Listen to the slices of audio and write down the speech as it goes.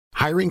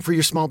Hiring for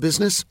your small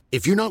business?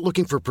 If you're not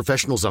looking for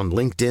professionals on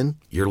LinkedIn,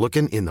 you're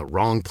looking in the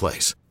wrong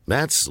place.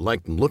 That's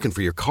like looking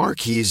for your car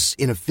keys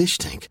in a fish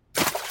tank.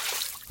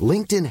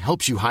 LinkedIn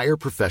helps you hire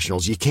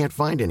professionals you can't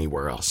find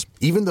anywhere else,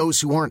 even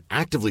those who aren't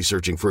actively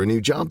searching for a new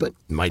job but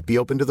might be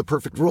open to the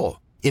perfect role.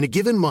 In a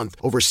given month,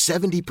 over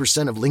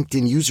 70% of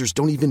LinkedIn users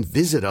don't even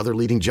visit other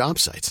leading job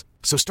sites.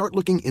 So start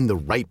looking in the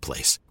right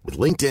place. With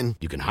LinkedIn,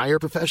 you can hire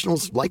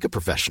professionals like a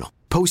professional.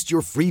 Post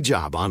your free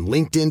job on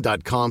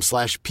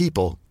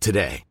linkedin.com/people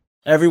today.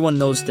 Everyone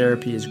knows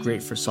therapy is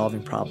great for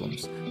solving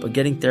problems, but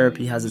getting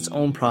therapy has its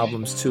own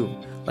problems too,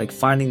 like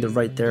finding the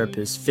right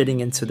therapist,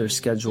 fitting into their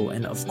schedule,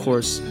 and of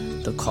course,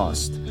 the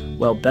cost.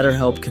 Well,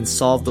 BetterHelp can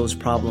solve those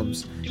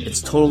problems. It's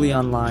totally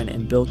online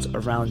and built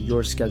around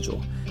your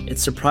schedule.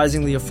 It's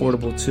surprisingly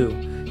affordable too.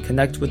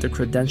 Connect with a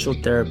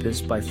credentialed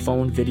therapist by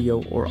phone,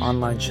 video, or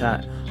online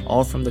chat,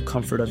 all from the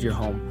comfort of your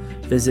home.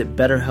 Visit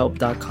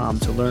BetterHelp.com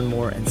to learn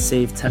more and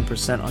save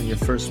 10% on your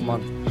first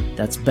month.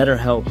 That's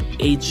BetterHelp,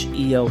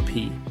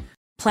 H-E-L-P.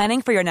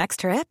 Planning for your next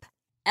trip?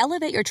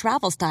 Elevate your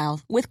travel style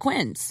with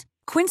Quince.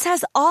 Quince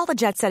has all the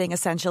jet-setting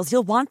essentials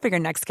you'll want for your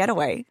next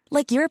getaway,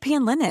 like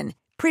European linen,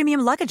 premium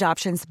luggage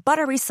options,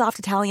 buttery soft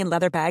Italian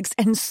leather bags,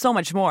 and so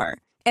much more.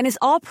 And is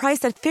all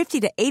priced at 50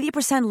 to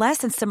 80% less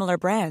than similar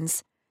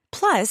brands.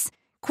 Plus,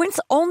 Quince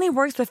only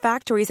works with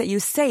factories that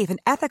use safe and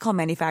ethical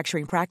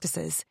manufacturing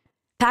practices.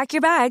 Pack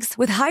your bags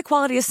with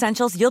high-quality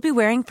essentials you'll be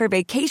wearing for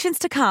vacations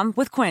to come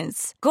with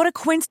Quince. Go to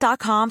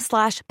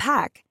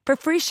quince.com/pack for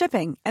free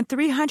shipping and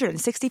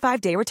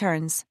 365-day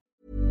returns.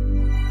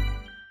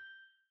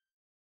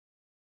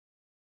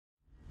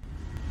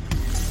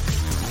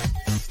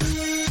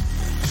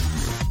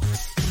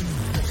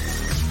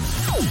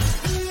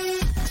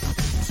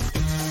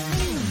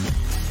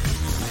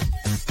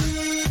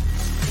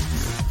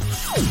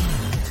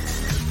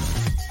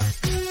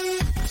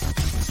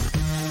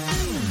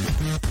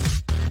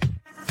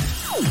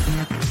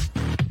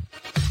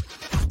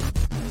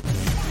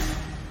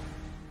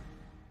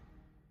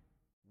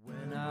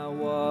 When I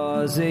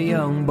was a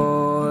young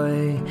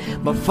boy,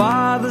 my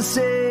father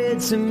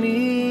said to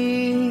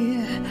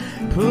me,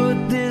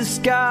 "Put this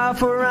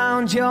scarf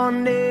around your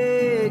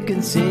neck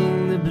and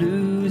sing the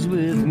blues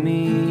with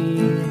me."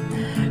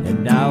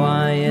 And now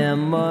I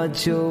am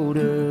much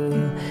older,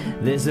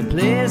 there's a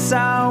place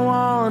I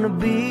wanna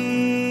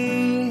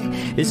be.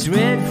 It's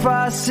red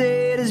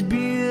frosted, it's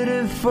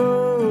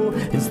beautiful,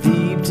 it's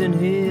steeped in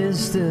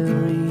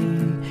history.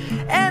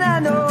 And I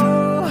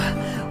know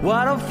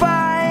what I'll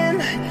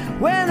find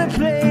when the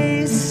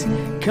place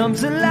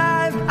comes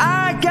alive.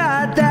 I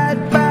got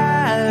that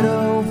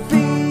battle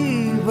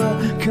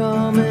fever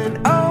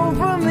coming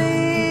over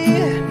me,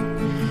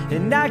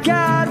 and I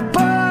got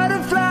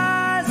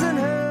butterflies and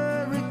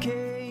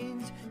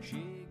hurricanes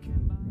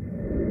shaking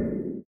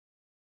my...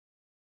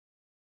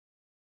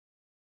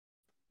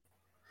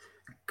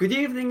 Good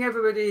evening,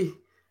 everybody,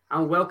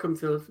 and welcome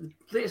to the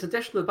latest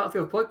edition of the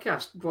Battlefield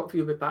podcast, brought to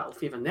you by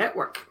Battlefield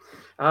Network.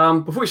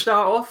 Before we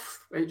start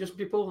off, just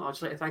people, I'd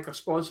just like to thank our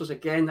sponsors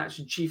again. That's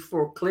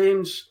G4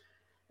 Claims,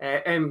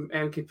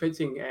 MK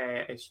Printing,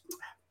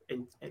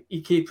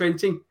 EK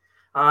Printing,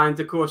 and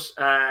of course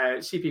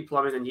CP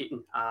Plumbing and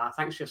Heating.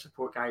 Thanks for your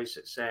support, guys.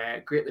 It's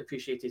greatly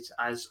appreciated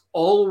as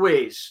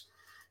always.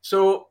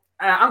 So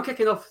I'm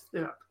kicking off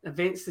the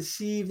events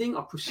this evening,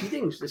 or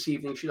proceedings this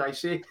evening, should I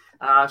say.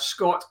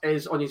 Scott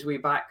is on his way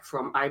back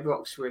from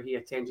Ibrox, where he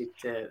attended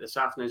this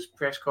afternoon's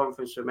press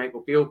conference with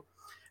Michael Beale.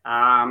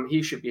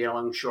 He should be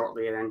along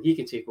shortly, and then he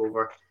can take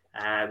over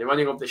the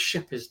running of the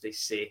ship, as they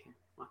say.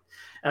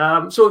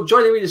 So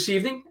joining me this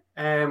evening,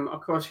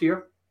 of course,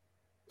 here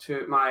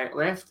to my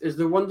left is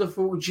the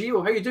wonderful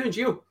Gio. How you doing,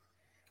 Gio?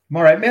 I'm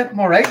all right, mate. I'm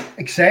all right.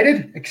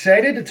 Excited.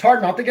 It's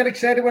hard not to get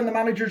excited when the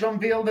manager's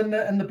unveiled in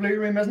the blue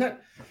room, isn't it?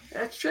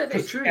 That's true.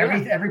 True.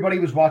 Everybody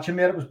was watching,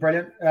 mate. It was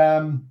brilliant.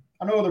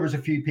 I know there was a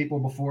few people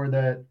before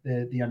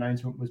the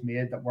announcement was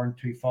made that weren't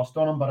too fussed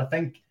on him, but I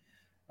think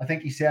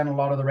he's saying a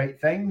lot of the right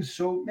things.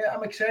 So, yeah,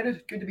 I'm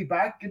excited. Good to be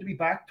back. Good to be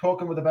back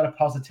talking with a bit of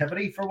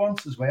positivity for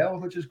once as well,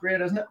 which is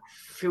great, isn't it?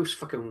 Feels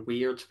fucking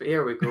weird, but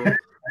here we go.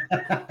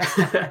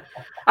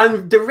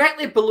 And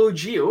directly below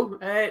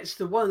Gio, it's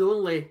the one and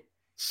only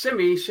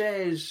Simi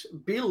says,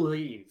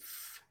 believe.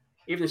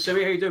 Evening,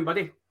 Simi. How you doing,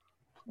 buddy?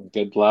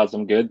 Good, lads.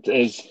 I'm good.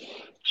 As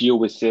Gio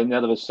was saying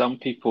there was some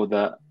people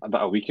that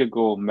about a week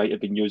ago might have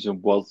been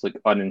using words like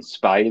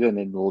uninspiring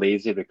and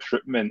lazy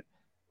recruitment.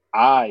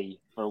 I,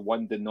 for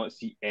one, did not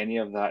see any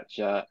of that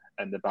chat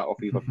in the Battle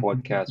Fever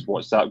podcast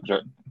WhatsApp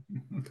group.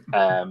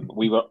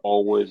 We were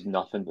always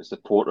nothing but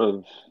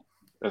supportive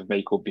of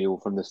Michael Beale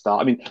from the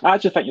start. I mean, I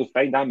actually think you'll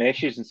find I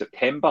messaged in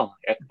September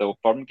at the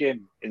Firm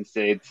game and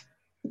said,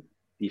 "Do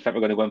you think we're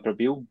going to go in for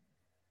Beale?"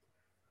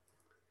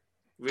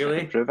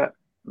 Really? Prove it.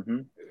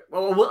 Mm-hmm.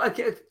 Well,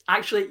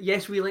 actually,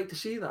 yes, we like to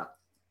see that.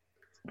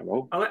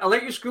 Hello. I'll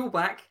let you scroll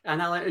back,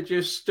 and I'll let you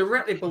just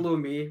directly below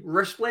me,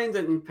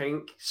 resplendent in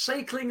pink,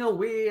 cycling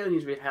away on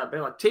his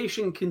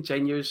rehabilitation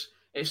continues.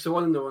 It's the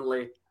one and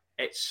only.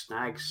 It's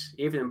Snags.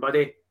 Evening,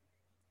 buddy.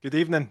 Good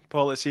evening,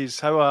 policies.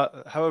 How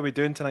are we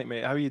doing tonight,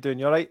 mate? How are you doing?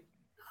 You all right?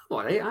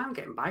 All right, I'm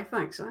getting by,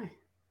 thanks. Aye.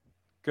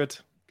 Good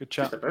chat.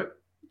 Just about.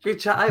 Good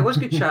chat. Aye, it was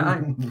good chat.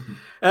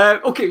 Aye.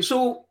 Okay,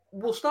 so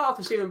we'll start off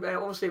the same.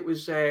 Obviously, it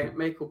was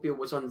Michael Beale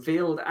was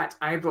unveiled at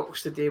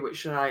Ibrox today,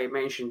 which I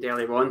mentioned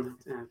earlier on.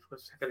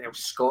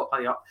 Scott,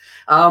 hurry up.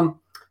 Hang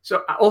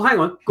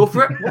on, go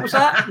for it. What was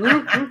that?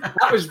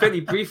 That was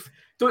very brief.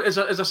 Is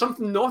there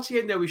something naughty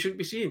in there we shouldn't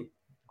be seeing?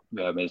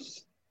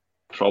 It's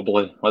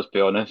probably. Let's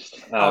be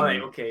honest. All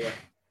right. Okay. Yeah.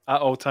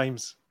 At all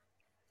times.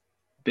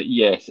 But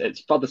yes,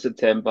 it's 3rd of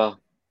September,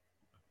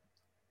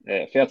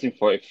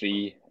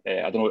 13:43.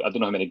 I don't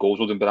know how many goals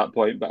we'll do by that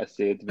point, but I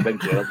said we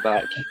didn't get it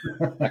back.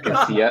 I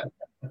can see it.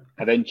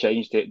 I then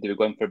changed it. Do we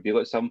go in for Beale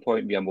at some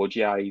point? With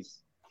emoji eyes.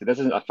 So this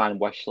isn't a fan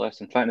wish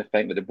list. I'm trying to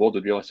think what the board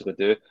would realistically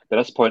do. But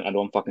at this point, I know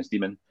I'm fucking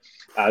steaming.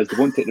 As they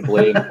won't take the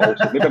blame.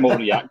 Also, maybe I'm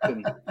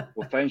overreacting.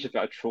 We'll finish with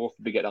a trophy.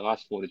 We get the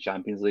last 4 of the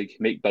Champions League.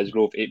 Make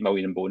Bisgrove 8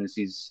 million in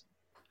bonuses.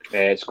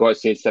 Scott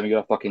said, "Sam, you're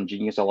a fucking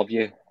genius. I love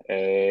you."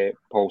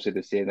 Paul said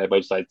the same. The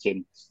website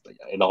saying,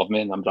 "I love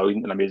me and I'm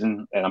brilliant and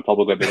amazing and I'm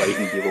probably going to be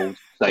writing the old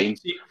sign."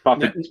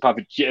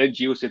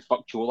 Gio said,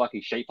 "Fuck Cholak,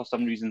 he's shite for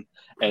some reason."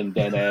 And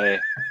then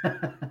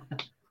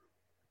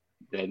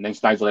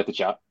Snags left the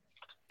chat.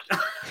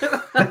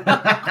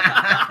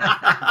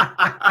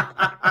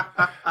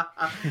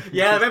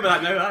 Yeah, I remember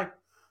that now.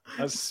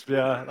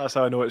 That's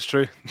how I know it's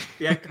true.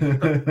 Yeah.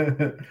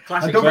 Classic.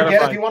 And don't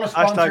forget, if you want to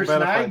sponsor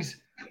Snags.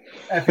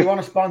 If you want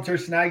to sponsor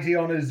Snagsy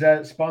on his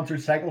sponsored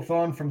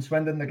cyclothon from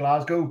Swindon to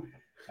Glasgow,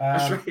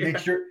 make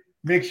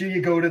sure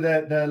you go to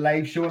the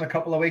live show in a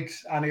couple of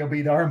weeks, and he'll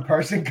be there in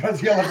person because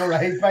he'll have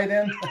arrived by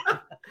then.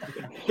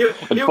 he'll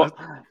be the one.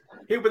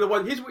 He'll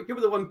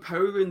be the one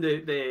powering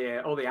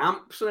the all the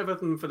amps and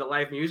everything for the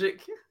live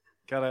music.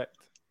 Correct.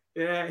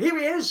 Yeah, here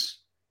he is.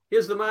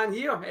 Here's the man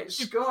here. It's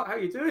Scott. How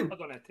you doing? I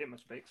don't have to take my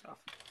specs off.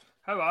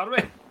 How are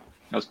we?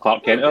 That's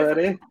Clark Kent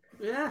already.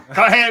 Yeah.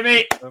 Hey,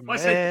 mate.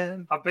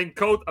 Listen, I've been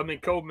called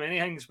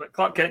many things, but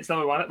Clark Kent's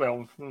never won it.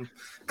 Well,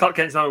 Clark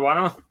Kent's never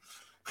won it.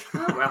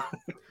 Oh, well,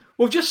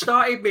 we've just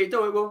started, mate.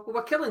 Don't we?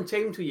 We're killing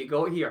time till you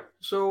got here.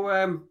 So,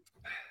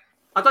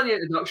 I've done the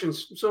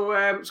introductions.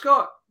 So,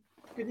 Scott,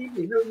 good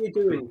evening. How are you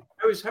doing?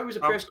 How was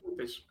the press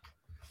conference?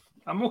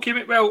 I'm okay,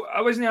 mate. Well,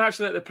 I wasn't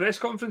actually at the press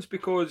conference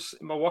because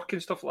my work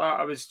and stuff like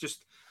that.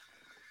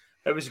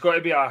 It was got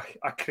to be a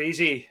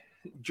crazy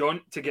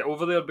jaunt to get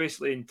over there,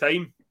 basically in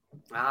time.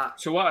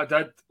 So what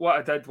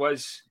I did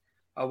was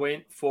I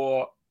went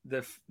for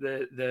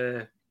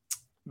the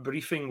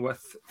briefing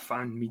with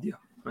fan media,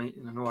 right?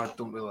 And I know I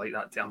don't really like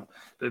that term,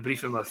 but the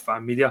briefing with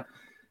fan media,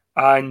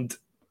 and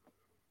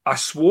I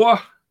swore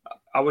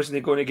I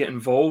wasn't going to get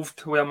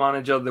involved with a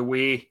manager the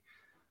way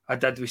I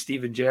did with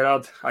Steven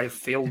Gerrard. I have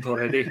failed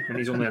already, and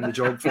he's only in the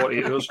job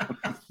 48 hours.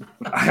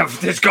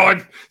 It's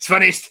gone. It's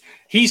finished.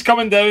 He's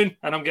coming down,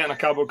 and I'm getting a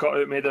cardboard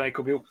cutout made of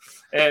Michael Beale.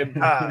 I'm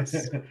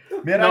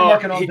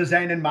working on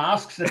designing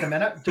masks at the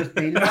minute, just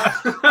Beale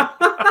masks.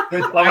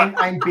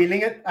 I'm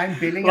Bealing it. I'm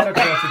Bealing it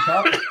across the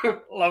top.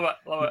 Love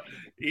it.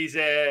 He's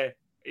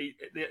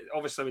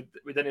obviously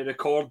we didn't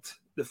record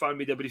the fan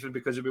media briefing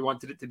because we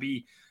wanted it to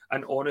be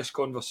an honest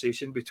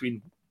conversation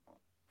between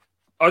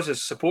us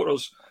as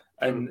supporters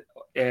and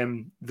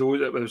though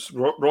it was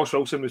Ross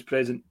Wilson was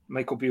present,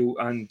 Michael Beale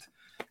and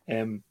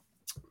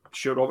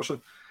Stuart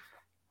Robertson.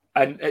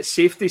 And it's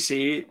safe to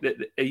say that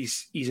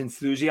his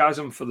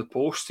enthusiasm for the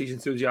post, his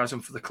enthusiasm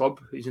for the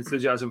club, his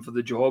enthusiasm for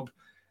the job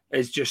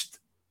is just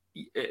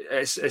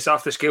it's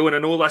off the scale. And I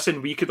know,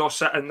 listen, we could all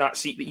sit in that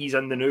seat that he's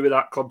in the now with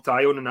that club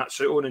tie on and that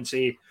suit on and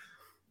say,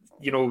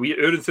 you know,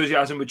 our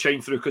enthusiasm would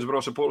shine through because we're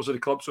all supporters of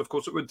the club, so of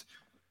course it would.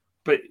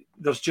 But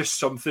there's just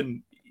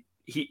something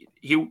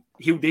he'll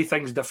do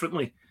things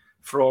differently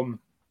from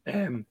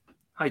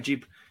hi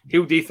Jeep.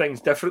 He'll do things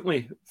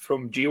differently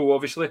from Gio,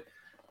 obviously.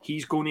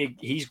 He's going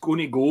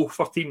to go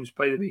for teams,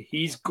 by the way.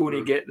 He's going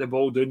to get the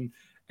ball down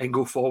and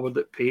go forward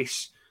at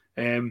pace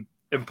and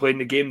playing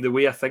the game the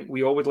way I think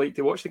we all would like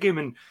to watch the game.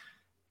 And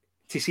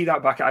to see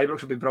that back at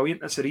Ibrox would be brilliant.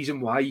 That's the reason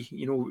why,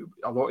 you know,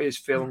 a lot of us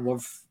fell in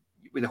love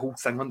with the whole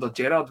thing under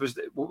Gerrard. Was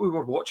that what we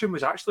were watching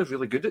was actually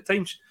really good at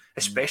times,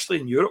 especially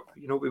in Europe.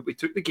 You know, we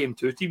took the game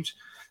to teams.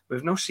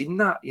 We've not seen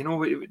that. You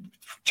know,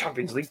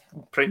 Champions League,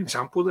 prime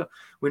example there.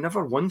 We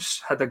never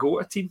once had a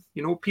go at a team.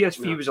 You know,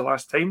 PSV was the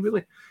last time,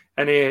 really.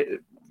 And it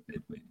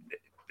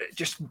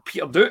just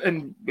petered out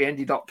and we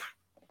ended up,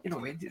 you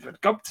know,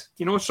 gubbed,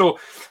 you know. So,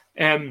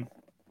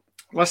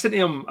 listening to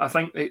him, I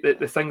think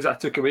the things that I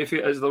took away from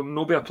it is there'll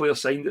no be a player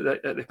signed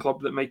at the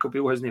club that Michael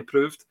Beale hasn't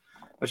approved,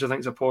 which I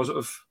think is a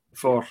positive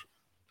for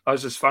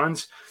us as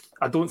fans.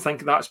 I don't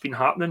think that's been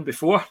happening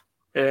before.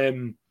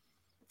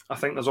 I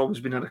think there's always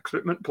been a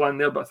recruitment plan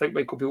there, but I think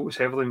Michael Beale was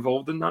heavily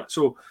involved in that.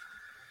 So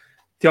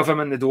to have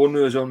him in the door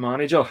now as our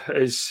manager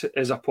is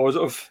a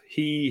positive.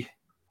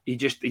 He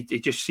just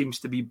seems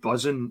to be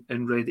buzzing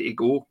and ready to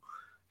go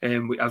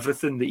with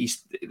everything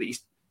that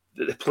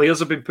the players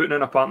have been putting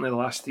in. Apparently the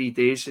last 3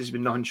 days has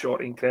been nothing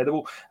short of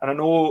incredible. And I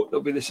know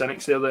there'll be the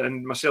cynics there,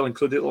 and myself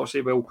included, will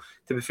say, well,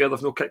 to be fair,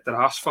 they've not kicked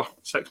their ass for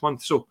 6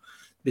 months, so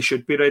they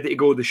should be ready to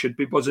go. They should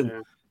be buzzing.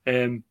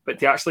 Yeah. But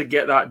to actually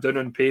get that done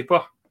on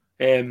paper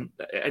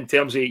in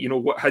terms of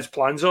what his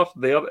plans are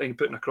there and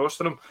putting across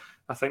to them.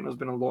 I think there's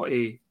been a lot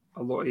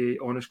of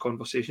honest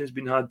conversations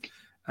being had,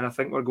 and I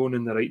think we're going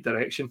in the right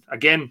direction.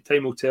 Again,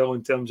 time will tell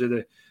in terms of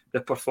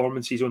the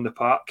performances on the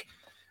park.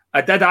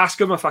 I did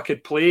ask him if I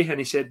could play, and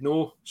he said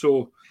no.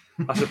 So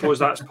I suppose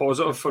that's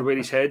positive for where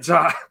his head's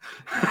at.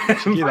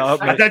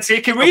 I did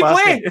say, "Can we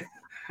play?"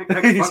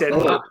 He said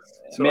no.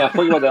 So. Mate, I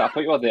thought you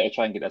were there to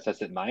try and get the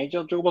assistant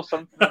manager job or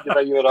something.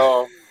 You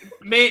were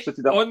mate,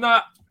 on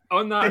that.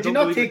 Did you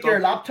not take your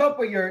laptop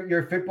with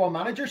your football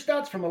manager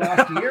stats from the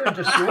last year and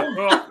just show him?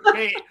 Well,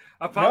 mate,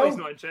 apparently he's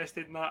not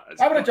interested in that.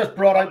 I would have just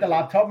brought out the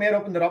laptop, mate,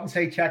 opened it up and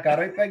say, check that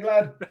out, big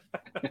lad.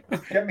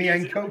 Get me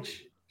in,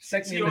 coach.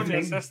 See on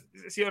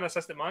the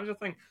assistant manager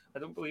thing, I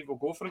don't believe we'll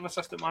go for an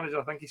assistant manager.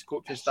 I think his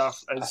coaching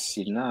staff is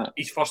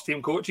his first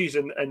team coaches,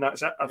 and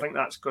that's it. I think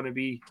that's going to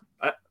be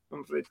it,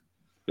 I'm afraid.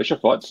 What's your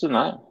thoughts on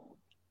that?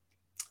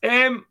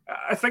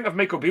 I think if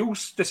Michael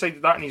Beale's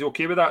decided that and he's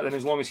okay with that, then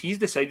as long as he's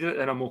decided it,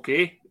 then I'm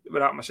okay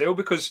with that myself,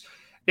 because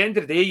at the end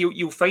of the day,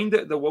 you'll find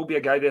that there will be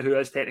a guy there who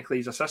is technically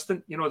his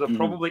assistant. They're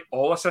probably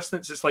all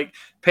assistants. It's like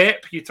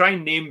Pep, you try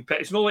and name Pep.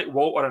 It's not like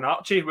Walter and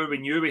Archie, where we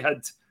knew we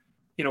had,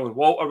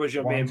 Walter was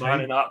your main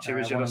man and Archie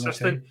was your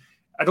assistant.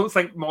 I don't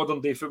think modern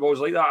day football is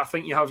like that. I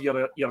think you have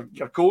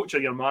your coach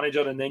or your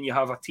manager, and then you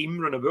have a team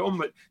run about him.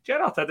 But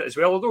Gerrard did it as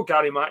well, although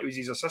Gary Matthew was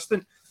his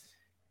assistant.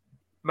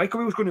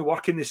 Michael Beale's going to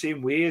work in the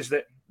same way, as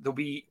that there'll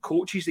be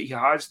coaches that he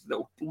has that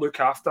will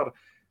look after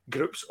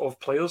groups of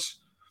players,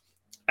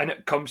 and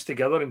it comes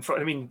together.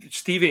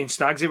 Stevie and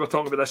Snagsy were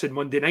talking about this on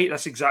Monday night,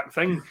 this exact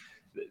thing.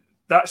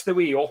 That's the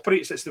way he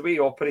operates. It's the way he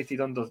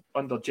operated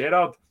under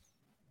Gerrard.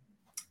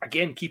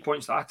 Again, key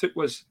points that I took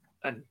was,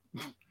 and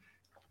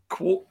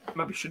quote,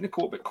 maybe shouldn't have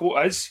quote, but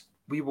quote is,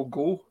 we will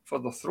go for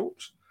their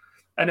throats.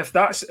 And if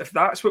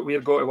that's what we're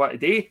going to want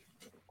today,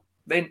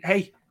 then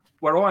hey,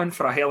 we're all in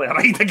for a hell of a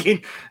ride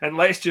again. And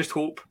let's just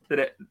hope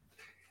that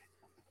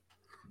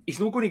he's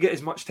not going to get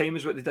as much time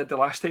as what they did the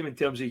last time in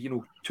terms of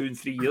 2 and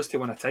 3 years to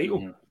win a title.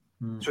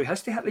 Mm-hmm. So he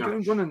has to hit the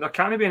ground running. There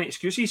can't be any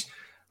excuses.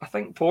 I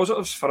think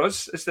positives for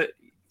us is that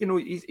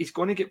he's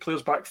going to get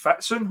players back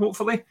fit soon,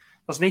 hopefully.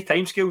 There's no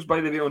timescales,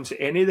 by the way, on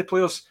any of the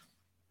players.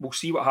 We'll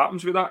see what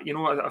happens with that.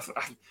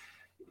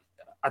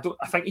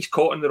 I think he's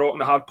caught in the rock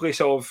and the hard place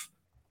of,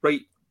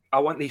 right, I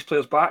want these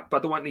players back, but I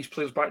don't want these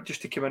players back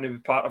just to come in and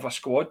be part of a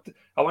squad.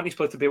 I want these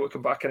players to be able to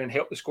come back in and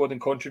help the squad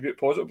and contribute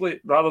positively,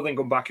 rather than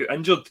going back out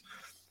injured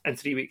in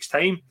 3 weeks'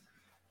 time.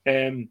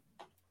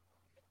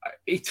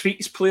 He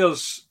treats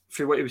players,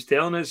 for what he was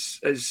telling us,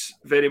 as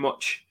very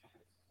much,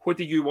 what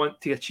do you want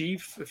to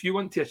achieve? If you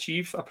want to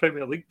achieve a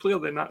Premier League player,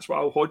 then that's what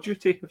I'll hold you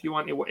to. If you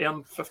want to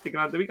earn 50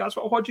 grand a week, that's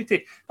what I'll hold you to.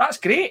 That's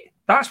great.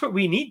 That's what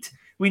we need.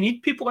 We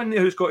need people in there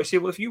who's got to say,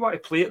 well, if you want to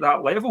play at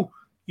that level,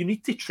 you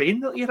need to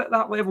train that you're at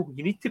that level.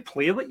 You need to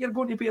play that you're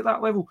going to be at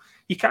that level.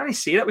 You can't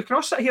say that. We can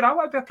all sit here, I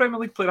want to be a Premier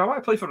League player. I want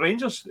to play for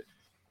Rangers.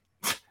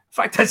 In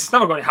fact, it's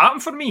never going to happen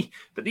for me.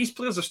 But these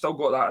players have still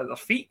got that at their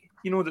feet.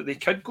 That they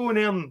could go and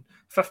earn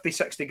 50,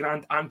 60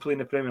 grand and play in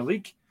the Premier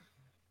League.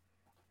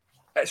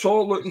 It's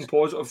all looking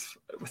positive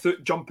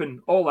without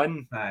jumping all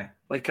in. Aye.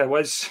 Like I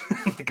was.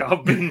 Like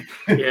I've been.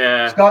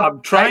 Yeah. Scott,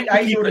 I'm trying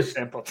to keep it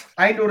tempered.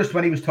 I noticed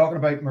when he was talking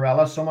about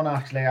Morella, someone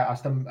actually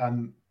asked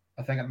him,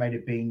 I think it might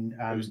have been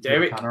it was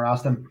Derek Tanner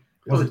asked him.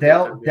 Was it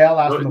Dale? Dale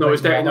asked him. No, it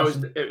was Derek. No,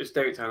 it was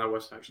Derek Tanner.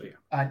 Was actually.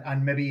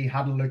 And maybe he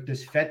hadn't looked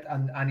as fit,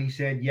 and he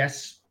said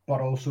yes, but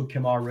also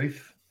Kemar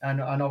Roof,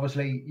 and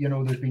obviously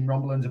there's been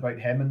rumblings about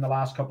him in the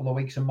last couple of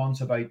weeks and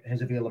months about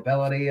his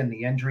availability and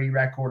the injury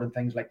record and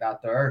things like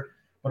that there.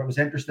 But it was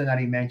interesting that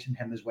he mentioned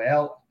him as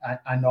well,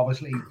 and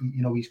obviously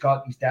he's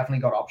definitely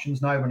got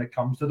options now when it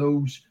comes to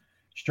those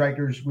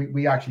strikers.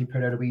 We actually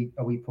put out a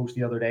wee post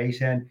the other day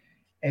saying,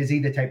 is he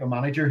the type of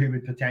manager who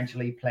would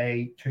potentially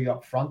play 2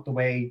 up front the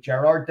way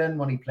Gerrard did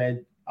when he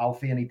played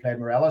Alfie and he played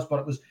Morelos? But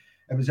it was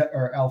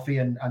Alfie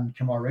and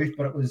Kemar Roof.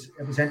 But it was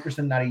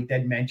interesting that he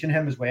did mention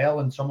him as well,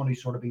 and someone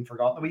who's sort of been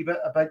forgotten a wee bit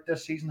about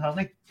this season,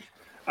 hasn't he?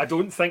 I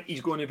don't think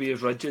he's going to be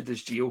as rigid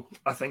as Gio.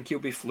 I think he'll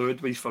be fluid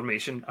with his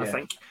formation. Yeah. I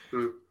think,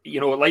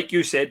 like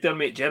you said there,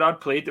 mate,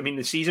 Gerrard played.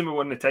 The season we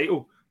won the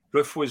title,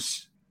 Roof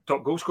was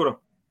top goal scorer.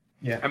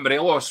 Yeah. And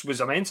Morelos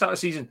was immense that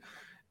season.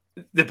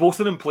 The both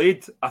of them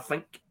played. I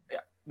think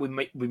we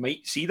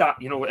might see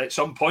that. At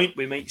some point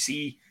we might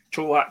see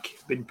Cholak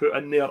being put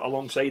in there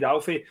alongside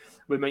Alfie.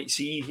 We might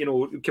see,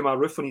 Kemar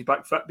Roof when he's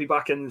back fit, be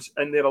back in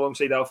there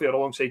alongside Alfie or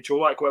alongside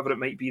Cholak, whatever it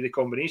might be, the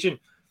combination.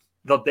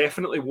 There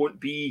definitely won't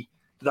be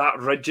that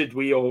rigid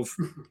way of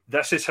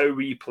this is how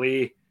we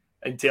play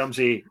in terms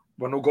of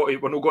we're not got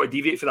to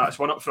deviate for that. It's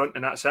one up front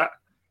and that's it.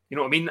 You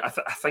know what I mean? I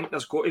think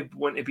there's got to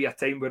want to be a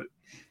time where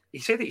he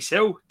said it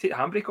himself, take the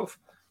handbrake off.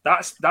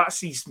 That's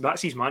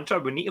his mantra.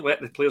 We need to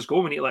let the players go.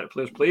 We need to let the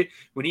players play.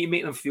 We need to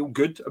make them feel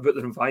good about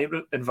their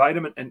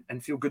environment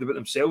and feel good about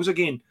themselves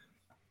again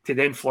to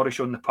then flourish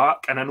on the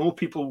park. And I know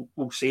people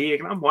will say,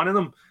 and I'm one of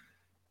them,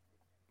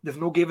 they've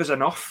not gave us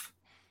enough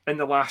in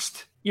the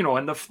last,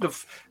 and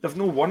they've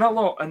not won a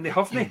lot, and they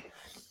haven't.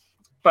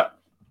 But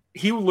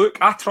he'll look.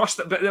 I trust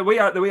it, but the way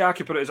I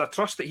can put it is, I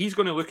trust that he's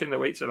going to look in the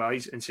whites of the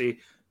eyes and say,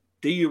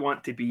 "Do you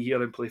want to be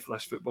here and play for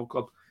this football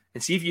club?"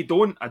 And see if you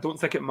don't. I don't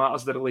think it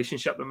matters the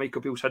relationship that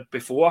Michael Beale's had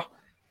before,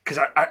 because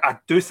I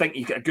do think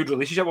he's got a good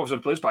relationship with the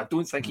players, but I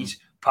don't think he's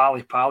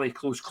pally,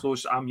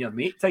 close, I'm your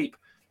mate type.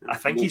 I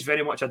think he's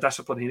very much a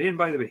disciplinarian,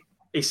 by the way.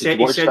 He said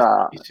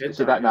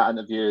that in that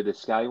interview, the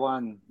Sky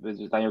one, was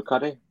it Daniel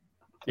Curry?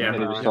 Yeah,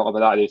 and he was talking about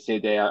that. They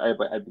said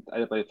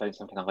everybody finds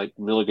some kind of like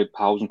really good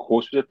pals and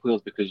close with the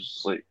players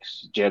because like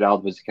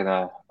Gerrard was kind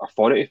of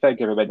authority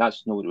figure. I mean,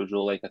 that's not what it was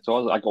really like at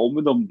all. I got on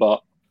with them,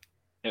 but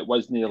it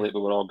wasn't like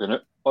we were all going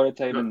out all the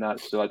time and that.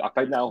 So I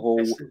think that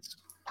whole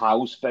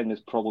pals thing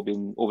has probably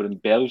been over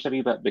embellished a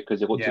wee bit because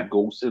he looked at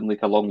Goldson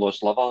like a long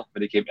lost lover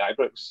when he came to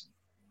Ibrox.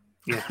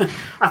 Yeah,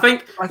 I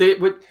think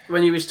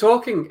when he was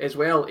talking as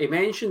well, he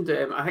mentioned,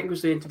 I think it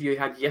was the interview he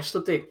had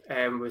yesterday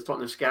with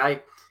Tottenham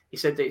Sky. He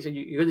said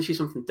you're going to see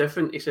something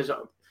different. He says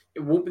it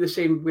won't be the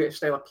same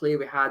style of play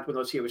we had when I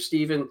was here with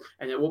Stephen,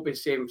 and it won't be the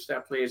same style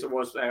of play as it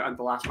was under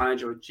the last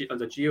manager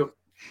under Gio.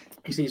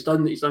 He said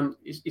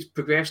he's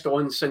progressed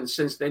on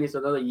since then. He's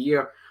another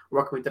year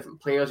working with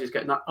different players. He's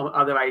getting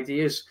other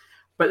ideas.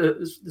 But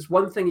there's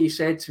one thing he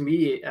said to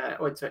me.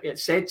 It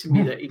said to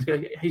me that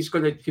he's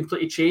going to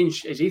completely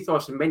change his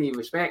ethos in many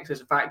respects. Is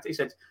the fact that he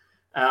said,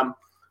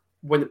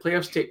 when the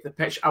players take the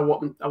pitch, I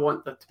want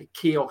there to be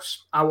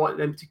chaos. I want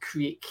them to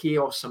create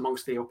chaos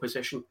amongst the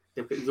opposition.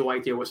 They've got no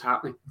idea what's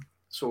happening.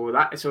 So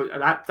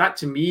that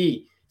to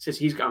me says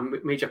he's got a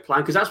major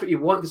plan, because that's what you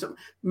want. Because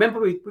remember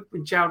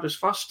when Gerrard was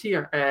first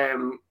here,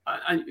 and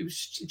it was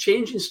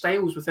changing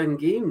styles within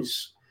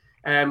games.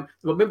 Remember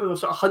they were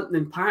sort of hunting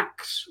in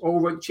packs, all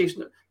went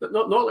chasing,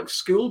 not like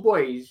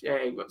schoolboys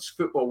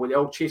football where they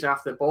all chase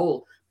after the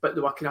ball, but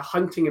they were kind of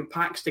hunting in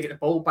packs to get the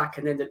ball back,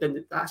 and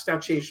then that style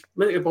changed.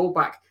 When they get the ball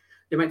back,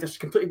 they went to a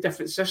completely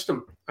different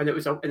system, and it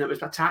was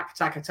attack,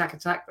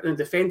 but then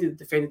defended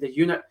the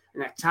unit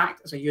and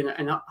attacked as a unit,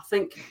 and I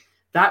think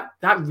that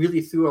really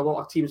threw a lot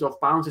of teams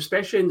off balance,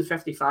 especially in the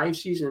 55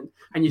 season,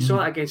 and you saw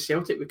that against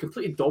Celtic. We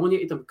completely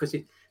dominated them because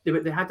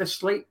they had a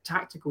slight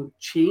tactical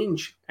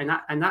change, and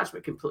that's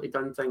what completely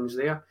done things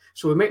there.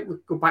 So we might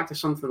go back to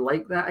something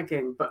like that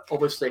again, but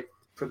obviously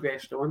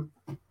progressed on.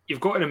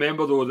 You've got to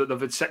remember though that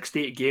they've had 6 to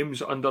 8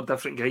 games under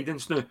different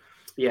guidance now.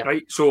 Yeah.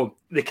 Right. So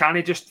they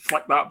can't just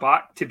flick that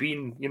back to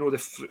being, the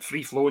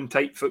free flowing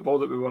type football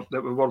that we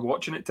were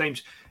watching at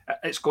times.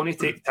 It's going to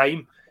take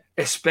time,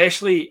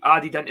 especially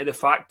added into the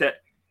fact that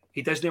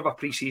he doesn't have a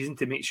pre-season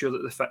to make sure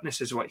that the fitness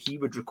is what he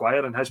would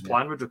require and his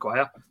plan would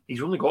require.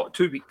 He's only got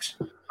 2 weeks,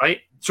 right?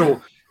 So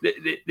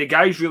the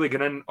guy's really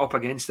going up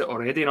against it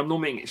already, and I'm not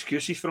making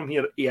excuses for him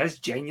here. He is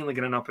genuinely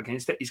going up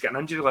against it. He's got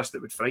an injury list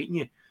that would frighten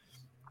you.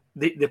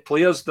 The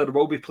players, there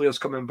will be players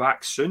coming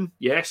back soon,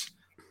 yes,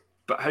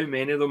 but how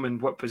many of them in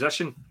what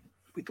position?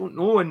 We don't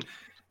know. And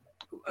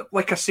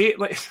like I say,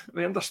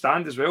 we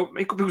understand as well,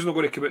 Michael Beale's not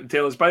going to come out and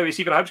tell us, by the way,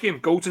 see for the Hibs game,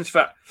 Goldson's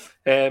fit,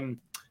 Ben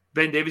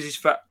Davies is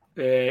fit,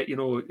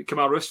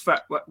 Kamal Roos fit.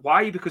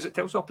 Why? Because it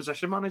tells the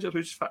opposition manager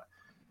who's fit.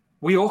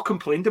 We all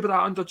complained about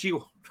that under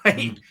Gio,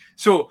 right?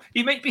 So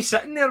he might be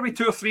sitting there with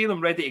 2 or 3 of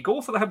them ready to go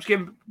for the Hibs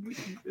game.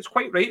 It's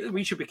quite right that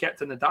we should be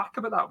kept in the dark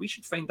about that. We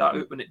should find that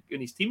out when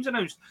his team's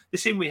announced. The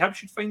same way Hibs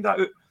should find that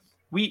out.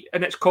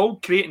 And it's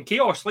called creating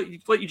chaos. Like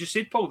you just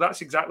said, Paul,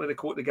 that's exactly the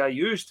quote the guy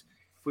used.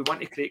 We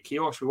want to create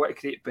chaos. We want to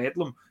create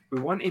bedlam. We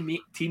want to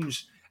make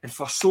teams. And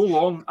for so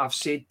long, I've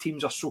said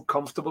teams are so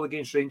comfortable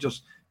against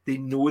Rangers. They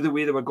know the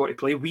way they were going to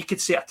play. We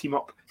could set a team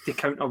up to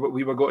counter what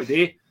we were going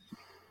to do.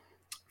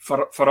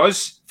 For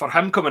us, for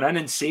him coming in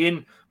and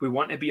saying we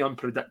want to be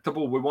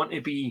unpredictable, we want to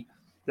be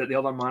that the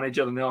other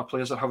manager and the other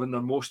players are having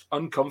their most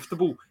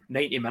uncomfortable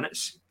 90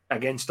 minutes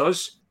against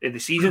us in the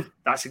season,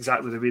 that's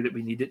exactly the way that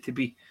we need it to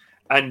be.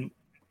 And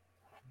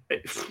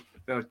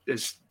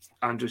as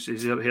Andrew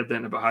says, heard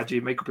then about Hadji,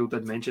 Michael Beale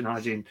did mention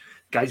Hadji, and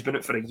guy's been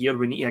out for a year.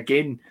 We need to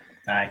again.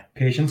 Aye,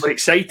 patience. We're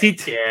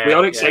excited. We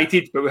are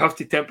excited, but we have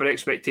to temper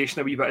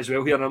expectation a wee bit as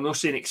well here. And I'm not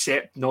saying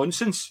accept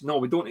nonsense. No,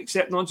 we don't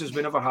accept nonsense.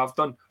 We never have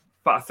done.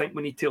 But I think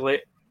we need to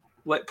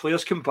let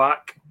players come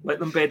back, let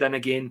them bed in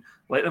again,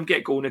 let them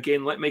get going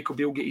again, let Michael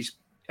Beale get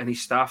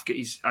his staff get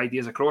his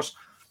ideas across.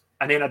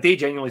 And then I do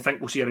genuinely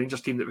think we'll see a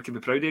Rangers team that we can be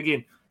proud of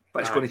again.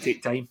 But it's going to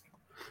take time.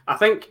 I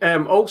think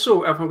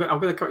also, if I'm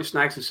going to cut to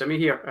Snags and Simmy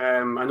here.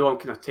 I know I'm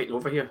kind of taking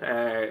over here.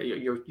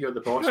 You're the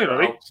boss. No,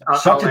 right.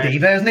 Such a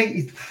diva, isn't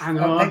he? I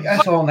know.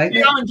 That's all night.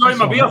 Yeah, I'm enjoying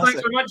my beer.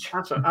 Thanks very much.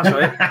 That's all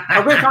right.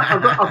 I'm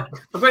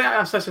going to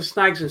ask this to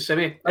Snags and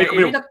Simmy.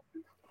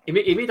 He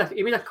made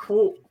a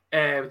quote.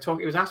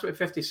 He was asked about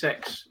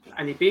 56,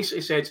 and he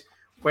basically said,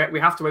 "We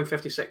have to win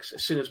 56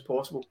 as soon as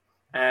possible."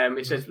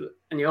 He says,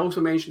 and he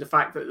also mentioned the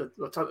fact that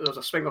there was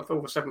a swing of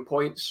over 7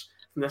 points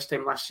from this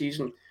time last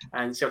season,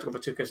 and Celtic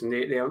overtook us, and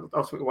they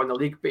ultimately won the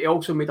league. But he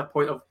also made a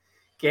point of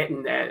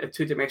getting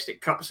 2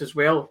 domestic cups as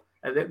well.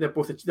 They are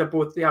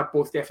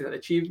both definitely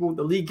achievable.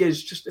 The league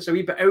is it's a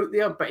wee bit out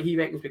there, but he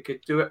reckons we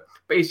could do it.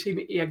 But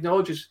he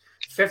acknowledges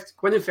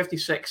winning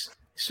 56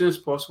 as soon as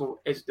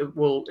possible is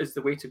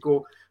the way to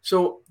go.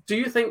 So, do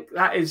you think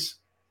that is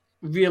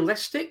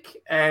realistic.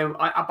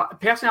 I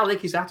personally, I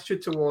like his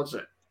attitude towards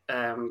it.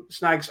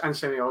 Snags and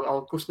Semi,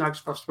 I'll go Snags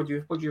first. What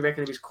do you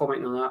reckon of his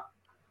commenting on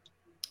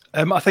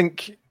that? I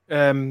think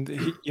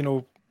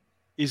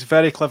he's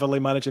very cleverly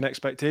managing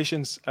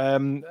expectations.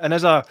 And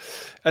as I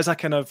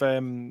kind of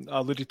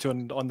alluded to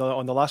on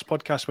the last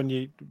podcast, when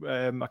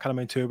I can't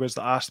remember who it was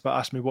that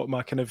asked me what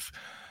my kind of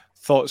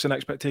thoughts and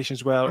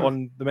expectations were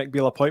on the Mick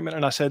Beale appointment,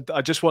 and I said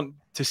I just want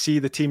to see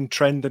the team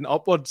trending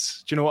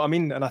upwards. Do you know what I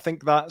mean? And I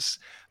think that's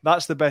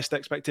the best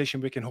expectation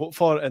we can hope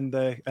for in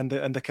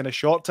the kind of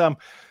short term.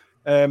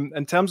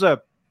 In terms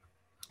of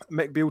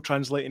Mick Beale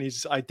translating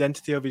his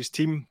identity of his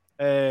team,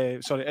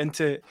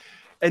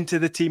 into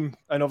the team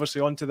and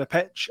obviously onto the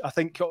pitch, I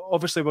think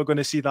obviously we're going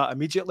to see that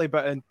immediately.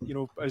 But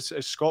as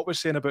Scott was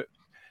saying about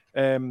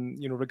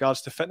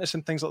regards to fitness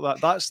and things like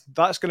that,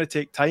 that's going to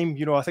take time.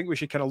 I think we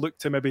should kind of look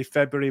to maybe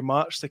February,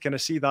 March to kind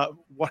of see that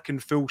working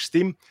full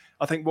steam.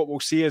 I think what we'll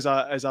see is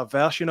a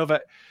version of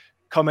it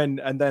coming,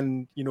 and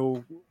then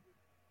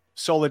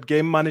solid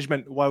game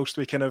management whilst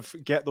we kind of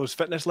get those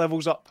fitness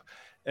levels up.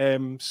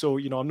 So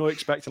I'm not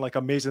expecting like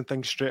amazing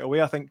things straight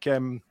away. I think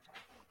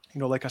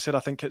like I said, I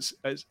think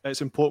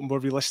it's important we're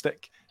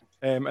realistic,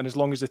 and as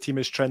long as the team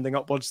is trending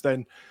upwards,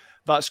 then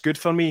that's good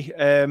for me.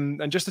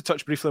 And just to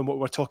touch briefly on what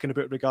we're talking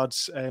about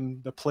regards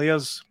the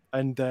players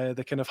and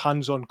the kind of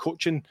hands-on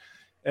coaching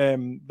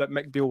that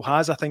Mick Beale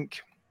has, I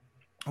think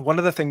one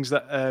of the things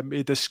that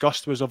he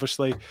discussed was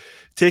obviously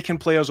taking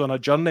players on a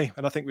journey,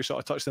 and I think we sort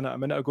of touched on it a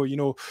minute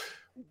ago.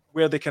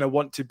 Where they kind of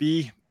want to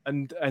be,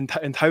 and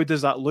how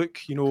does that look?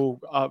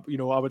 I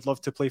would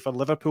love to play for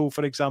Liverpool,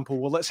 for example.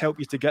 Well, let's help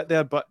you to get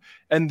there, but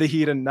in the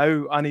here and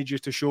now, I need you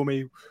to show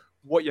me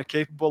what you're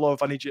capable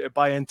of. I need you to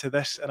buy into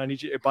this, and I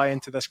need you to buy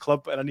into this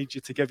club, and I need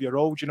you to give your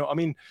all. Do you know what I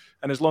mean?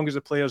 And as long as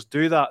the players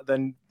do that,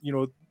 then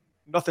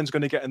nothing's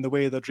going to get in the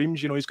way of their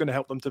dreams. He's going to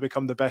help them to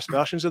become the best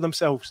versions of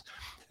themselves.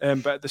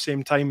 But at the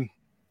same time,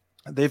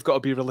 they've got to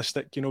be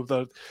realistic.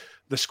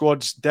 The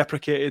squad's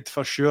deprecated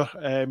for sure.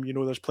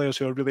 There's players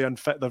who are really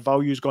unfit. Their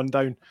value's gone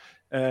down,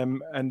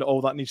 and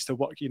all that needs to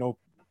work.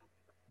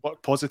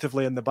 Work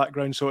positively in the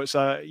background. So it's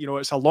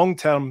a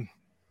long-term.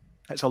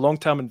 It's a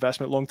long-term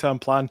investment, long-term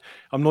plan.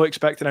 I'm not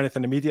expecting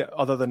anything immediate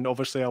other than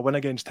obviously a win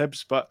against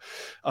Hibs, but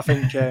I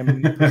think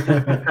and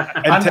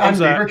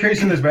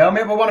Leverkusen as well.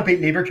 Maybe we want to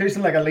beat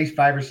Leverkusen like at least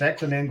 5 or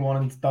 6 and then go on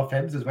and stuff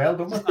Hibs as well,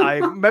 don't we?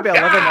 Maybe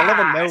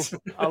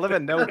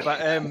 11-0. But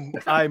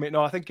I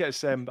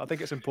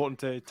think it's important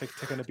to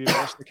kind of be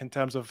realistic in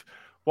terms of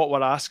what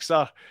our asks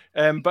are.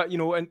 But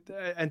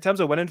in terms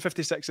of winning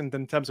 56 and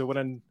in terms of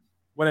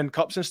winning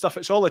cups and stuff,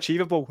 it's all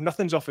achievable.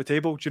 Nothing's off the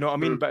table. Do you know what I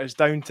mean? But it's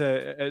down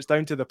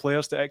to the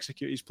players to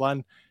execute his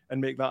plan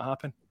and make that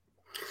happen.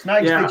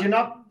 Snags, did you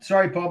not?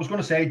 Sorry, Paul. I was going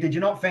to say, did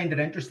you not find it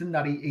interesting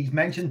that he's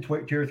mentioned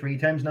 2 or 3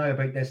 times now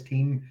about this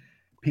team?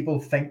 People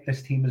think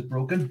this team is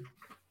broken,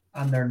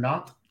 and they're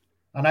not.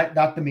 And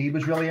that to me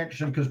was really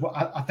interesting, because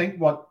I think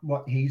what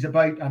he's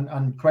about,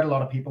 and quite a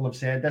lot of people have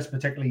said this,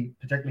 particularly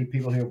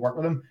people who have worked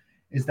with him,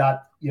 is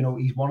that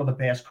he's one of the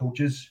best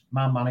coaches,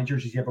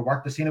 managers he's ever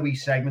worked. I've seen a wee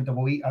segment of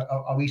a wee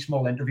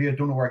small interview. I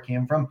don't know where it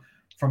came from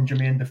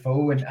Jermaine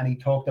Defoe, and he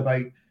talked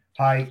about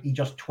how he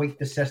just tweaked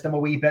the system a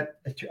wee bit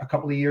a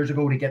couple of years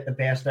ago to get the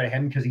best out of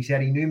him, because he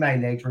said he knew my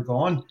legs were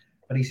gone,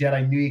 but he said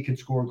I knew I could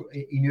score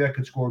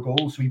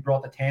goals, so he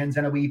brought the 10s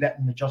in a wee bit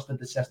and adjusted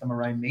the system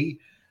around me.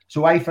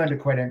 So I found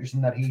it quite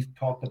interesting that he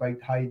talked about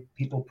how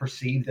people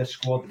perceive this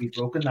squad to be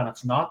broken, and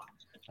it's not.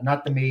 And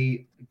that to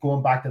me,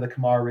 going back to the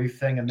Kamara Roof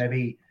thing, and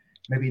maybe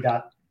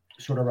that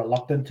sort of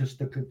reluctance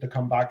to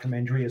come back from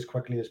injury as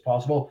quickly as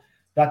possible,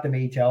 that to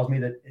me tells me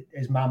that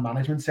his man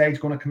management side is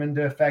going to come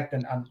into effect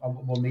and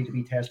will need to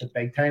be tested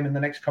big time in the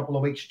next couple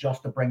of weeks,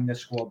 just to bring this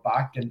squad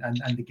back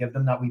and to give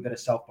them that wee bit of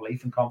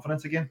self-belief and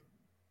confidence again.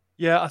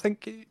 Yeah, I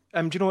think, do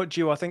you know what,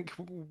 Gio? I think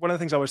one of the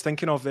things I was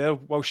thinking of there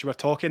whilst you were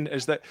talking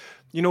is that,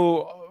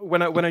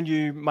 when a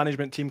new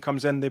management team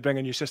comes in, they bring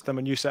a new system,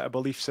 a new set of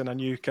beliefs and a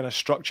new kind of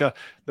structure.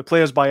 The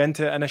players buy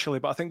into it initially,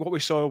 but I think what we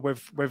saw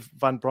with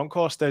Van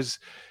Bronckhorst is,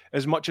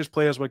 as much as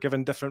players were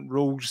given different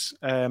roles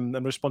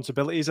and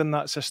responsibilities in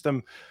that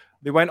system,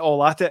 they went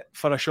all at it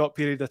for a short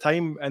period of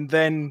time. And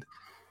then,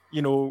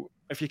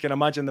 if you can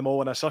imagine them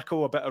all in a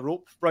circle, a bit of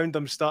rope around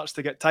them starts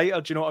to get tighter.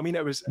 Do you know what I mean?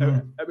 It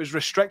was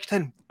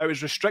restricting. It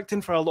was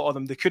restricting for a lot of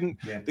them. They couldn't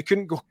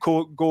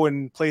go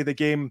and play the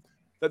game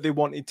that they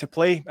wanted to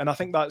play. And I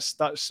think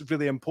that's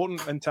really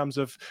important in terms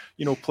of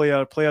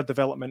player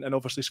development and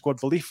obviously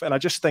squad belief. And I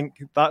just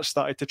think that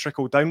started to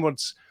trickle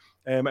downwards.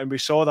 And we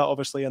saw that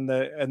obviously in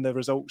the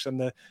results and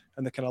the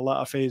kind of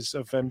latter phase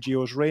of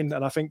Gio's reign.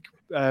 And I think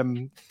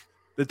the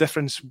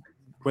difference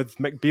with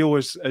Mick Beale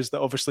is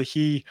that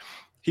obviously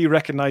he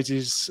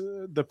recognises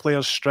the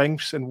players'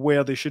 strengths and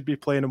where they should be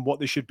playing and what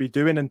they should be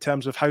doing in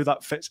terms of how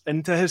that fits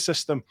into his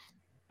system.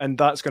 And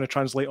that's going to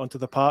translate onto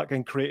the park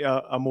and create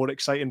a more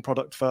exciting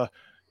product for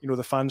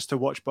the fans to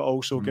watch, but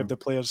also give the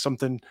players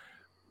something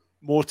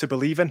more to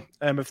believe in,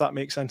 if that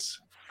makes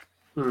sense.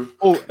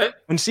 Oh,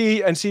 and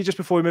see, just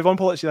before we move on,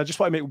 Paul, I just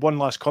want to make one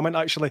last comment.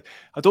 Actually,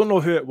 I don't know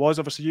who it was.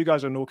 Obviously, you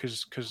guys will know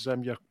because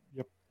you're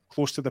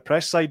close to the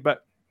press side.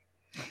 But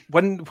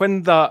when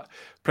that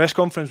press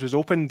conference was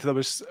opened, there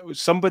was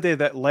somebody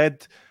that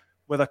led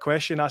with a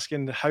question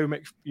asking how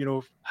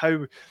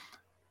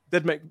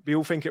did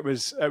Beale think it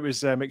was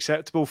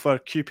acceptable for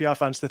QPR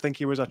fans to think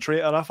he was a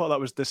traitor? I thought that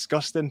was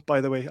disgusting.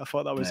 By the way, I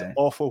thought that was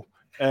awful.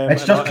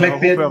 It's just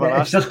clickbait.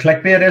 It's just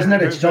clickbait, isn't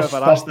it? It's just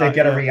stuff to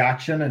get a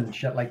reaction and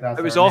shit like that.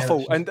 It was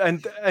awful,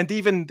 and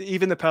even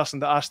the person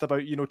that asked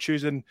about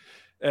choosing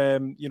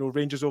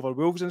Rangers over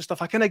Wolves and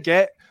stuff. I kind of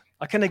get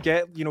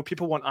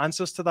people want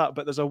answers to that,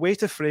 but there's a way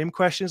to frame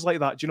questions like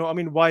that. Do you know what I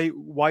mean?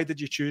 Why did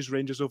you choose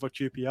Rangers over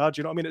QPR? Do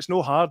you know what I mean? It's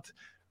no hard,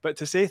 but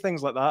to say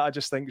things like that, I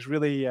just think is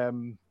really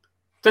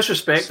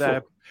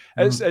disrespectful.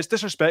 It's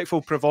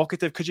disrespectful,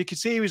 provocative, because you could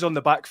see he was on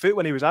the back foot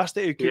when he was asked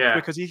it.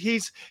 Because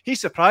he's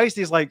surprised.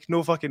 He's like,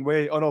 no fucking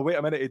way. Oh no, wait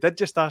a minute, he did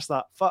just ask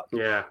that. Fuck.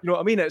 Yeah. You know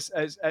what I mean? It's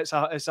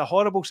a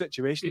horrible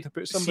situation to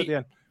put somebody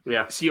in.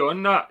 Yeah. See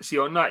on that,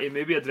 he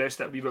maybe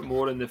addressed it a wee bit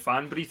more in the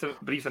fan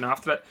briefing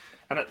after it,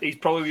 and he's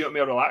probably a wee bit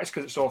more relaxed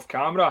because it's off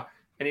camera.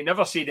 And he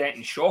never said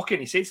anything shocking.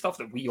 He said stuff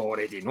that we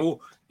already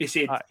know. He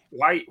said,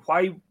 "Why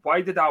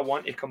did I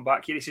want to come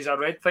back here?" He says, "I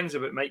read things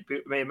about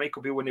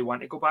Michael Beale when he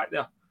wanted to go back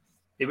there.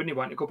 He wouldn't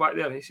want to go back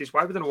there." He says,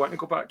 "Why would I want to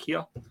go back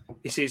here?"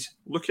 He says,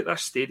 "Look at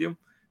this stadium."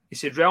 He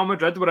said, "Real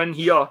Madrid were in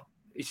here."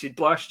 He said,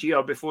 "Last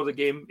year before the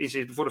game," he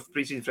said, "before the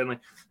pre-season friendly,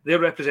 their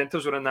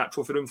representatives were in that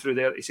trophy room through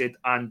there." He said,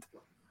 "And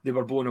they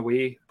were blown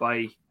away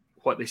by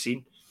what they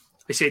seen."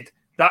 He said,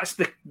 "That's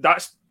the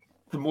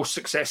most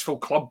successful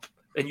club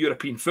in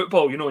European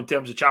football, in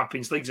terms of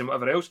Champions Leagues and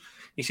whatever else."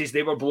 He says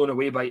they were blown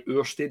away by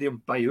our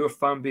stadium, by our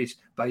fan base,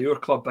 by our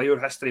club, by our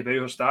history, by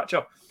our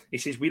stature. He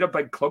says we're a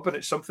big club, and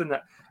it's something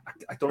that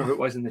I don't know who it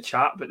was in the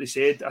chat, but they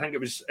said I think it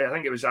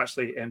was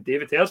actually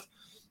David Hurst,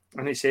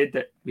 and he said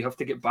that we have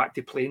to get back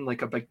to playing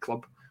like a big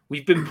club.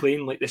 We've been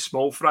playing like the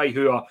small fry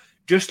who are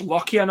just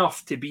lucky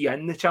enough to be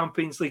in the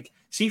Champions League.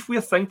 See, if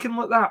we're thinking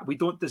like that, we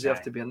don't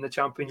deserve to be in the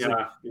Champions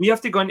League. We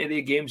have to go into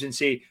the games and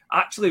say,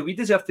 actually, we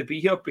deserve to be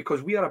here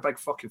because we are a big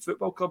fucking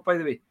football club, by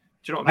the way. Do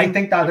you know what I mean? I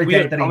think that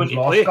identity was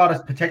lost,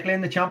 Scott, particularly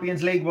in the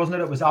Champions League,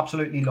 wasn't it? It was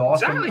absolutely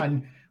lost. Exactly.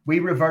 And we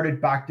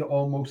reverted back to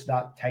almost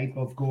that type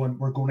of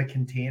we're going to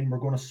contain, we're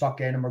going to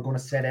suck in, and we're going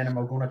to sit in, and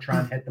we're going to try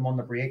and hit them on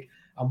the break.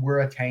 And we're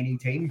a tiny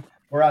team.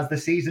 Whereas the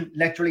season,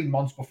 literally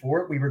months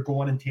before, we were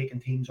going and taking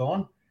teams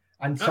on.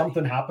 And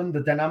something happened.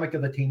 The dynamic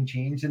of the team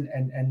changed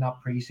in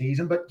that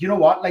pre-season. But you know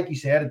what? Like you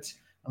said, and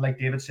like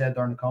David said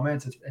during the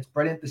comments, it's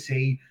brilliant to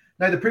see.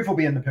 Now, the proof will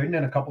be in the pudding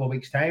in a couple of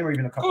weeks' time or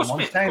even a couple of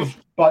months' time.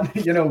 But,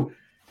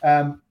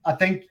 I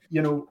think,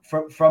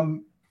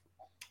 from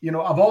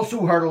I've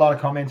also heard a lot of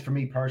comments from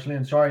me personally,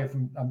 and sorry if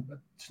I'm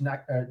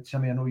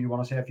Sammy, I know you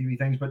want to say a few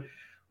things, but,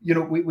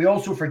 we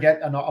also forget,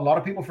 and a lot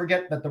of people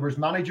forget, that there was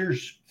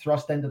managers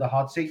thrust into the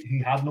hot seat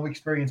who had no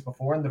experience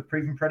before, and they've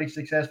proven pretty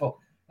successful.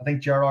 I think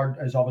Gerrard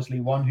is obviously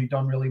one who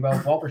done really well.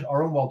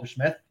 Our own Walter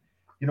Smith,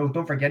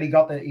 don't forget he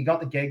got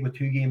the gig with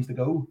 2 games to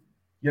go,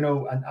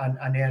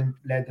 and then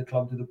led the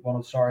club to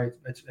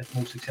its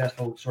most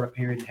successful sort of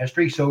period in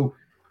history. So,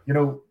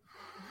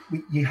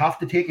 you have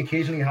to take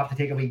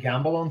a wee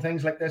gamble on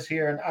things like this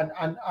here,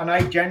 and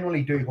I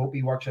genuinely do hope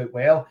he works out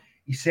well.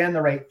 He's saying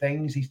the right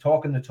things. He's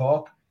talking the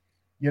talk,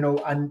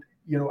 and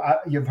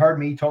you've heard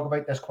me talk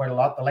about this quite a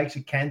lot. The likes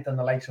of Kent and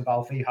the likes of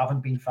Alfie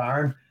haven't been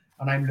firing.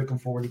 And I'm looking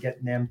forward to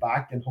getting them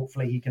back, and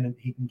hopefully he can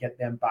get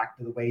them back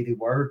to the way they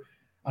were.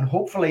 And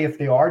hopefully, if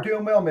they are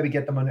doing well, maybe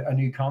get them a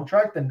new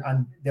contract,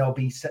 and they'll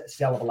be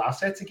sellable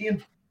assets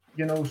again.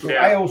 So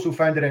yeah. I also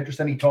found it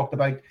interesting. He talked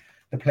about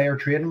the player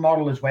trading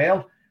model as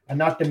well, and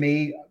that to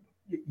me,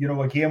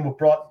 again, we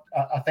brought.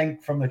 I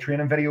think from the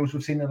training videos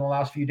we've seen in the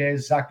last few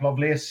days, Zach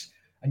Lovelace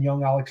and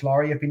young Alex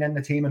Lowry have been in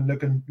the team and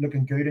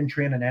looking good in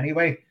training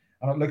anyway.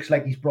 And it looks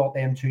like he's brought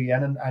them two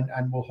in,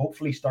 and will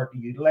hopefully start to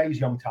utilize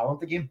young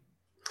talent again.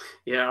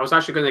 Yeah, I was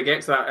actually going to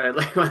get to that.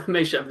 Like when I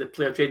mentioned the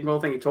player trade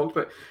model thing you talked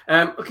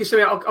about. Okay, so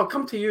I'll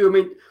come to you. I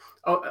mean,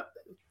 I'll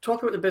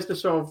talk about the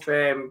business of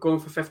going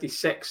for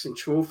 56 and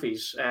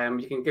trophies.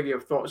 You can give your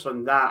thoughts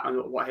on that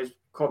and what his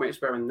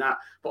comments were on that.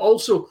 But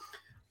also,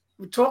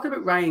 we're talking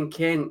about Ryan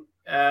Kent,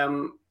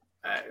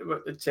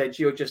 what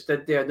Gio just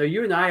did there. Now,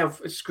 you and I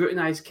have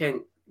scrutinised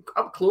Kent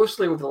up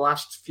closely over the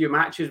last few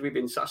matches. We've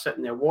been sort of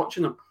sitting there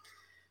watching him.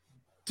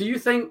 Do you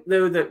think,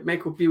 though, that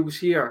Michael Beale's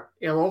here,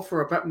 he'll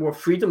offer a bit more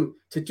freedom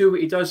to do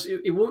what he does?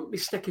 He won't be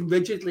sticking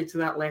rigidly to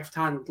that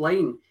left-hand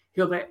line.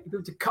 He'll be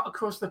able to cut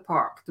across the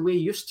park the way he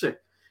used to.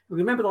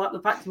 Remember the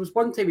fact there was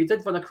one time he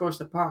did run across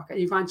the park and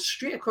he ran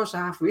straight across the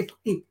halfway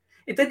line.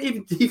 He didn't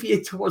even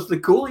deviate towards the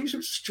goal. He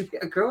was straight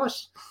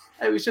across.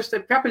 It was just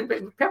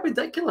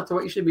perpendicular to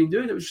what he should have been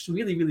doing. It was just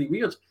really, really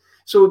weird.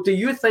 So do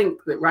you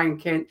think that Ryan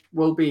Kent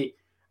will be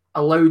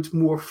allowed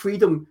more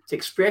freedom to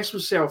express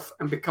himself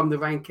and become the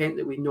Ryan Kent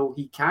that we know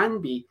he can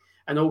be,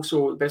 and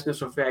also the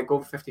business of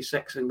going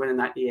 56 and winning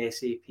that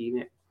ASAP,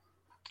 mate?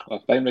 I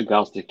think in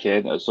regards to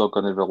Kent, it's all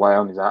going to rely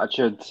on his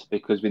attitude,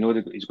 because we know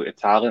that he's got the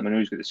talent, we know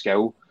he's got the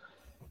skill.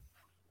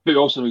 But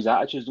also his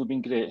attitude's not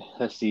been great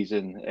this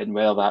season, and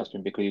whether that's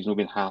been because he's not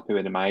been happy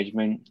with the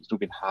management, he's not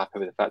been happy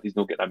with the fact he's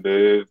not getting a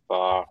move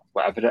or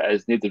whatever it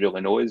is, nobody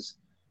really knows.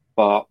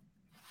 But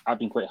I've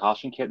been quite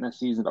harsh on Kent this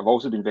season. I've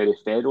also been very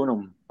fair on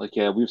him. Like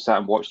we've sat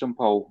and watched him,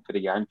 Paul, for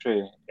the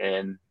gantry,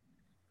 and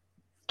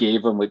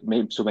gave him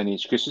made so many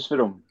excuses for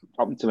him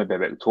up until maybe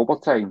about October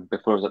time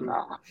before I was like,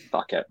 nah,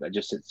 fuck it.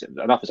 It's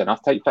enough is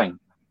enough type thing.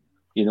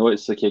 You know,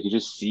 it's like you could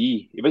just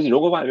see he wasn't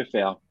really want to be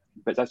fair.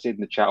 But as I said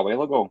in the chat a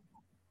while ago,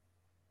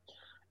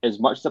 as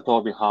much as I've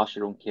probably been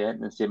harsher on Kent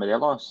than say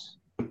Morelos,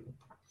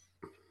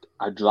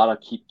 I'd rather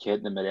keep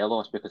Kent than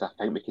Morelos because I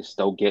think we can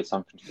still get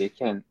something from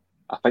Kent.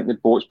 I think the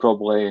boat's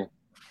probably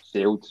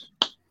sailed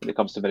when it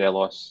comes to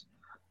Morelos.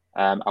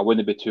 I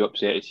wouldn't be too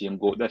upset to see him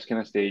go at this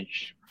kind of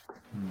stage.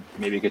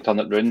 Maybe he could turn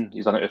it round.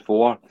 He's done it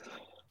before.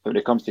 But when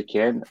it comes to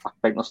Kent, I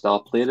think there's still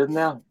a player in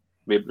there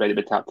ready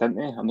to be tapped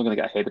into. I'm not going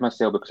to get ahead of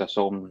myself because I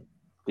saw him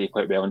do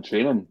quite well in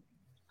training.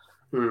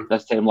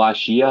 This time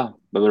last year,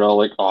 we were all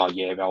like, oh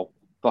yeah, well,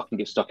 fucking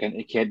get stuck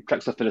into Kent,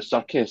 tricks us for the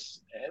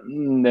circus.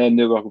 And then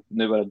they were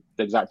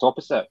the exact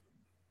opposite.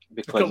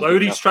 Because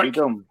Lowry's trick.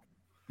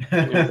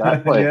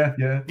 Exactly.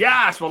 Yeah.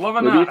 Yes, we're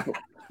loving that.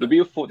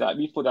 We thought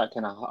that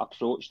kind of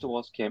approach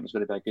towards Kent was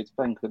going to be a good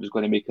thing. It was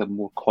going to make him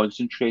more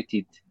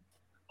concentrated,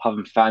 have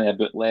him fanny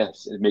about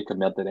less, and make him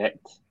more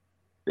direct.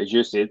 But as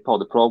you said, Paul,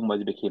 the problem was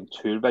he became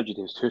too rigid.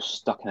 He was too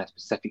stuck in a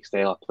specific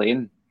style of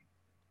playing.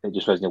 It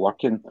just wasn't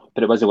working.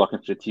 But it wasn't working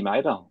for the team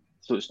either.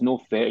 So it's no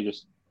fair to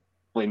just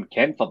blame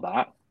Kent for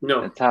that. No.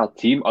 The entire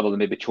team, other than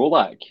maybe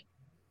Cholak,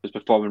 was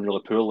performing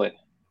really poorly.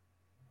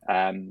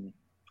 Kent,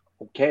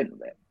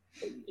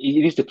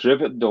 he needs to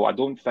prove it, though. I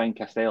don't think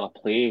a style of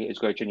play is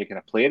going to change the kind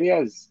of player he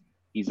is.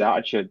 His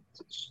attitude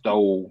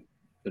still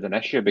is an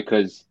issue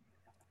because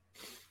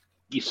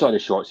you saw the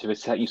shots he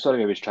was hitting, you saw the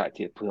way he was trying to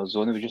take the player's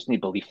zone. There was just no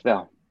belief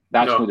there.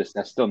 That's not the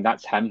system.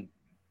 That's him,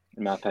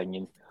 in my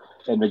opinion.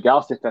 In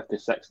regards to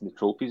 56 and the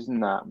trophies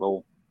and that,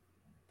 well,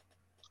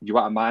 you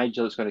want a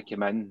manager that's going to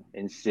come in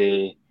and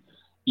say,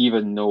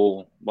 even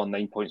though we're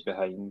 9 points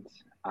behind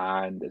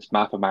and it's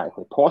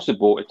mathematically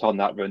possible to turn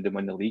that round and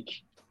win the league,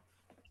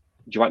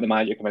 do you want the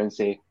manager to come in and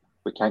say,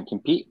 we can't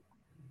compete?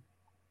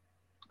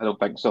 I don't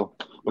think so.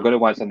 We're going to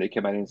want somebody to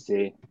come in and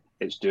say,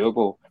 it's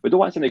doable. We don't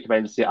want somebody to come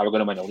in and say, are we going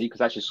to win the league? Because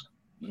that's just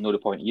not the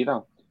point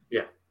either.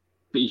 Yeah.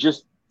 But he's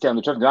just telling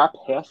the truth. Now, I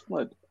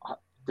personally,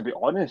 to be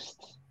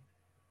honest,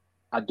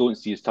 I don't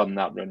see us turning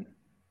that round.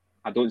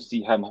 I don't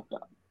see him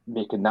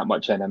making that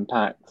much an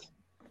impact.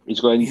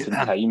 He's going to need some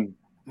time.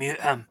 Mute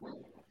him.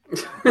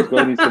 He's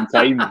going to need some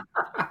time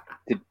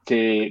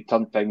to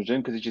turn things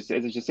around because,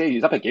 as you say,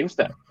 he's up against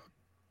it.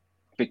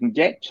 If we can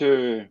get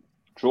to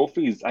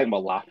trophies, I think we're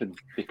laughing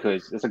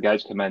because this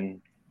guy's come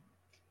in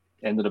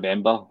end of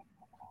November.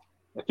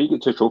 If you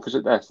get 2 trophies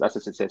at this, that's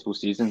a successful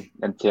season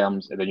in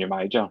terms of the new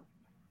manager.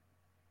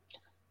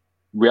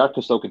 We are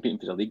still competing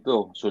for the league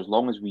though, so as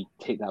long as we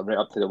take that right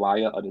up to the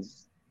wire or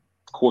as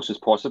close as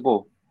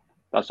possible,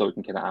 that's all we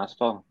can kind of ask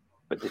for.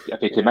 But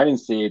if he came in and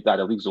said that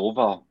the league's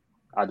over,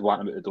 I'd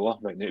want him out the door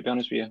right now, to be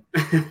honest with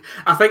you.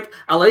 I think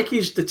I like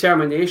his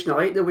determination. I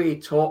like the way he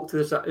talked.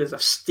 There's a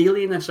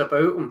steeliness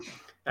about him.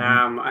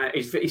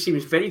 He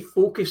seems very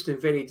focused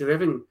and very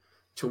driven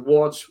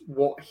towards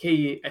what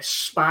he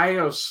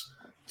aspires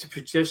to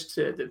produce,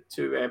 to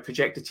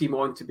project the team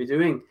on to be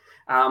doing.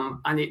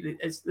 And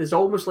there's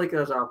almost like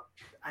he's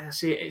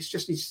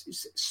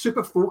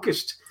super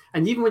focused.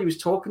 And even when he was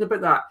talking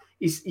about that,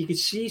 you could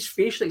see his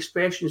facial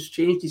expressions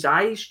changed, his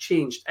eyes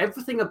changed,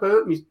 everything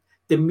about him, his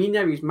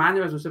demeanour, his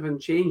mannerisms, everything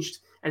changed.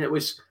 And it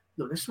was,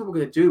 no, this is what we're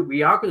going to do.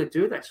 We are going to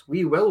do this.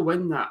 We will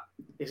win that.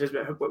 He says,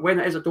 when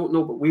it is, I don't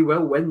know, but we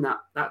will win that.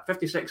 That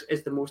 56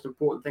 is the most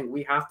important thing.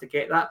 We have to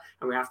get that,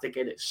 and we have to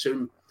get it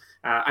soon.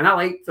 And I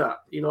like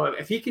that. You know,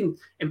 if he can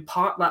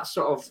impart that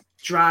sort of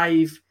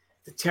drive,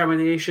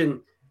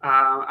 determination,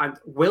 and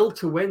will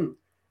to win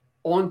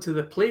onto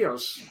the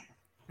players,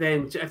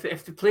 then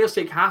if the players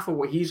take half of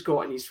what he's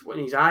got in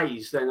his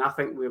eyes, then I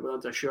think we're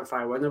under a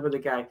surefire winner with the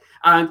guy.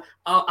 And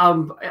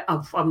I'm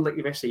like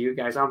the rest of you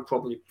guys. I'm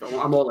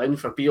all in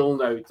for Beale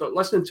now.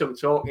 Listening to him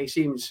talk, he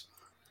seems,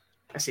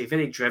 I say,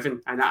 very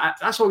driven, and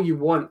that's all you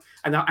want.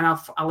 And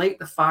I like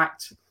the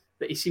fact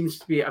that he seems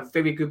to be a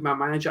very good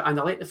manager, and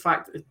I like the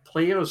fact that the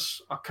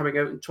players are coming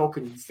out and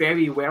talking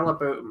very well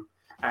about him.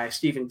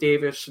 Stephen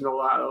Davis and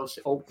all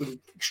that, all been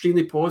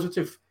extremely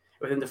positive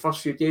within the first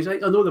few days. I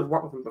know they've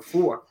worked with him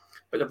before,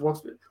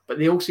 but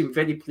they all seem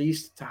very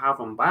pleased to have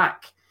him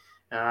back,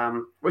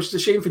 which is a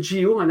shame for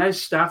Gio and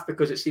his staff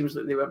because it seems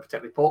that they weren't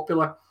particularly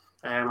popular.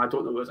 I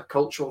don't know if it was a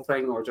cultural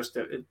thing or just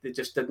it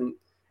just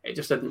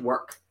didn't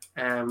work.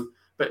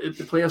 But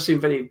the players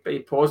seem very, very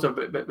positive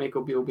about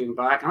Michael Beale being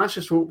back, and let's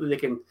just hope that they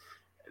can.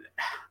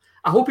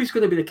 I hope he's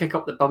going to be the kick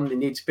up the bum they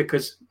need,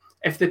 because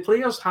if the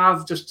players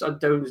have just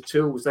down the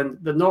tools, then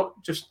they're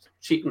not just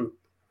cheating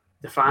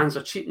the fans,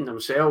 are cheating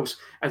themselves.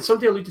 And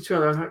somebody alluded to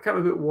it, I can't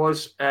remember who it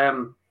was,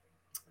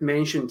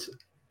 mentioned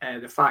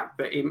the fact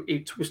that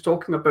he was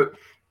talking about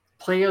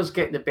players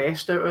getting the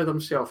best out of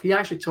themselves. He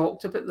actually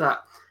talked about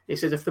that. He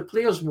said, if the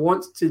players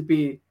want to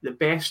be the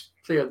best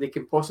player they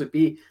can possibly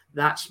be,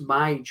 that's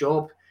my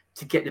job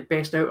to get the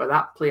best out of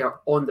that player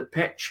on the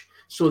pitch,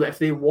 so that if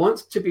they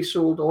want to be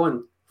sold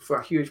on for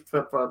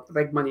a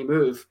big money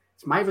move,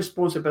 it's my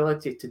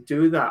responsibility to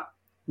do that,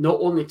 not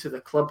only to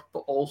the club, but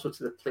also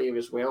to the player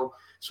as well.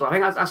 So I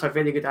think that's a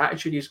very good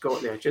attitude he's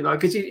got there, you know,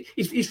 because he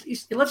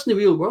lives in the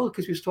real world,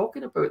 because he was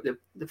talking about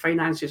the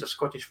finances of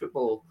Scottish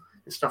football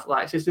and stuff like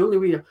that. He says the only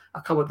way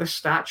a club of this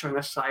stature and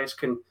this size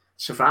can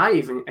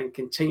survive and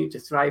continue to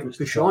thrive and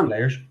push on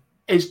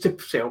is to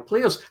sell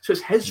players. So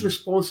it's his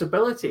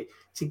responsibility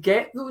to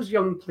get those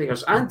young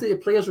players and the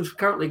players we've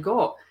currently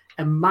got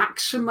and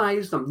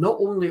maximise them, not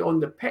only on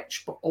the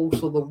pitch, but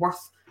also the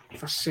worth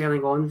for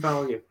selling on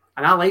value.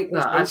 And I like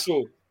that.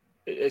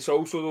 It's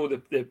also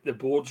though the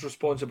board's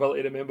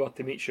responsibility, remember,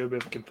 to make sure we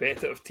have a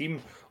competitive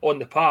team on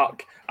the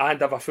park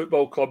and have a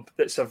football club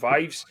that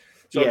survives.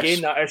 So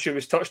again, that issue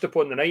was touched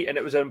upon tonight, and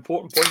it was an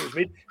important point that was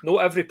made.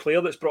 Not every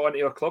player that's brought into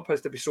your club has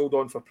to be sold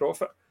on for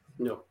profit.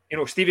 No. You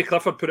know, Stevie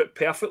Clifford put it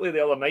perfectly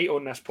the other night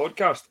on this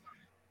podcast.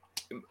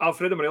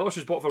 Alfredo Morelos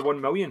was bought for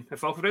 $1 million.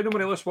 If Alfredo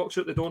Morelos walks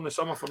out the door in the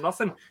summer for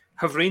nothing,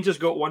 have Rangers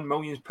got £1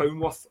 million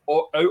worth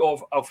out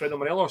of Alfredo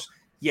Morelos?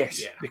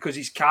 Yes, because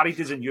he's carried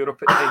us in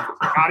Europe at times.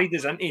 He's carried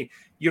us into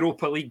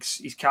Europa Leagues.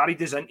 He's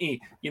carried us into,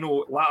 you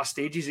know, latter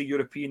stages of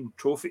European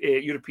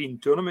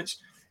tournaments.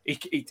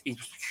 He's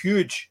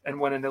huge in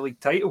winning the league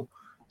title.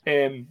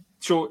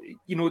 So,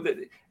 you know,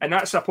 and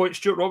that's a point.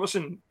 Stuart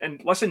Robertson, and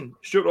listen,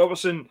 Stuart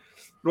Robertson,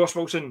 Ross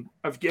Wilson,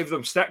 I've given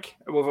them stick.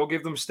 We've all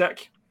give them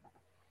stick.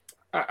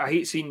 I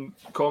hate seeing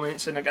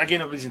comments, and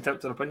again, everybody's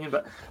entitled to their opinion,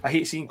 but I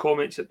hate seeing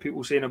comments that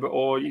people saying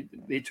about,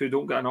 they two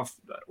don't get enough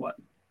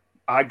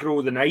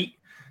aggro the night.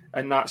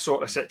 In that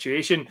sort of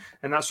situation.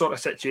 You've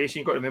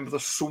got to remember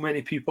there's so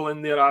many people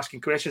in there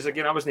asking questions.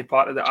 Again, I wasn't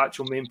part of the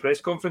actual main press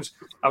conference.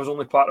 I was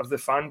only part of the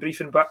fan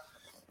briefing. But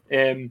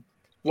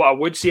what I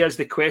would say is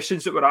the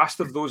questions that were asked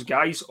of those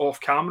guys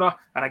off camera,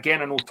 and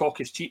again, I know talk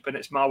is cheap and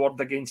it's my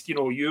word against, you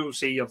know, you'll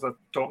say you're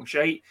talking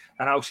shite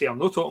and I'll say I'm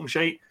not talking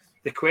shite.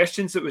 The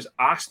questions that was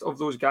asked of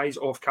those guys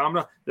off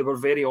camera, they were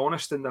very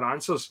honest in their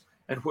answers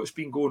and what's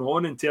been going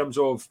on in terms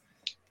of,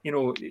 you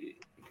know,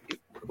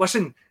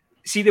 listen,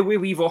 see the way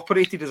we've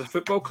operated as a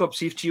football club.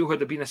 See if Gio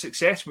had been a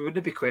success, we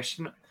wouldn't be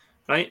questioning it,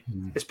 right?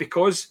 It's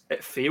because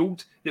it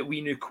failed that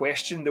we now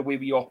question the way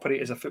we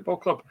operate as a football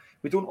club.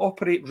 We don't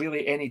operate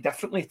really any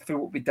differently to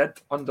what we did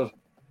under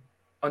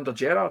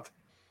Gerrard,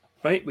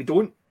 right? We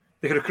don't.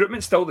 The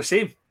recruitment's still the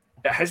same.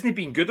 It hasn't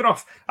been good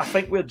enough. I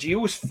think where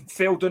Gio's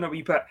fell down a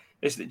wee bit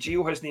is that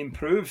Gio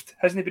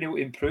hasn't been able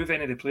to improve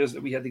any of the players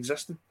that we had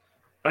existing,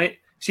 right?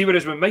 See,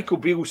 whereas when Michael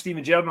Beale,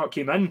 Steven Gerrard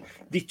came in,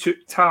 they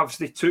took Tavs,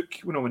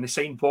 when they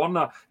signed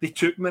Borna, they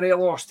took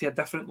Morelos to a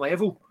different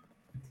level.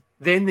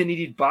 Then they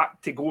needed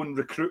back to go and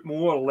recruit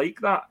more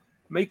like that.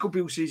 Michael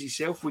Beale says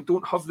himself, we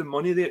don't have the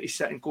money there to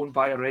sit and go and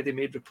buy a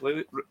ready-made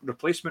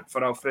replacement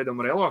for Alfredo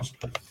Morelos.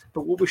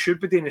 But what we should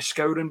be doing is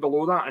scouring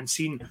below that and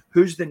seeing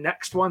who's the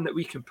next one that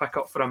we can pick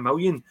up for $1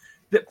 million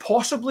that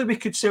possibly we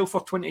could sell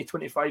for 20,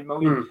 25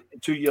 million in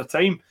 2 year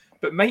time,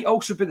 but might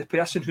also be the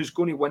person who's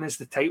going to win us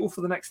the title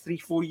for the next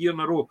 3-4 years in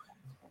a row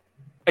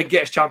and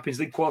get us Champions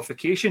League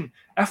qualification.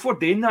 If we're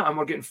doing that and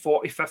we're getting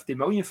 40, 50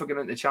 million for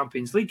getting into the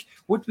Champions League,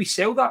 would we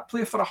sell that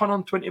player for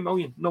 120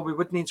 million? No, we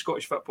wouldn't in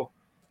Scottish football.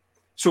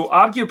 So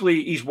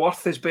arguably his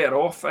worth is better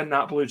off in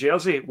that blue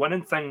jersey,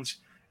 winning things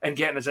and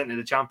getting us into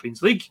the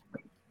Champions League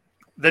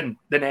than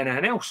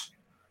anything else.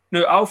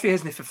 Now, Alfie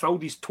hasn't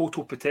fulfilled his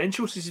total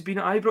potential since he's been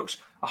at Ibrox,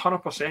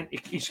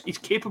 100%. He's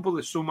capable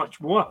of so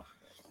much more.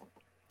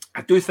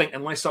 I do think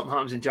unless something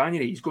happens in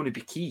January, he's going to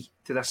be key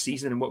to this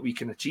season and what we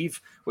can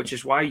achieve, which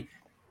is why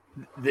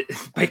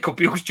Michael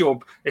Beale's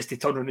job is to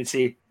turn around and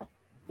say,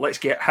 let's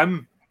get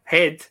him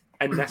head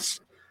in this.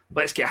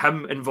 Let's get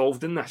him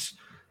involved in this.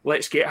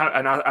 Let's get him,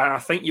 and I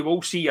think you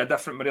will see a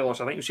different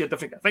Morelos. I think you'll see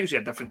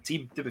a different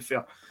team, to be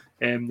fair.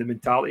 The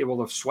mentality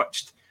will have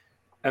switched.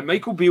 And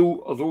Michael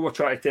Beale, although we're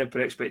trying to temper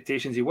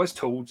expectations, he was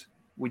told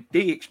we do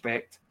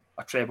expect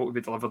a treble to be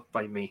delivered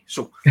by May.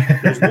 So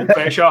there's no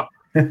pressure.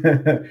 Get out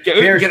and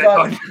get it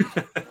done.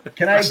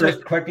 Can I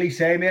just quickly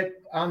say, mate,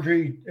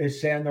 Andrew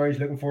is saying there he's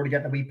looking forward to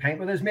getting a wee pint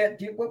with us,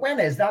 mate. When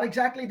is that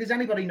exactly? Does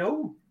anybody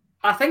know?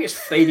 I think it's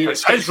Friday.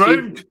 It's his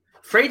round.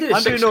 Friday the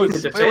 16th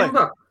of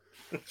December.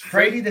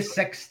 Friday the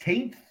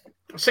 16th?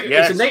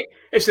 Yes.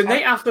 It's the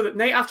night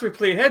after we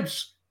play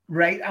Hibs.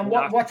 Right, and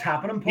what's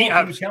happening, Paul?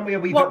 Can you tell me a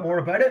wee bit more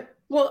about it?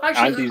 Well,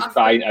 actually, Andy's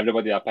buying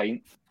everybody a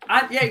pint.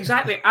 Yeah,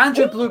 exactly.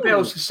 Andrew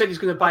Bluebells said he's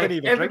going to buy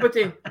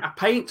everybody a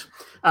pint.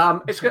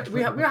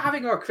 We're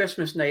having our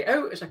Christmas night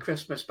out. It's a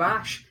Christmas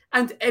bash,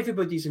 and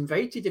everybody's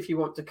invited if you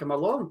want to come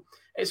along.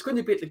 It's going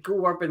to be at the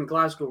Go Urban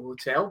Glasgow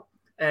Hotel.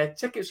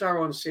 Tickets are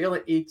on sale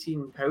at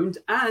 £18,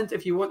 and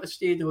if you want to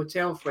stay in the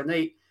hotel for a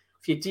night,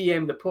 if you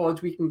DM the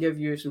pod, we can give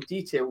you some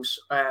details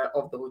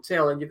of the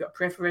hotel, and you've got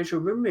preferential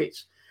room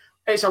rates.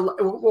 We're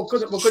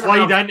going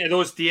slide into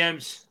those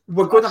DMs.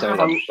 We're going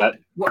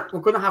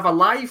to have a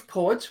live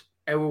pod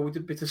we'll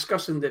be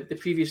discussing the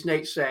previous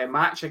night's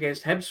match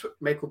against Hibs,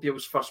 Michael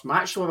Beale's first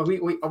match. So a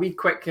wee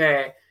quick,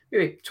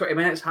 maybe 20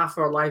 minutes, half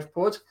hour live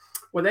pod.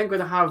 We're then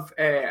going to have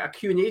a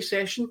Q&A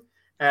session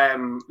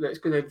that's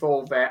going to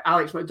involve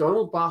Alex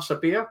McDonald, Barca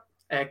Bear,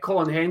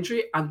 Colin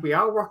Hendry, and we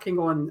are working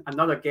on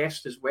another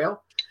guest as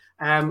well.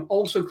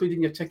 Also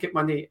including your ticket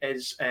money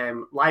is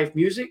live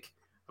music,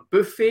 a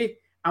buffet,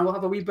 and we'll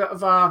have a wee bit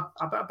of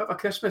a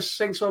Christmas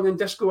sing-song and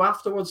disco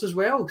afterwards as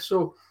well.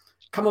 So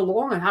come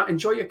along and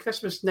enjoy your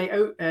Christmas night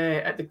out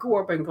at the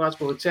Go-Urban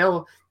Glasgow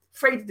Hotel,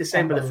 Friday,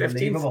 December the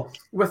 15th,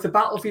 with the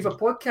Battle Fever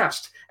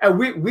podcast.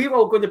 We're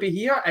all going to be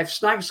here. If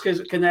Snags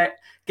can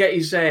get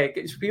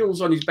his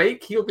wheels on his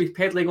bike, he'll be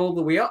pedalling all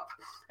the way up.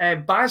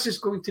 Baz is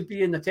going to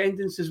be in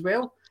attendance as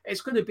well.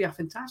 It's going to be a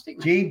fantastic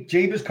night.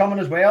 Jeeb is coming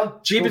as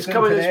well. Jeeb is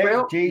coming as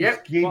well.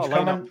 Jeeb's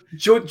coming.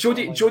 Jody's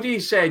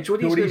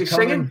going to be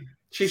singing.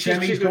 She's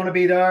going to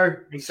be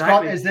there.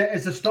 Exactly. Scott,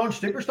 is the Staunch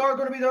Superstar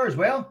going to be there as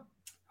well?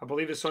 I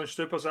believe the Staunch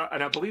Superstar,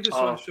 and I believe the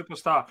Staunch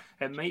Superstar,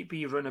 it might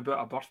be round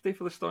about a birthday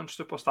for the Staunch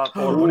Superstar,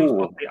 or on his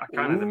birthday, I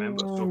can't remember,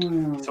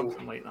 so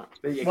something like that.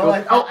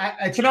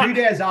 It's 2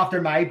 days after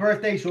my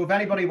birthday, so if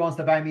anybody wants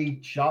to buy me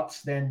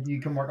shots, then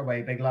you can work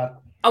away, big lad.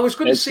 I was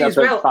going to say as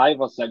well, 5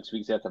 or 6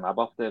 weeks after my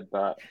birthday,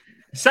 but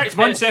 6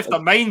 months after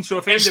mine, so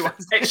if anyone...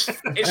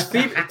 It's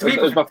three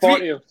it was before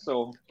you,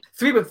 so...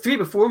 Three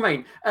before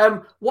mine.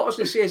 What I was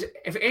going to say is,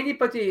 if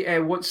anybody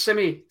wants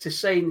Simi to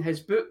sign his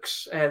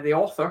books, the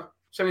author,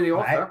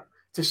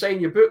 to sign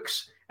your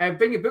books,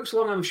 bring your books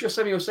along. I'm sure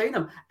Simi will sign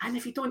them. And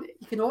if you don't,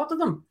 you can order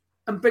them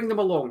and bring them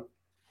along,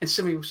 and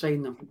Simi will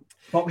sign them.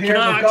 But here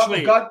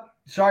we've got.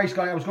 Sorry,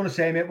 Scott. I was going to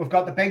say, mate, we've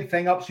got the big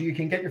thing up, so you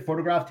can get your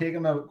photograph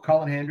taken of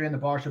Colin Hendry and the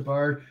Barca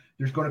Bird.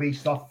 There's going to be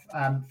stuff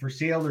for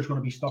sale. There's going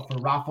to be stuff for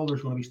raffle.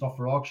 There's going to be stuff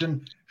for auction.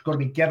 There's going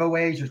to be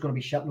giveaways. There's going to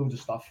be shitloads of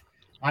stuff.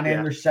 And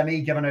then there's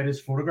Simi giving out his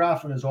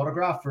photograph and his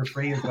autograph for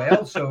free as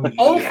well. So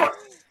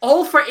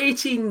all for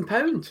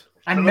 £18.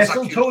 And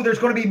mistletoe. There's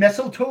going to be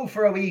mistletoe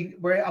for a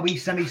wee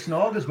Simi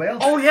snog as well.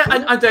 Oh yeah,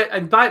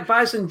 and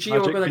Baz and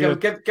Gio are going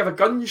to give a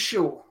gun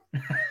show.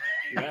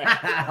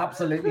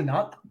 Absolutely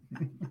not.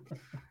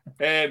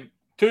 2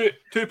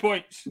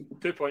 points.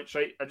 2 points.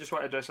 Right. I just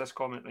want to address this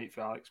comment right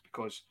for Alex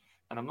because,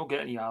 and I'm not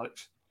getting you,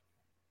 Alex.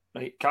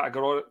 Right.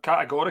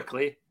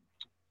 Categorically,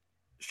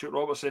 Stuart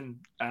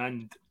Robertson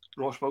and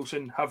Ross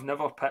Wilson have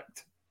never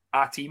picked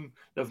a team.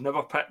 They've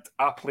never picked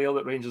a player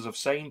that Rangers have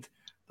signed.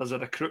 There's a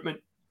recruitment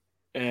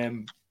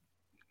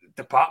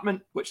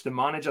department which the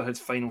manager has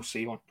final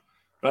say on.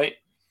 Right?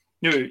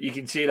 Now, you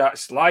can say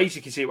that's lies,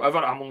 you can say whatever.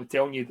 I'm only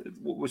telling you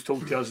what was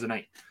told to us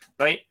tonight.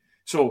 Right?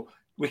 So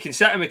we can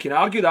sit and we can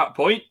argue that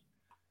point,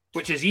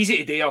 which is easy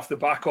to do off the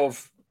back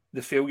of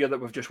the failure that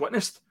we've just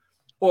witnessed.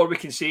 Or we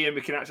can say, and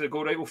we can actually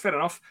go, right, well, fair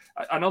enough.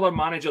 Another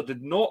manager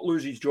did not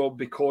lose his job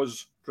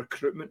because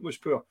recruitment was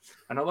poor.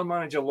 Another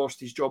manager lost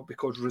his job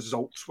because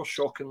results were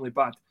shockingly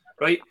bad,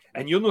 right?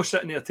 And you're not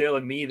sitting there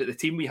telling me that the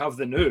team we have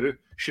the now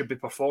should be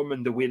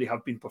performing the way they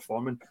have been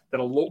performing. They're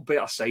a lot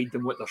better side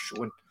than what they're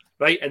showing,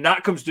 right? And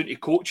that comes down to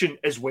coaching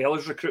as well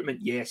as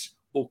recruitment. Yes,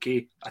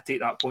 okay, I take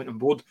that point on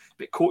board.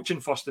 But coaching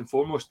first and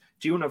foremost,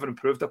 Gio never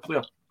improved a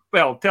player.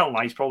 Well, telling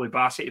lies, probably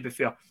Bassett, to be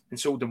fair, and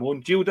sold him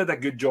on. Gio did a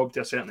good job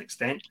to a certain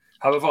extent.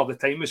 However, the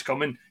time was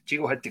coming.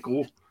 Gio had to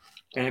go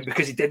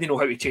because he didn't know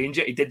how to change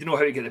it. He didn't know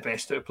how to get the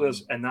best out of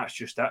players, and that's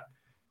just it.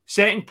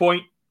 Second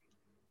point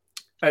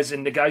is,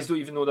 and the guys don't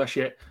even know this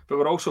yet, but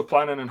we're also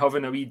planning on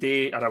having a wee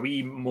day or a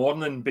wee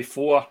morning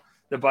before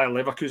the Bayer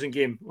Leverkusen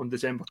game on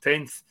December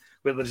 10th,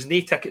 where there's no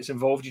tickets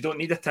involved. You don't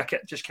need a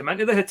ticket. Just come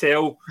into the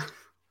hotel.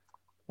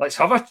 Let's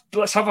have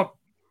a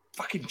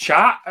fucking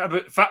chat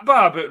about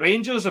football, about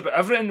Rangers, about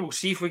everything. We'll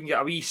see if we can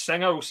get a wee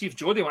singer. We'll see if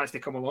Jody wants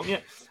to come along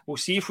yet. We'll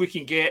see if we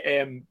can get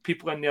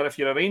people in there. If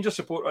you're a Rangers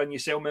supporter and you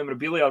sell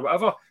memorabilia or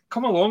whatever,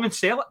 come along and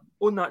sell it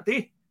on that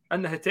day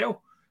in the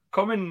hotel.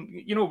 Come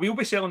and, we'll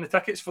be selling the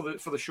tickets for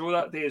the show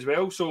that day as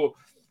well. So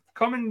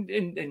come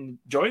and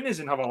join us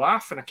and have a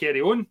laugh and a carry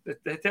on. The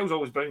hotel's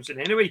always bouncing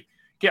anyway.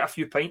 Get a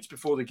few pints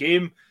before the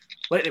game.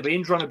 Let the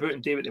Bains run about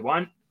and do what they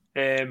want.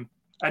 And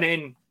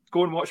then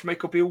go and watch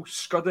Michael Beale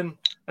scudding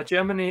a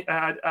German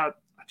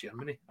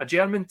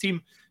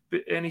team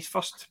in his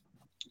first.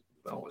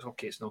 Well, it's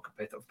okay, it's not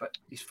competitive, but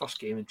his first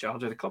game in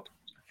charge of the club.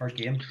 First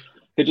game.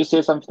 Could you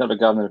say something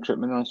regarding the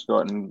recruitment on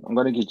Scott? And I'm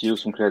going to give Gio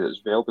some credit as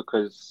well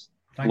because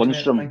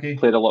Lundstrom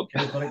played a lot.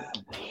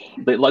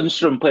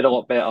 Lundstrom played a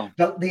lot better.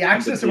 The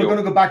Axis. We're going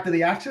to go back to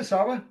the Axis,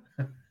 are we?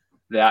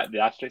 The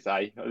Axis,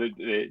 aye.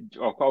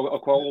 I'll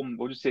call him.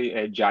 We'll just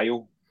say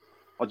Gio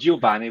or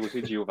Giovanni. We'll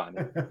say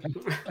Giovanni.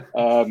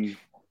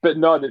 But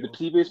no, the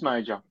previous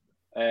manager,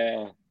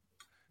 there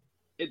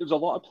was a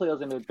lot of players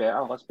that made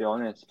better, let's be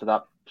honest, for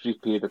that brief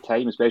period of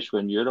time, especially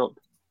in Europe.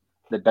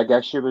 The big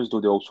issue was,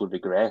 though, they also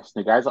regressed.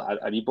 The guys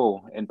like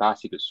Aribo and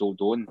Bassi got sold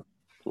on.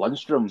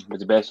 Lundstrom was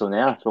the best on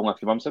earth only a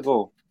few months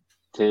ago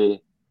to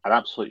an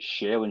absolute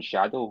shell and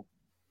shadow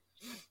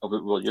of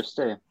what we were used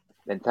to.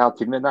 The entire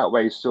team in that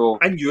way. So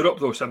in Europe,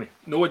 though, Sammy,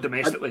 no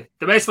domestically.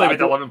 Domestically,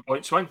 with 11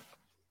 point swing.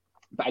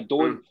 But I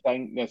don't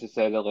think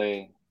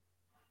necessarily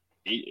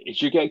he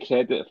should get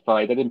credit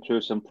for he did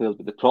improve some players,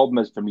 but the problem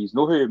is for me, he's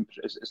no who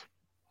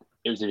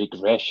it was a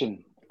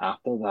regression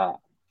after that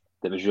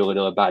was really,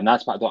 really bad, and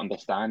that's what I don't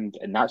understand,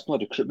 and that's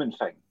not a recruitment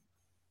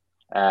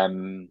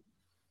thing.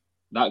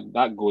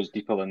 That goes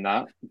deeper than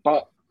that,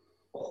 but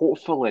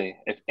hopefully,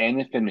 if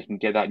anything, we can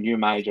get that new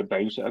manager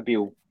bounce out of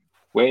Beale,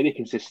 where they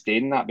can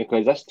sustain that,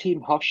 because this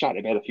team have shat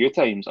the bed a few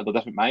times under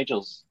different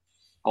managers.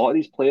 A lot of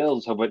these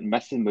players have went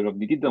missing when we've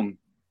needed them.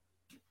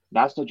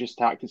 That's not just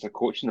tactics of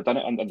coaching. They've done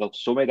it under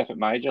so many different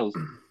managers.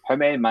 How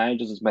many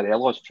managers has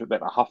Morelos through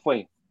about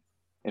halfway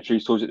and through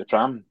throws at the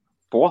pram?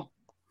 4?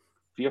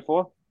 3 or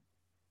 4?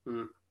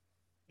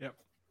 Yep.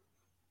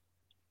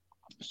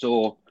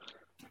 So,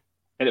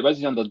 and it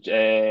wasn't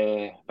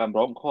under Van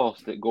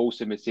Bronckhorst that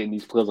Golson was saying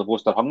these players have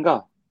lost their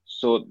hunger.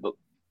 So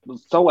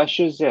there's still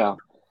issues there.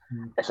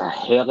 It's a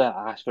hell of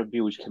a ask for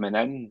Beale coming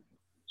in.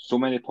 So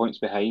many points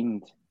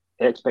behind.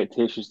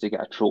 Expectations to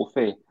get a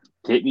trophy.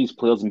 Take these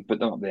players and put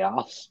them up the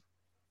arse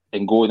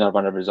and go in a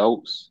run of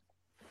results.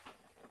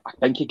 I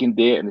think he can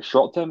do it in the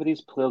short term with these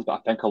players, but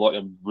I think a lot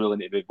of them really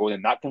need to be going,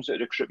 and that comes out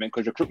of recruitment,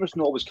 because recruitment's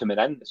not always coming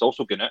in, it's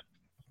also going out.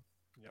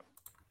 Yep.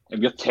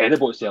 And we're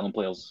terrible at selling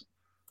players.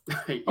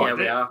 Yeah,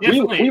 we are.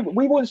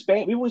 We won't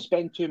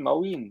spend 2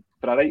 million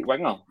for a right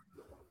winger,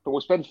 but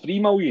we'll spend 3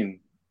 million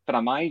for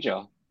a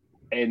manager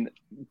and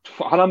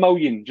 100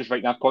 million just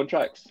writing off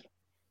contracts.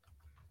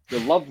 We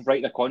love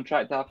writing a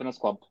contract off in this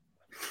club.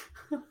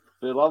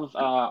 We love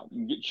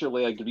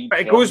mutually agreed.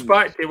 But it goes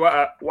back to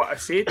what I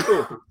said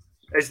though,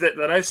 is that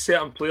there is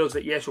certain players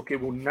that yes, okay,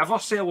 we'll never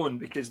sell on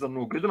because they're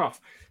not good enough.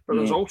 But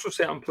there's also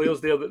certain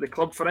players there that the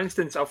club, for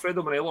instance,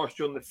 Alfredo Morelos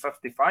during the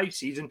 55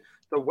 season,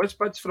 there was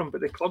bids for him, but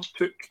the club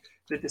took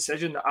the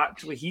decision that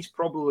actually he's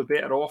probably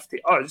better off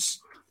to us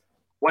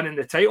winning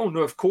the title.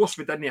 Now, of course,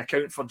 we didn't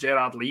account for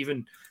Gerrard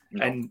leaving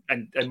and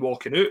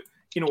walking out.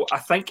 You know, I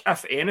think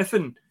if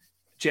anything,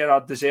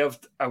 Gerrard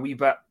deserved a wee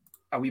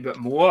bit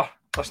more.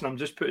 Listen, I'm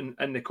just putting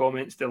in the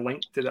comments the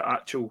link to the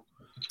actual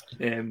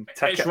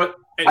ticket.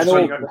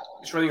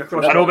 It's running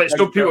across. I know, but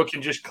some people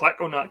can just click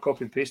on that,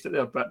 copy and paste it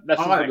there. But this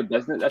is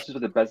where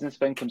the business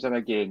thing comes in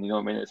again. You know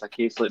what I mean? It's a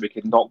case like we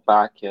can knock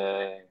back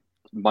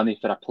money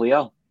for a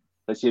player.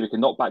 Let's say we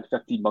can knock back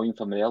 15 million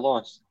for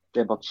Morelos,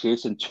 then we're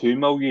chasing 2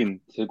 million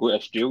to go to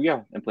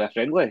Australia and play a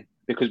friendly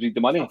because we need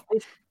the money.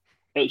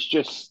 It's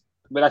just,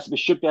 we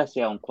should be a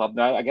selling club.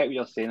 Now, I get what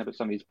you're saying about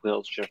some of these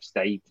players should have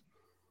stayed.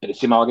 But the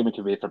same argument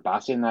could be for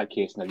Bassey in that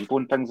case. Now, you're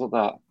going things like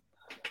that.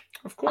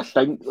 Of course.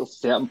 I think there's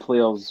certain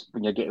players,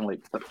 when you're getting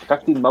like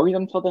 15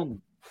 million for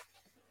them,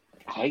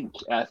 I think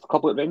a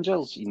couple of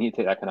Rangers, you need to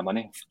take that kind of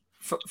money.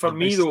 For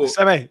me, though...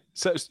 Simi,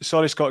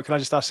 sorry, Scott, can I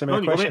just ask Simi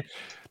a question?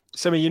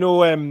 Simi, you know,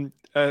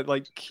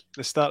 like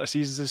the start of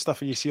seasons and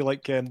stuff, and you see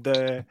like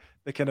the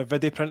kind of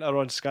video printer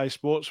on Sky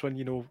Sports when,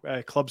 you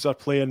know, clubs are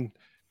playing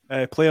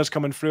players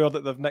coming through or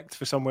that they've nicked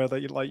for somewhere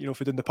that you like, you know,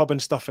 if you're in the pub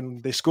and stuff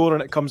and they score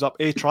and it comes up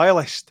a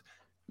trialist.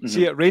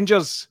 See at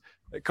Rangers,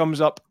 it comes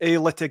up a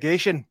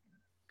litigation,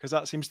 because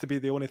that seems to be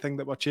the only thing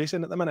that we're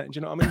chasing at the minute. Do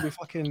you know what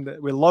I mean?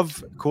 We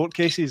love court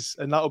cases,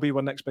 and that'll be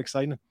our next big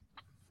signing.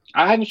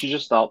 I think we should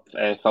just start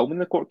filming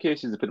the court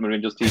cases and put them on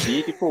Rangers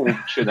TV. People will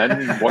tune in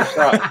and watch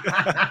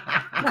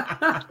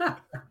that.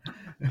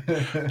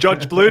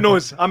 Judge Blue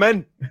Nose, I'm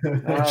in.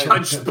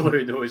 Judge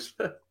Blue Nose.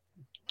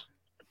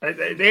 At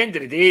the end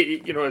of the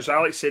day, you know, as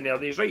Alex said there,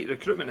 he's right.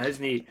 Recruitment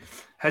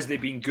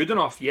hasn't been good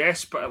enough,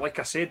 yes, but like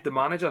I said, the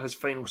manager has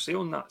final say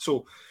on that.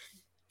 So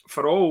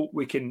for all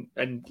we can,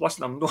 and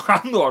listen, I'm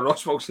not a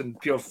Ross Wilson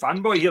pure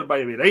fanboy here, by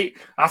the way, right?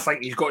 I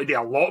think he's got to do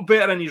a lot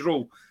better in his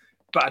role.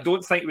 But I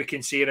don't think we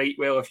can say, right,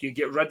 well, if you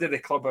get rid of the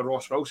club of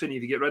Ross Wilson,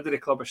 if you get rid of the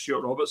club of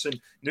Stuart Robertson,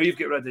 now you've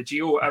got rid of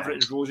Gio,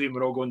 everything's rosy and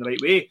we're all going the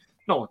right way.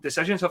 No,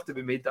 decisions have to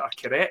be made that are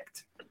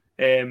correct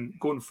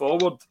going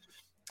forward.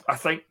 I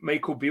think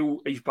Michael Beale,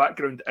 his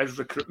background is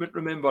recruitment,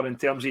 remember, in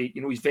terms of,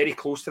 you know, he's very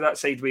close to that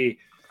side way.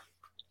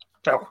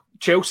 Well,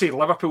 Chelsea,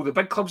 Liverpool, the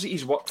big clubs that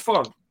he's worked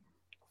for,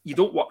 you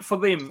don't work for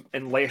them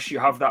unless you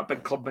have that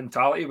big club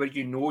mentality where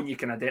you know and you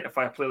can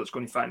identify a player that's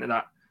going to fit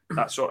into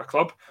that sort of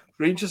club.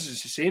 Rangers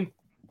is the same.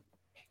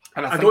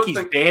 And I think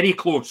he's very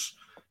close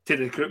to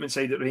the recruitment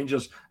side at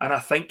Rangers, and I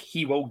think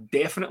he will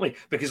definitely,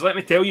 because let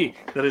me tell you,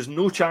 there is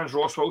no chance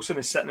Ross Wilson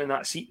is sitting in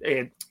that seat,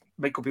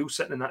 Michael Beale's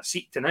sitting in that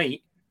seat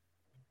tonight,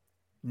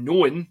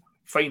 knowing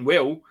fine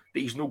well that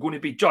he's not going to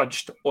be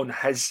judged on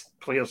his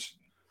players,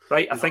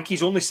 right? I think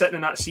he's only sitting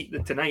in that seat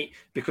tonight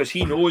because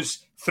he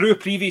knows through a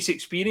previous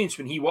experience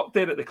when he worked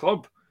there at the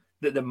club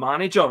that the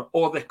manager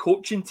or the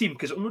coaching team,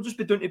 because it'll not just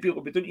be down to Beale,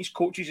 it'll be down to his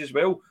coaches as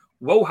well,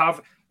 will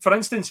have. For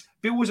instance,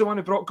 Beale was the one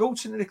who brought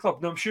Goldson to the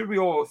club. Now, I'm sure we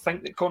all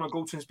think that Connor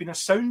Goldson's been a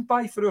sound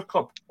buy for our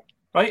club,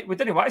 right? We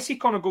didn't want to see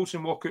Connor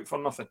Goldson walk out for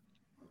nothing.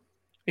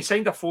 He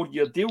signed a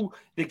 4-year deal.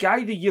 The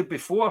guy the year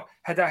before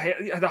had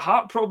a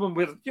heart problem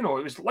where, you know,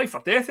 it was life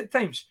or death at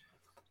times.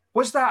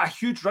 Was that a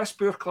huge risk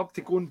for our club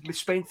to go and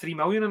spend $3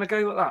 million on a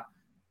guy like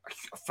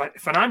that?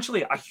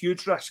 Financially, a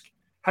huge risk.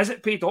 Has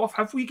it paid off?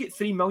 Have we get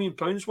 £3 million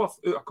worth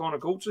out of Connor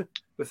Goldson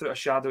without a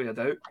shadow of a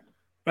doubt?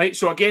 Right,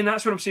 so again,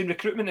 that's what I'm saying.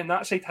 Recruitment in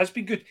that side has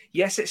been good.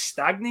 Yes, it's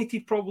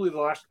stagnated probably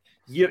the last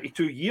year to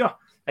 2 years,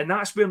 and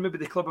that's where maybe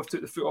the club have took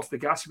the foot off the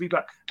gas a wee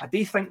bit. I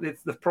do think that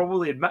they're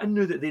probably admitting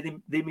now that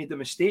they made the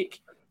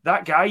mistake.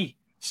 That guy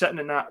sitting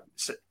in that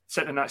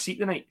seat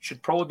tonight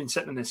should probably have been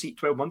sitting in the seat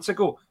 12 months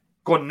ago.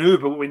 Gone new,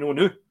 but we know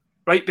now,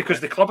 right? Because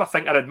the club, I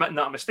think, are admitting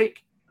that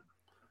mistake.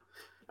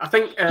 I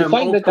think. Do you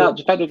think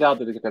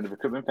regarding the kind of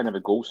recruitment thing of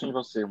a Golson, you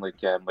were saying like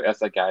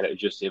that's a guy that was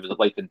just it was a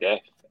life and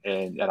death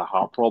and had a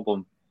heart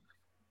problem.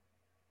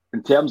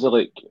 In terms of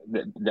like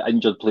the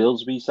injured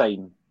players we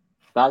sign,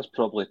 that's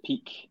probably a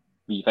peak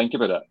when you think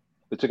about it.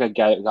 We took a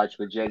guy that was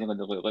actually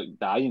genuinely like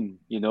dying,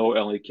 and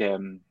like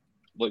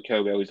look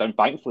how well he's done.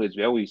 Thankfully as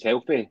well, he's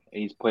healthy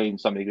and he's playing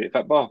some really great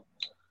football.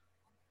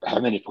 How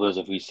many players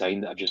have we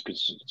signed that have just been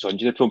so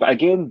injury prone? But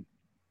again,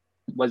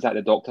 was that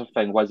the doctor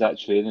thing? Was that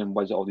training?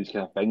 Was it all these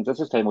kind of things?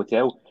 This is time will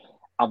tell.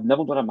 I've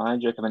never done a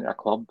manager come into a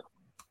club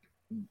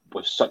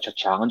with such a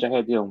challenge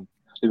ahead of him.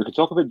 We could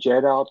talk about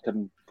Gerrard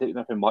taking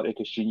up in Marty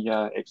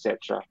Caixinha,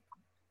 etc.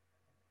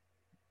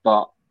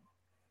 But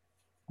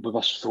we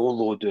were so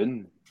low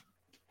down.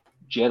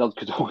 Gerrard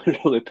could only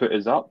really put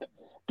us up.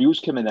 Beale's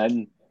coming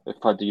in. We've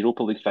had the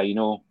Europa League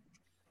final,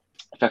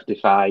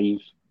 55.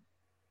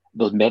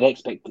 There's mere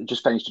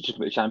just finished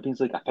the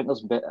Champions League. I think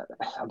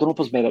I don't know if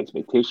there's mere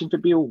expectation for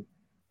Beale.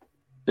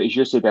 But as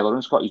you said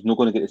earlier, Scott, he's not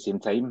going to get the same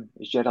time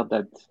as Gerrard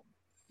did.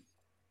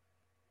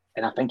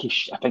 And I think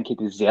he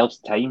deserves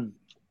time.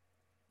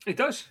 He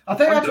does. I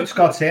think that's what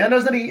Scott's saying,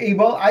 isn't he? He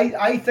will.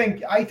 I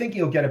think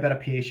he'll get a bit of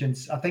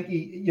patience. I think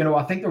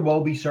I think there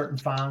will be certain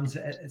fans,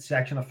 a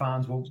section of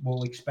fans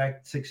will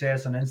expect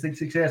success and instant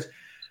success.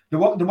 The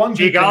one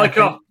Jay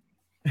Gallagher,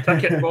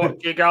 ticket for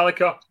Jay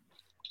Gallagher.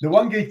 The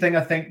one good thing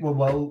I think we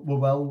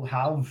will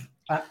have,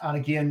 and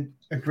again,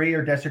 agree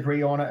or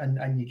disagree on it,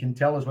 and you can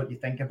tell us what you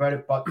think about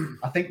it. But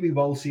I think we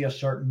will see a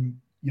certain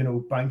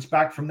bounce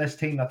back from this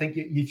team. I think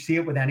you see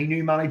it with any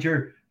new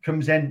manager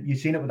comes in. You've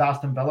seen it with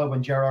Aston Villa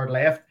when Gerrard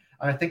left,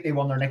 and I think they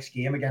won their next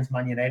game against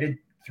Man United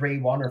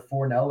 3-1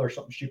 or 4-0 or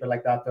something stupid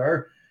like that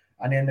there.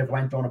 And then they've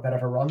went on a bit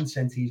of a run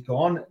since he's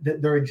gone.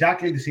 They're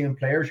exactly the same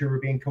players who were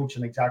being coached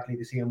in exactly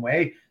the same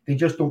way. They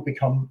just don't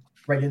become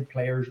brilliant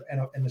players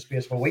in the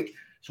space of a week.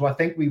 So I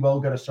think we will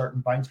get a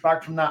certain bounce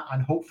back from that,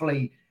 and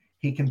hopefully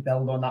he can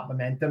build on that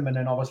momentum. And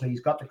then obviously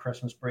he's got the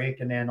Christmas break,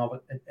 and then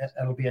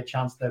it'll be a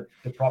chance to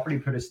properly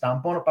put a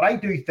stamp on it. But I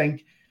do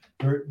think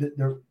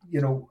they're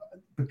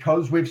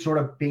because we've sort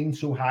of been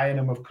so high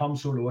and we've come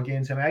so low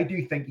against him, I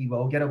do think he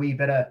will get a wee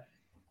bit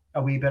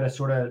of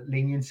sort of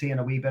leniency and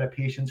a wee bit of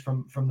patience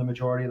from the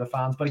majority of the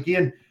fans. But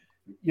again,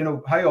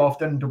 how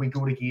often do we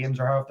go to games,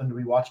 or how often do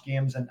we watch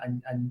games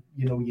and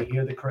you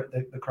hear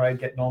the crowd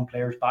getting on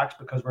players' backs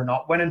because we're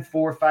not winning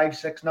 4, 5,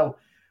 6-0.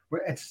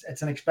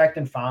 It's an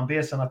expectant fan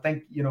base, and I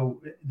think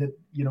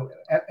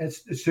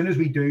as soon as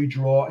we do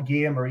draw a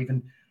game, or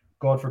even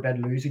God forbid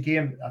lose a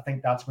game, I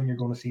think that's when you're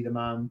going to see the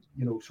man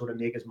sort of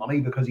make his money,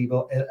 because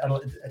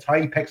it's how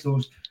he picks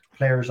those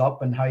players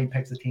up and how he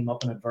picks the team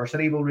up in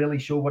adversity will really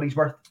show what he's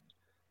worth.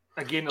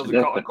 Again, there's a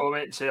couple of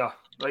comments here,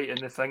 right, in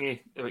the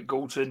thingy about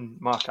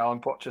Goldson, Mark Allen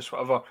purchase,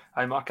 whatever.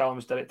 Mark Allen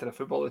was director of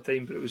football at the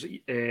time, but it was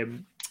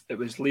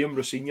Liam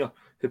Rossignol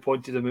who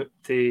pointed him out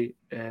to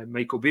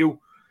Michael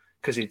Beale,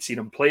 because he'd seen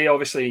him play.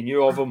 Obviously, he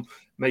knew of him.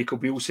 Michael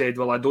Beale said,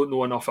 "Well, I don't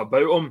know enough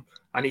about him.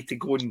 I need to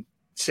go and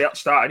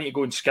search that. I need to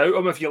go and scout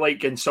him, if you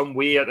like, in some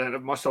way." And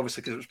it must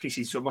obviously, because it was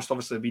pre-season, so it must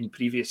obviously have been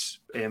previous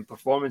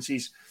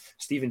performances.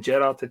 Steven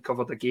Gerrard had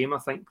covered a game, I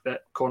think,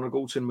 that Connor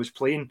Goldson was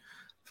playing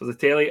for the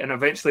telly, and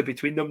eventually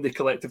between them, they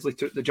collectively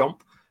took the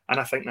jump, and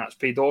I think that's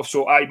paid off.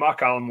 So,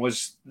 Mark Allen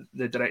was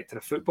the director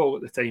of football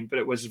at the time, but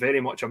it was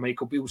very much a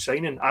Michael Beale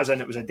signing, as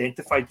in it was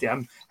identified to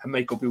him, and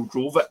Michael Beale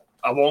drove it,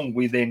 along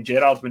with then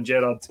Gerrard, when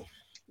Gerrard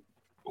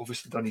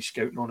obviously done his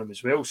scouting on him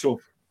as well.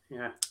 So,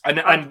 yeah.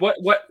 And what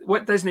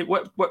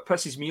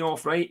pisses me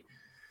off, right,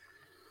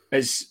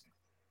 is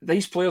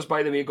these players,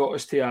 by the way, got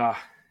us to a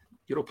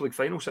Europa League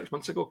final 6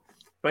 months ago,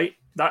 right?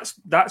 That's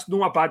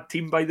not a bad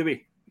team, by the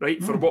way,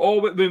 right? For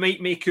what we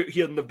might make out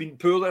here, and they've been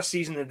poor this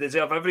season and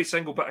deserve every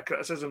single bit of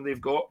criticism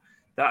they've got,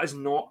 that is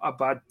not a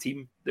bad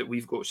team that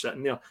we've got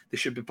sitting there. They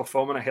should be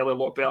performing a hell of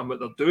a lot better than what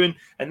they're doing,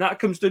 and that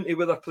comes down to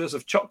whether players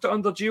have chucked it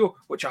under Gio,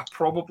 which I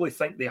probably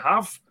think they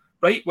have,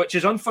 right? Which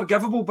is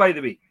unforgivable, by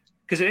the way.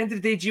 Because at the end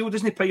of the day, Gio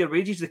doesn't pay your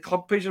wages. The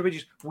club pays your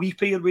wages. We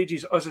pay your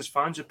wages. Us as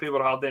fans who pay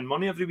our hard-earned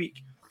money every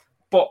week.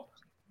 But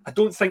I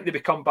don't think they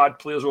become bad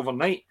players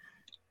overnight.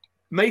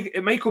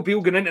 Michael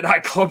Beale going into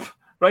that club,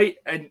 right?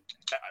 And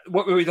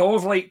what we would all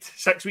have liked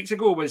 6 weeks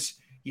ago was,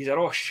 "These are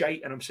all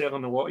shite and I'm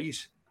selling a lot of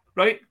these,"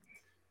 right?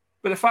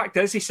 But the fact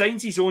is, he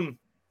signs his own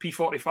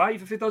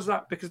P45 if he does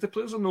that, because the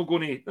players are not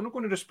going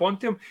to respond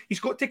to him.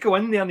 He's got to go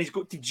in there and he's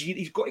got to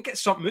get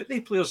something out of the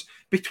players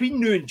between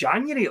now and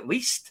January at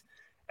least.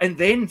 And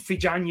then for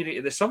January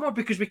to the summer,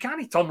 because we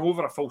can't turn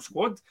over a full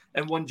squad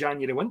in one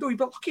January window. You'd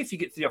be lucky if you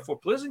get 3 or 4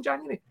 players in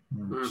January.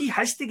 He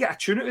has to get a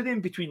tune out of them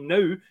between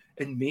now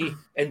and May.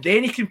 And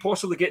then he can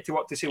possibly get to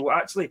work to say, well,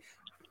 actually,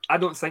 I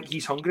don't think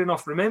he's hungry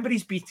enough. Remember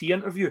his BT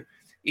interview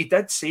he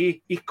did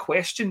say he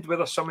questioned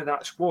whether some of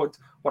that squad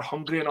were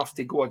hungry enough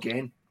to go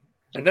again.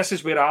 And this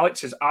is where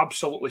Alex is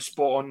absolutely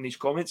spot on in his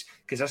comments,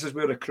 because this is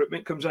where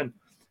recruitment comes in.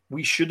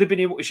 We should have been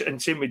able to,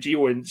 and same with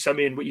Gio and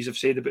Simi and what you have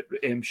said about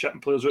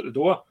shitting players out the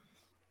door.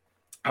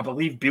 I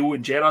believe Beale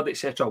and Gerrard,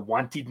 etc.,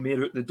 wanted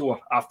more out the door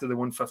after the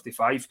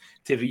 155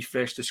 to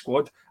refresh the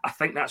squad. I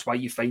think that's why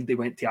you find they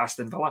went to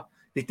Aston Villa.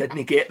 They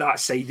didn't get that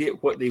side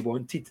of what they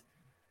wanted.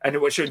 And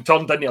which in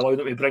turn didn't allow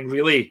them to bring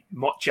really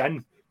much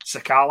in.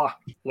 Sakala,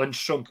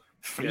 Lindstrom,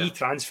 free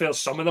transfers.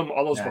 Some of them,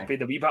 others were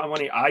paid a wee bit of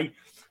money.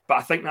 But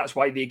I think that's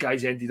why they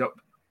guys ended up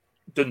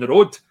down the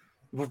road.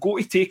 We've got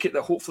to take it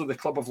that hopefully the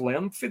club have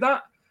learned for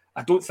that.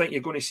 I don't think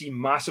you're going to see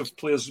massive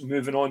players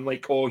moving on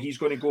like, oh, he's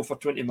going to go for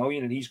 20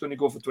 million and he's going to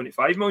go for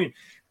 25 million.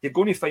 They're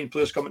going to find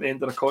players coming at the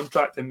end of a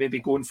contract and maybe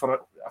going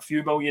for a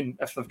few million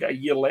if they've got a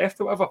year left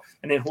or whatever.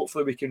 And then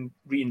hopefully we can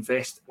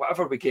reinvest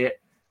whatever we get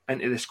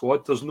into the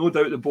squad. There's no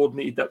doubt the board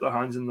need to dip their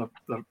hands in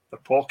their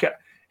pocket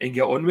and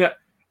get on with it.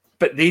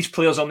 But these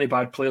players aren't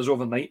bad players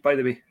overnight, by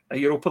the way. A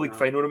Europa League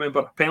final,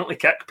 remember? Penalty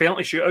kick,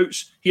 penalty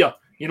shootouts. Here,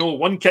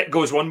 one kick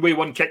goes one way,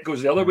 one kick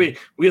goes the other way.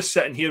 We're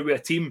sitting here with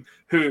a team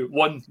who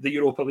won the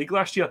Europa League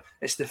last year.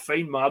 It's the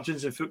fine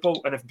margins in football.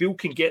 And if Beale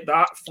can get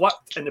that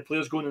flipped and the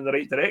players going in the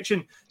right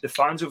direction, the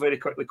fans will very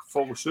quickly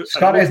follow suit.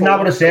 Scott, isn't that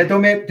what I said, though,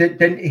 mate?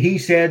 Didn't he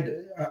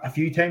said a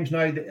few times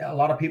now that a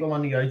lot of people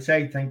on the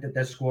outside think that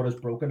this squad is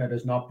broken. It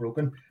is not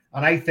broken.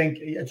 And I think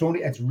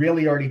it's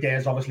really early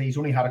days. Obviously, he's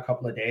only had a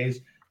couple of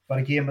days. But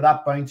again, with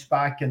that bounce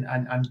back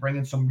and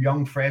bringing some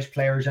young, fresh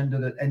players into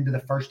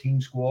the first team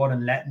squad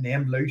and letting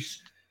them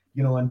loose,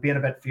 and being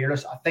a bit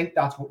fearless, I think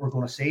that's what we're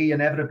going to see.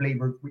 Inevitably,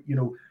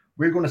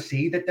 we're going to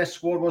see that this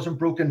squad wasn't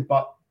broken.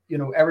 But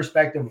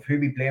irrespective of who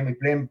we blame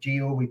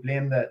Gio, we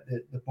blame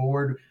the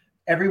board.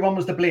 Everyone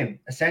was to blame.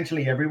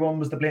 Essentially, everyone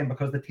was to blame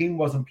because the team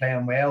wasn't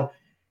playing well.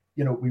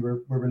 We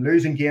were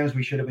losing games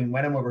we should have been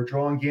winning. We were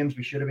drawing games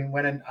we should have been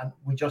winning, and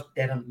we just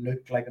didn't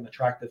look like an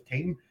attractive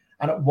team.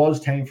 And it was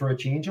time for a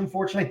change,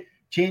 unfortunately.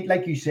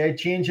 Like you said,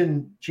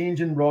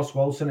 changing Ross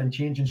Wilson and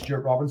changing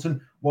Stuart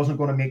Robinson wasn't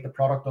going to make the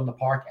product on the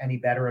park any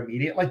better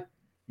immediately.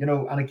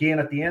 And again,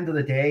 at the end of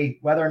the day,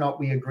 whether or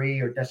not we agree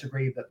or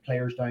disagree that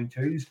players down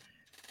tools,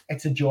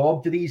 it's a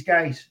job to these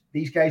guys.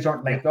 These guys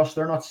aren't like us.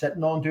 They're not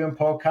sitting on doing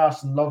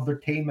podcasts and love their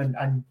team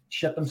and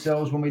shit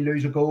themselves when we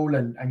lose a goal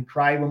and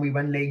cry when we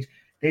win leagues.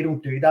 They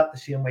don't do that the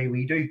same way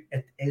we do.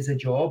 It is a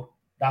job.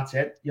 That's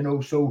it.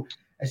 So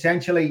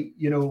essentially,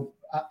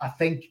 I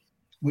think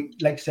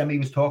like Simi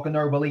was talking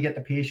there, will he get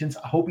the patience?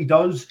 I hope he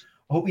does.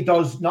 I hope he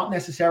does, not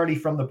necessarily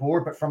from the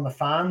board, but from the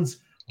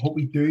fans. I hope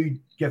we do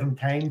give him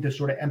time to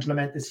sort of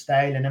implement his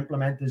style and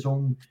implement his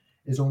own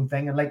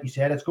thing. And like you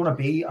said, it's going to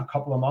be a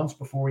couple of months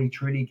before he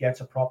truly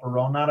gets a proper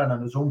run at it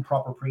and his own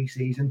proper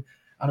pre-season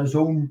and his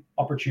own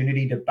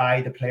opportunity to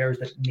buy the players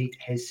that meet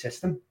his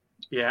system.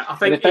 Yeah, I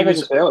think the thing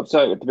is as well.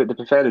 So to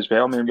be fair as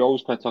well, I mean, we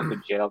always kind of talk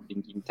about Gerrard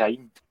in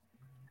time.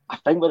 I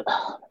think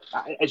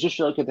it's just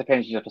really good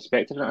depends on your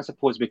perspective, I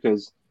suppose,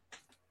 because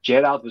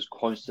Gerrard was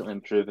constantly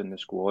improving the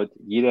squad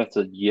year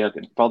after year,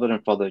 getting further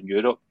and further in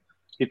Europe.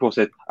 People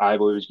said,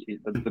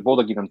 the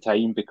board are giving him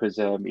time because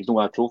he's not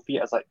won a trophy.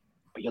 It's like,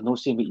 but you're not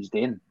seeing what he's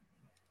doing.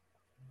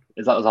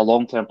 Is that there's a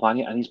long-term plan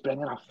here, and he's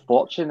bringing a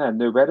fortune in.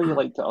 Now, whether you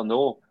like it or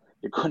no,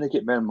 you're going to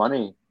get more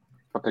money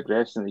for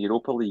progressing in the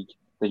Europa League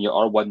than you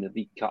are winning the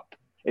League Cup.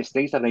 It's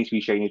nice to have a nice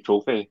wee shiny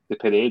trophy, the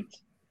parade,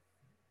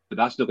 but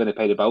that's not going to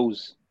pay the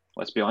bills.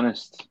 Let's be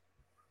honest.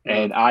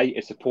 And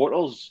as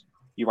supporters,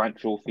 you want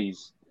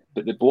trophies,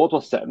 but the board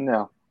was sitting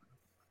there.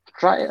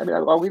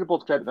 I'll give the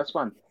board credit this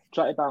one.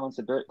 Try to balance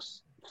the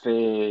books for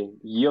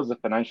years of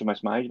financial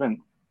mismanagement.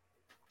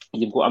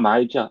 You've got a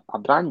manager, a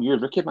brand new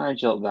rookie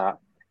manager that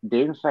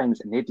doing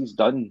things nobody's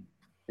done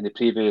in the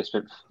previous,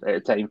 at the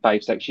time,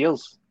 5-6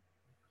 years.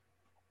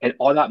 And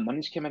all that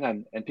money's coming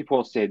in, and people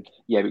have said,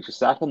 yeah, but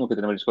Saka not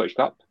going to win the Scottish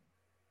Cup.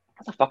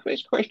 What the fuck about the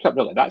Scottish Cup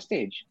really at that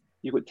stage?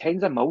 You've got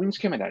tens of millions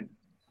coming in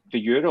for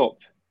Europe.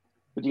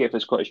 What do you get for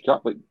the Scottish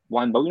Cup? Like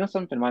 1 million or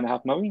something,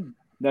 1.5 million?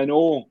 Now, I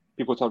know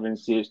people turn around and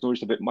say it's not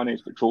just about money,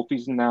 it's about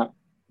trophies and that.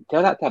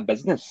 Tell that to a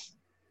business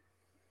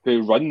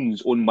who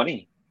runs own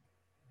money.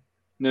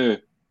 No,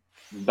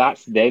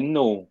 that's them,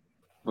 no.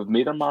 We've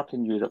made our mark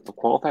in Europe, we've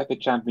qualified for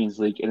the Champions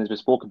League, and as we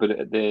spoke about it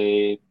at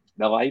the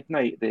live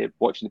night,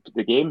 watching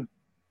the game,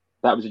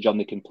 that was a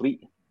journey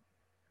complete.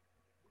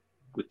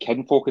 We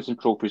can focus on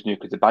trophies now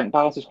because the bank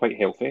balance is quite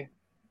healthy.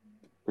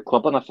 The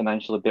club are in a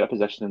financially better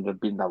position than they've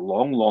been in a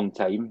long, long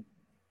time.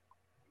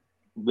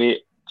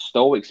 We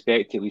still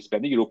expect to at least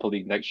spend the Europa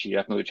League next year,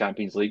 if not the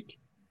Champions League.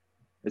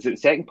 Is it the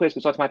second place?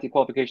 It's automatic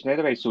qualification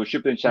anyway, so we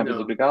should be in Champions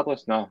League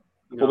regardless. No.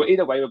 Well,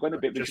 either way, we're going to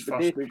be. We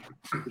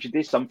should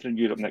do something in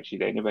Europe next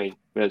year anyway,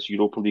 whether it's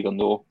Europa League or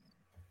no.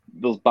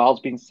 Those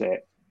bars being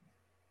set,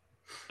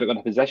 but we're in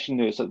a position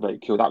now. It's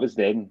like, cool, that was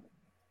then.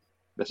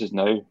 This is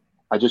now.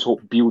 I just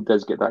hope Beale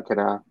does get that kind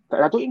of.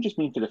 But I don't even just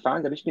mean for the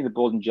fans. I just mean the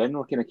board in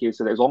general, kind of case.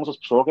 So that as long as there's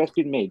progress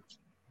being made,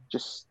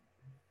 just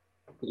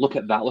Look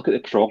at that. Look at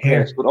the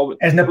Here. progress.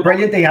 Isn't it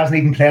brilliant? He hasn't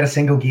even played a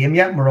single game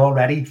yet, and we're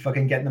already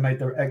fucking getting them out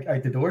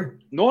the door.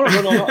 No,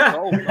 not at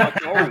all. Not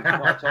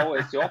at all.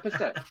 It's the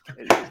opposite.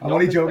 I'm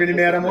only joking you,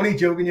 mate. I'm only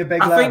joking you,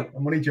 big lad.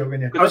 I'm only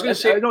joking you. I was going to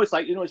say, I know it's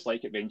like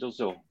at Rangers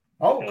though.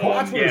 Oh, cool.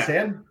 That's what I'm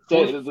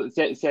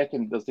saying.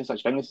 Second, there's no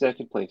such thing as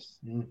second place.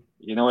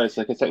 You know, it's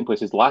like a second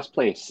place is last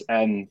place,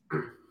 and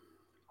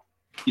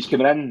he's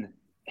coming in.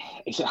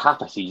 It's at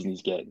half a season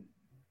he's getting.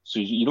 So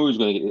you know he's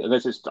going to get,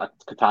 unless it's a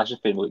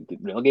catastrophe, like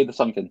relegated or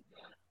something,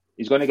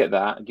 he's going to get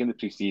that. Give him the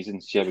pre-season,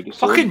 see how he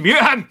gets on. Fucking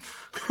mute him!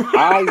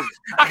 I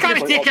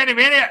can't take any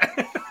minute.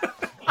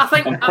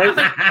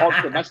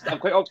 I'm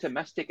quite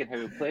optimistic in how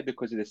he'll play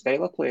because of the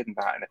style of play and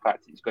that, and the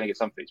fact that he's going to get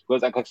something.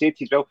 Because, like I said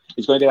to you as well,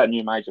 he's going to get that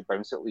new manager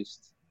bounce at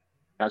least.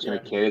 That's going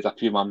to carry us a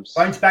few months.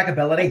 Bounce back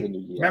ability.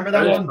 Remember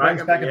that one?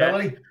 Bounce back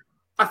ability.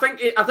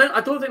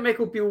 I don't think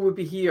Michael Beale would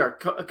be here,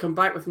 come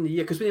back within the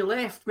year, because when he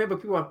left,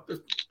 remember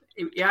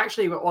he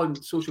actually went on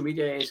social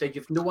media and said,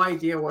 "You've no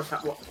idea what's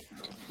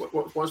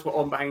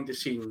on behind the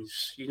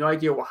scenes. You've no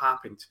idea what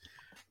happened."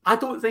 I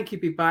don't think he'd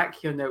be back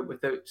here now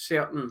without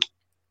certain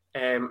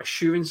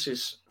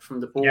assurances from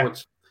the board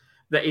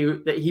that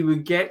he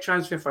would get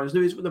transfer funds.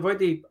 Now, they've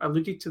already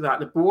alluded to that.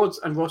 The board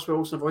and Ross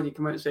Wilson have already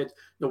come out and said,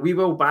 "No, we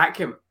will back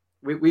him.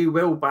 We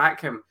will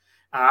back him."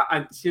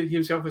 And he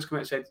himself has come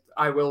out and said,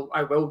 "I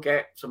will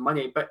get some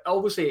money." But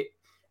obviously,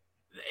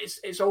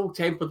 it's all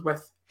tempered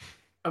with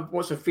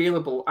what's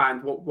available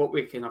and what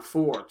we can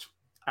afford,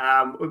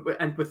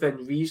 and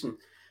within reason.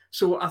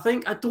 So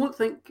I don't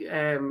think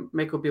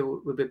Michael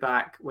Beale will be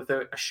back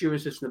without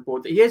assurances from the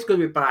board that he is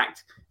going to be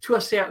backed to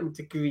a certain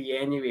degree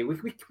anyway.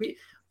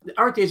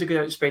 Our days are going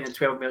out and spending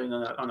 12 million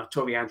on a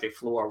Toby Andre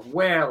floor.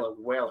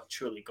 Well,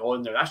 truly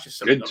gone now. That's just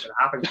something not going to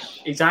happen.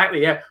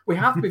 Exactly, yeah. We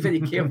have to be very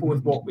careful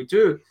with what we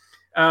do.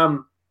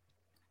 And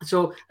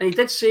he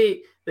did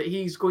say that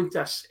he's going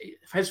to,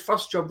 his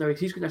first job now,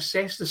 he's going to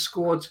assess the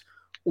squad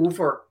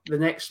over the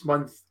next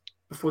month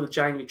before the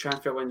January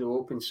transfer window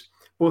opens,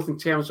 both in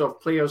terms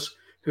of players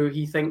who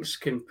he thinks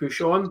can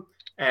push on,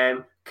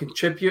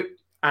 contribute,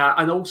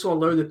 and also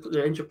allow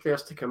the injured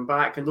players to come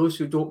back. And those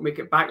who don't make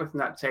it back within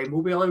that time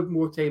will be allowed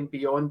more time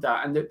beyond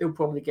that, and they'll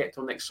probably get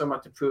till next summer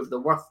to prove their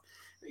worth.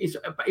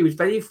 He was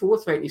very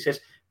forthright. He says,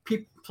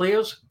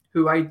 players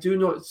who I do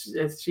not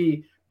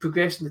see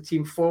progressing the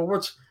team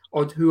forwards,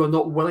 or who are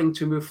not willing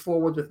to move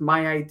forward with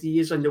my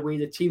ideas and the way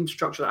the team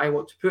structure that I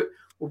want to put,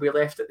 will be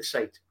left at the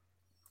side.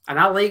 And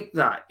I like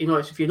that. You know,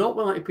 if you're not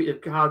willing to put your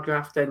hard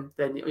graft in,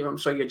 then I'm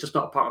sorry, you're just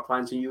not a part of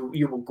plans, and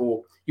you will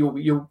go.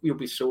 You'll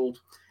be sold.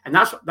 And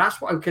that's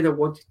what I kind of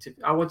wanted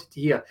to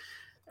hear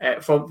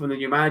from the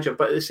new manager.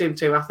 But at the same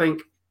time, I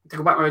think, to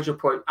go back to my original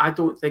point, I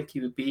don't think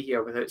he would be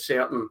here without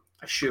certain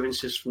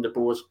assurances from the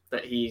board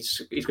that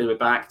he's going to be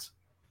backed.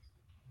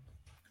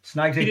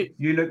 Snagsy,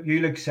 you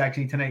look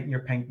sexy tonight in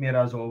your pink, mate,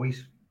 as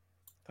always.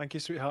 Thank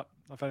you, sweetheart.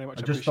 I very much.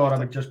 I just thought I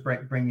would just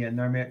bring you in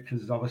there, mate,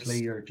 because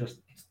obviously you're just.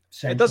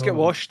 It does get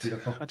washed.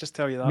 I just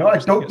tell you that. No, I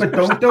don't. But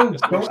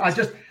don't. I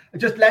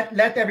just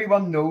let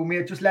everyone know,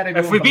 mate. Just let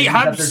everyone. If we beat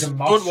Hibs,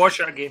 don't wash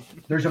it again.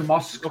 There's a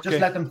musk. Okay.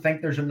 Just let them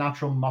think there's a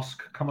natural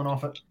musk coming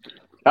off it.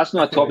 That's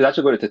not a topic. That's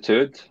going to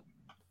tattooed.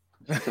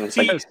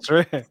 That's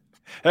true.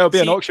 It'll be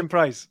an auction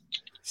prize.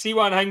 See,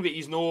 one thing that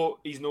he's no,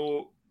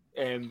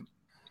 going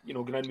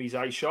in with his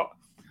eyes shut,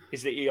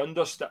 is that he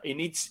understands. He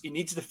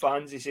needs the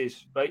fans. He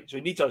says, right. So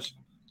he needs us.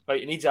 Right.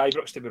 He needs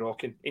Ibrox to be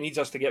rocking. He needs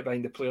us to get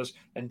behind the players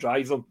and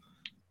drive them.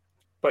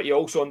 But he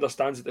also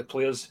understands that the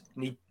players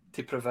need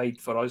to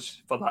provide for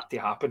us for that to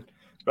happen,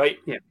 right?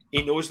 Yeah.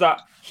 He knows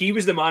that. He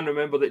was the man,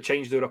 remember, that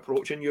changed our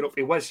approach in Europe.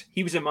 He was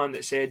the man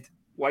that said,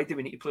 why do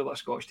we need to play like a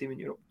Scottish team in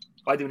Europe?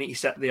 Why do we need to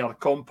sit there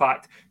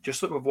compact,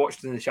 just like we've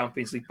watched in the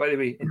Champions League, by the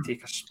way, and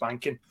take a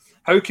spanking?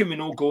 How can we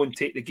not go and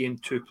take the game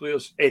two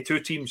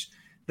teams?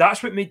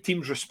 That's what made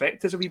teams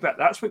respect us a wee bit.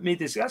 That's what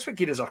gave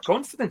us our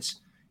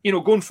confidence.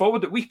 Going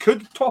forward, that we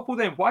could topple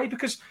them. Why?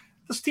 Because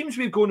there's teams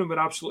we've gone and we're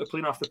absolutely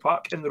playing off the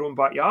park in their own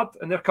backyard,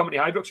 and they're coming to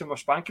Ibrox and we're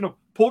spanking them.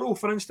 Porto,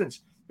 for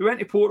instance. We went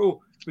to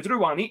Porto, we drew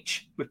one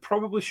each. We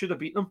probably should have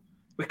beat them.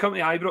 We come to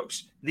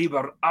Ibrox, they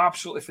were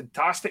absolutely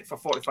fantastic for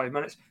 45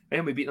 minutes,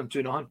 and we beat them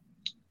 2-0.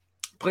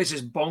 Place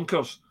is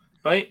bonkers,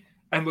 right?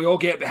 And we all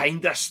get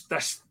behind this.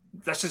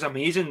 This is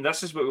amazing.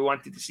 This is what we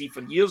wanted to see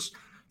for years.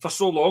 For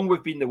so long,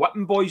 we've been the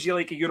whipping boys,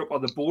 of Europe, or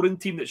the boring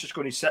team that's just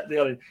going to sit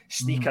there and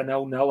sneak a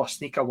 0-0 or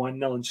sneak a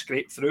 1-0 and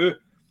scrape through.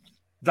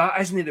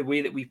 That isn't the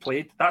way that we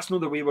played. That's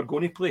not the way we're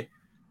going to play.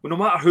 Well, no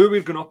matter who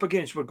we're going up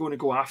against, we're going to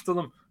go after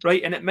them,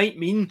 right? And it might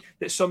mean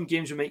that some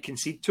games we might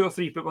concede 2 or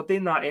 3, but we're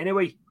doing that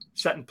anyway,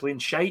 sitting playing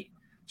shite.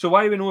 So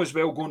why we know as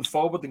well going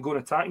forward and going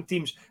attacking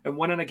teams and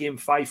winning a game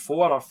 5-4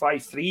 or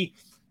 5-3,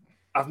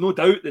 I've no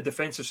doubt the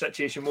defensive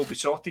situation will be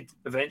sorted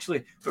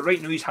eventually. But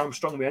right now he's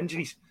hamstrung with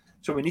injuries.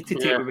 So we need to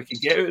take what we can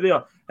get out of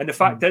there. And the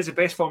fact is, the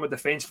best form of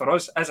defence for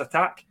us is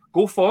attack.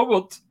 Go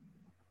forward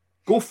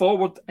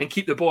and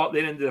keep the ball at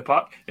their end of the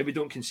park if we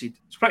don't concede.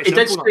 It's pretty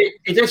simple.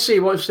 He did say he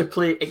wants to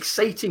play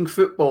exciting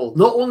football,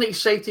 not only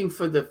exciting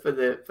for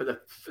the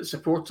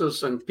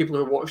supporters and people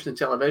who are watching the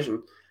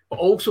television, but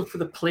also for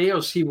the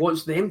players. He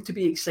wants them to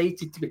be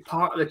excited to be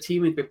part of the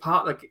team and be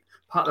part of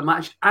the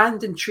match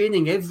and in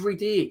training every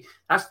day.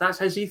 That's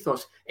his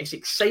ethos. It's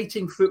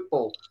exciting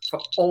football for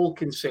all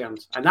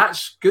concerned, and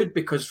that's good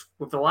because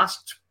with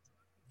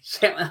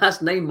certainly the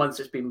last 9 months,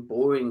 it's been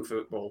boring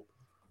football.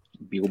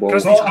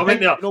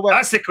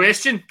 That's the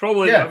question,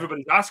 probably that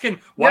everybody's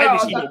asking. Why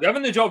was he not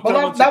given the job?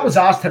 Well, that was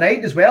asked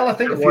tonight as well. I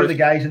think a few of the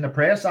guys in the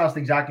press asked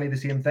exactly the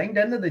same thing,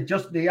 didn't they?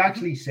 They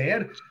actually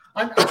said,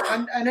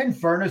 and in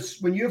fairness,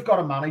 when you've got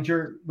a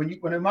manager,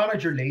 when a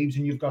manager leaves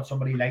and you've got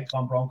somebody like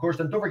Van Bronckhorst,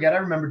 and don't forget, I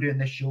remember doing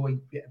this show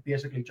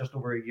basically just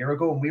over a year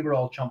ago, and we were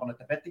all chomping at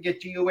the bit to get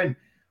Gio in.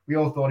 We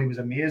all thought he was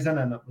amazing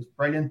and it was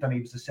brilliant, and he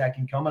was the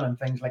second coming and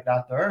things like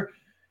that there.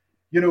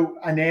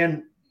 And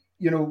then,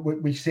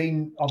 we've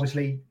seen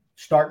obviously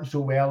starting so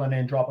well and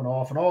then dropping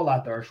off and all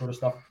that there sort of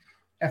stuff.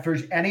 If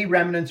there's any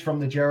remnants from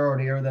the Gerrard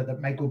era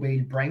that Michael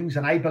Beale brings,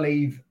 and I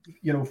believe,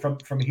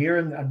 from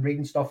hearing and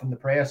reading stuff in the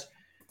press,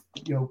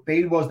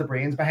 Beale was the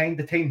brains behind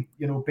the team.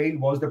 Beale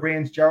was the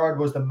brains. Gerrard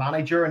was the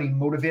manager and he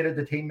motivated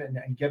the team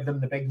and give them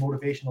the big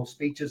motivational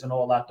speeches and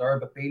all that there,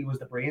 but Beale was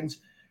the brains.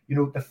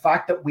 The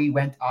fact that we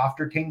went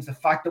after teams, the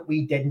fact that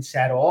we didn't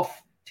set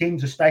off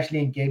teams, especially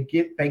in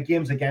big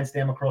games against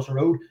them across the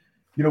road,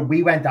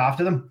 we went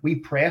after them. We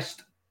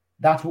pressed.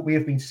 That's what we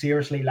have been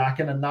seriously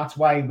lacking, and that's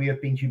why we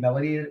have been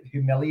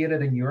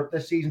humiliated in Europe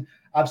this season.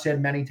 I've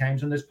said many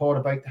times on this pod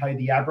about how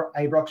the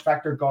Ibrox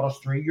factor got us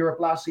through Europe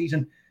last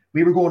season.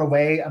 We were going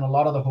away and a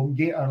lot of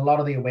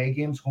the away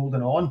games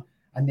holding on,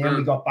 and then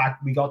we got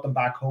them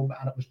back home,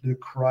 and it was the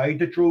crowd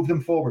that drove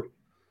them forward.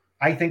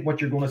 I think what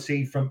you're going to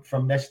see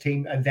from this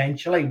team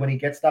eventually, when he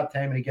gets that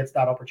time and he gets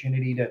that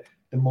opportunity to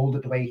mold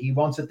it the way he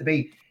wants it to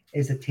be,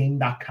 is a team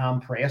that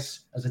can press,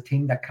 as a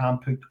team that can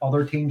put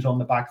other teams on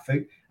the back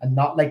foot, and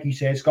not, like you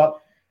say,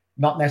 Scott,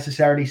 not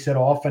necessarily sit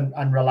off and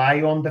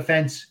rely on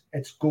defence.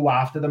 It's go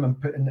after them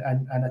and put and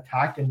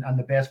attack, and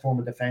the best form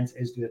of defence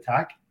is to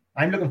attack.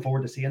 I'm looking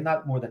forward to seeing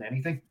that more than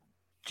anything.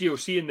 Gio,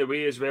 seeing the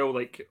way as well,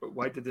 like,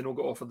 why did they not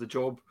get offered the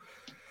job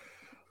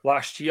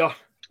last year?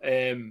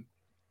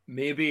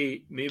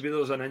 Maybe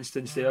there's an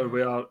instance there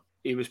where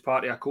he was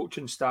part of a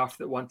coaching staff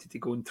that wanted to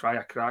go and try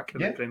a crack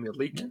in the Premier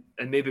League.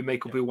 And maybe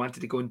Michael Beale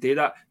wanted to go and do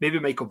that. Maybe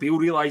Michael Beale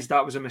realised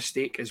that was a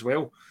mistake as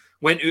well.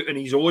 Went out on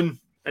his own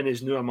and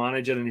is now a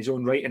manager in his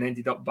own right and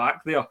ended up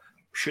back there.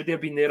 Should he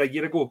have been there a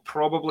year ago?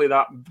 Probably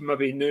that,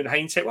 maybe now in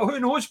hindsight. Well, who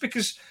knows?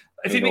 Because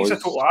if he makes a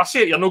total ass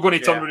of it, you're not going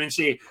to turn around and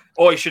say,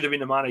 oh, he should have been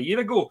the man a year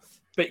ago.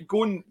 But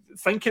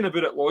thinking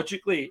about it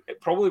logically,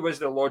 it probably was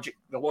the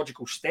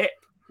logical step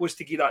was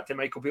to give that to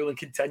Michael Beale and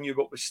continue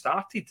what was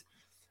started.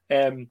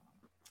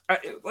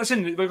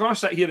 Listen, we're going to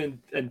sit here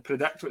and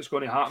predict what's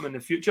going to happen in the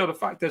future. The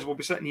fact is, we'll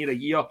be sitting here a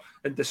year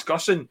and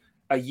discussing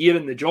a year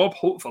in the job,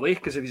 hopefully,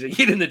 because if he's a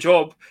year in the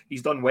job,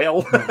 he's done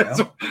well.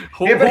 So,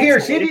 but here,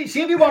 see if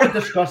you want to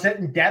discuss it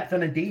in depth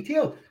and in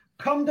detail,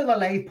 come to the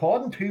live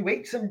pod in 2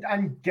 weeks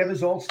and give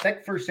us all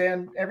stick for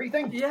saying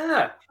everything.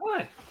 Yeah.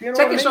 Why?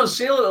 Tickets on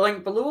sale at the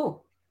link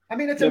below. I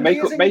mean, it's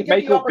amazing to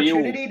get the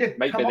opportunity to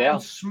come up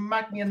and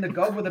smack me in the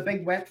gut with a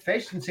big wet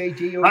fish and say,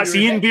 Gio, that's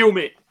Ian Beale,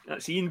 mate.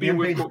 That's Ian Beale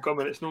we've got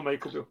coming. It's not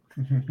Michael Beale.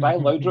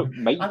 Ryan Laudrup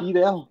might be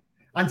there.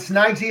 And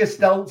Snagsy is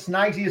still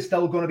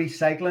going to be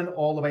cycling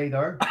all the way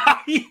there.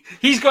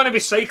 He's going to be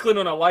cycling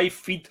on a live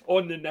feed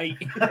on the night.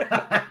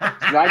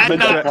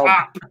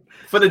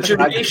 For the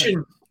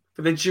duration.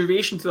 For the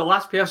duration till the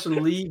last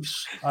person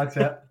leaves. That's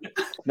it.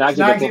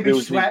 Snagsy will be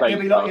sweat.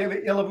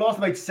 He'll have lost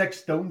about 6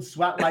 stones,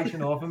 sweat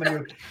lashing off him,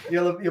 and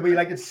he'll be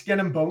like it's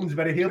skin and bones,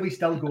 but he'll be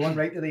still going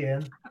right to the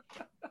end.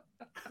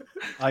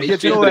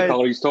 He's the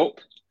colour he's top.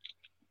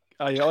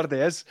 He already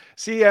is.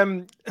 See,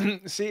 to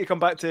come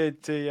back to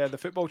the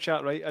football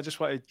chat, right? I just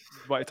want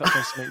to touch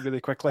on something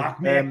really quickly.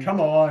 Mate, come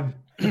on.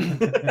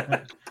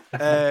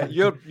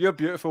 You're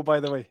beautiful, by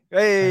the way.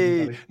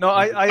 Hey, no,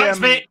 Thanks,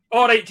 mate.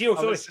 All right, Gio.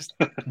 Sorry.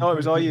 No, it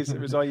was all yous. It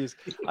was all yous.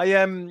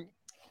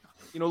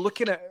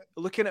 Looking at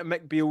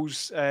Mick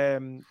Beale's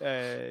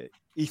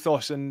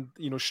ethos and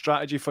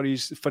strategy for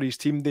his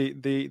team,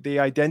 the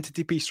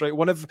identity piece, right?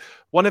 One of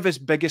his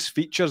biggest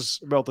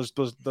features. Well, there's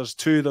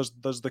two.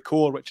 There's the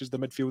core, which is the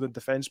midfield and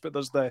defence, but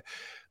there's the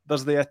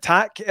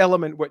attack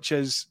element, which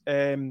is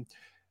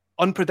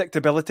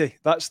unpredictability.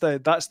 That's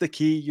the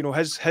key.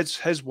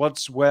 His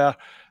words were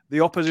the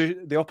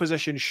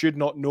opposition should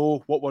not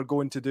know what we're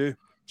going to do.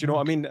 Do you know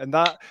what I mean? And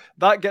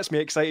that gets me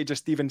excited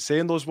just even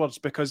saying those words,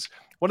 because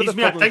one of the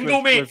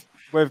problems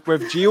with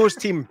Gio's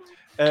team,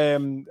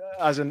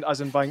 as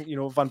in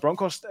Van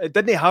Bronckhorst, it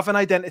didn't have an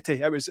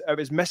identity. It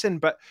was missing,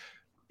 but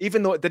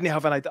even though it didn't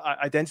have an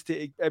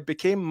identity, it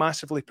became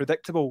massively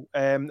predictable.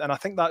 And I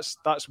think that's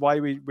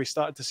why we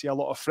started to see a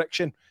lot of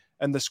friction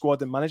in the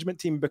squad and management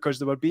team, because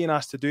they were being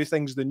asked to do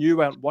things they knew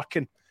weren't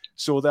working.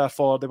 So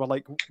therefore they were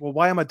like, well,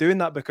 why am I doing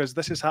that? Because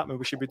this is happening.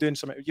 We should be doing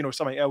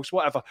something else,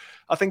 whatever.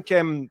 I think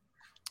that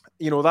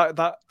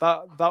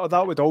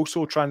would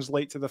also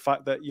translate to the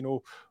fact that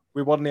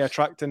we weren't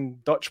attracting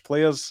Dutch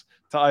players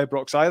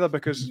Ibrox either,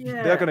 because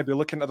they're going to be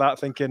looking at that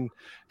thinking,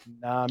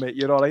 nah, mate,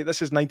 you're all right.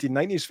 This is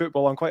 1990s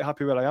football. I'm quite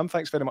happy where I am.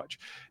 Thanks very much.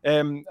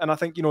 And I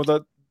think,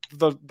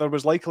 there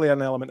was likely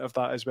an element of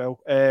that as well.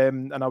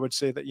 And I would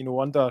say that,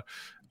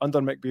 under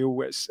Mick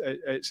Beale,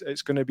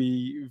 it's going to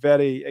be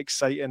very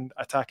exciting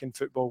attacking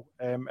football,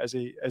 as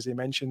he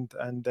mentioned,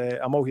 and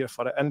I'm all here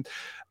for it. And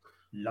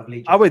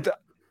lovely.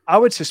 I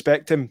would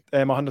suspect him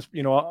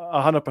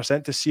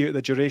 100% to see out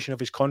the duration of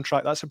his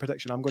contract. That's a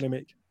prediction I'm going to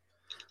make.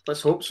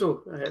 Let's hope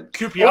so.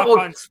 QPR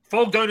fans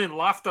fall down in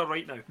laughter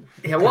right now.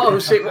 Yeah, what I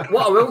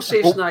will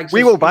say, Snags.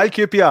 We will buy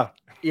QPR.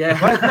 Yeah.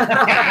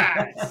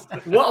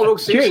 What I will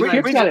say,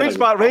 Queen's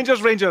Park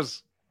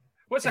Rangers.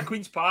 What's a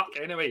Queen's Park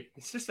anyway?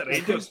 It's just the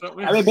Rangers.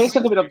 I mean,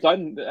 basically what I've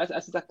done,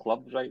 this is a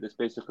club, right? That's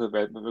basically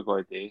what we're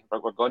going to do.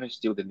 We're going to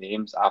steal the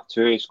names of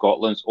two of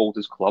Scotland's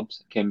oldest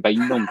clubs,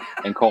 combine them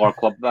and call our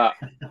club that.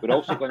 We're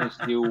also going to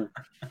steal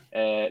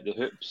the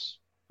hoops,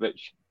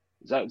 which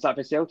is that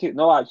for Celtic?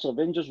 No, actually,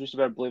 Rangers used to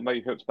wear blue and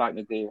white hoops back in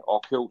the day. Oh,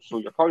 cool. So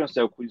you're calling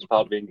yourself Queen's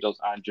Park Rangers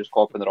and just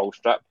copying their all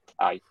strip?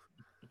 Aye.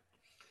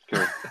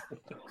 Cool.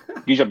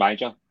 Use your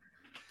manager.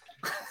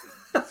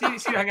 See the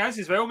thing is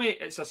as well, mate.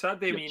 It's a sad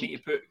day when you need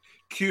to put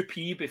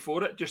QP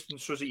before it, just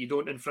so that you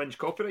don't infringe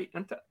copyright,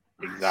 isn't it?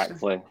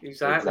 Exactly.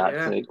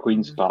 Yeah.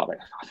 Queen's Park.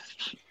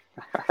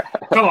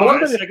 Come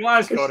on, it's the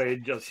Glasgow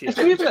Rangers. It's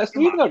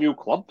even a real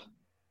club.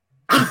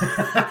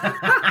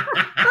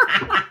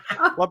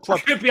 Club.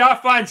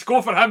 QPR fans,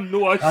 go for him,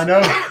 no us. I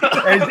know.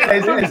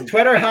 His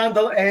Twitter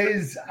handle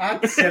is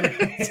 @Simmy.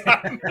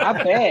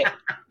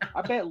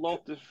 I bet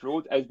Loftus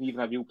Road isn't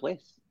even a real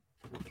place.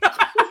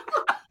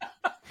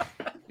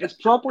 It's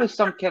probably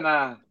some kind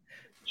of.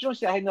 Do you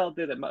know I know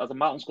there's a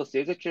Martin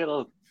Scorsese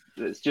trailer?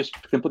 It's just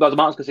there's a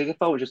Martin Scorsese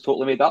film, which is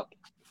totally made up.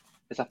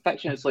 It's a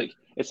fiction. It's like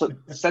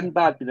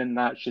Sinbad being in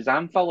that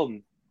Shazam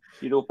film,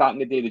 back in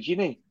the day, the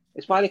genie.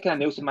 It's why the kind of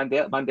Nelson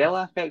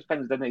Mandela effect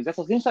things didn't exist.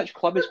 There's no such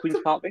club as Queen's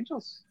Park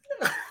Rangers.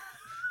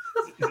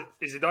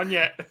 Is it done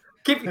yet?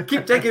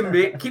 Keep digging,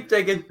 mate. Keep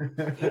digging.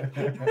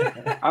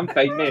 I'm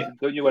fine, mate.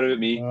 Don't you worry about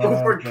me.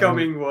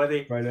 Overcoming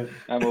worry.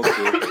 I'm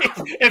okay.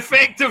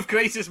 Effective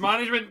crisis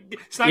management.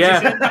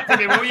 Yeah.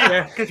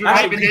 Because we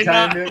might be doing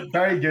that.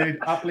 Very good.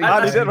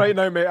 I need it right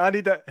now, mate. I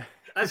need it.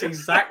 That's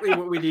exactly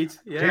what we need.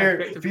 Yeah.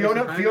 Here,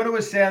 Fiona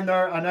was saying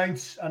there,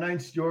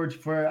 announce George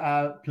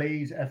for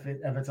please if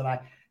it's a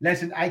lie.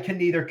 Listen, I can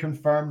neither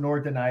confirm nor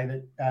deny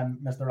that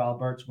Mr.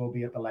 Alberts will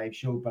be at the live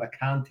show, but I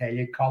can tell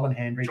you, Colin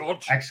Hendry,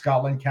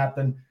 ex-Scotland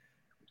captain,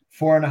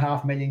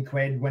 £4.5 million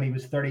when he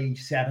was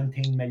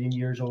 17 million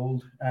years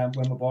old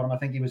when we bought him. I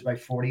think he was about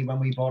 40 when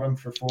we bought him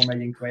for £4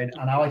 million.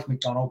 And Alex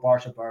McDonald,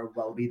 Barca Bird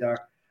will be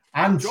there.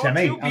 And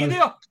Simmy, and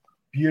his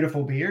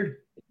beautiful beard.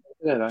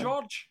 Yeah,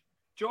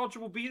 George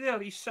will be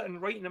there. He's sitting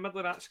right in the middle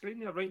of that screen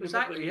there, right in the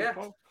middle of the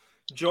ball.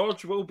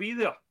 George will be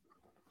there.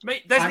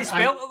 Mate, doesn't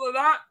spell it like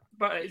that,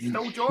 but it's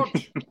still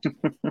George.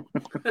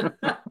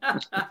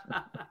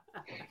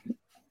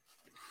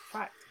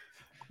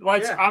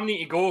 Lads, I need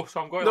to go,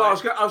 so I'm going. No, I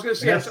was going to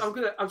say, yes. I'm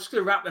just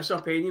going to wrap this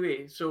up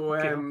anyway. So,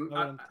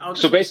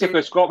 so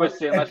basically, Scott was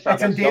saying, let's wrap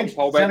this up.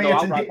 I'll wrap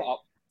it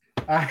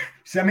up.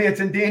 Simmy,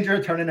 it's in danger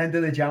of turning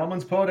into the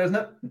gentleman's pod, isn't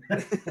it?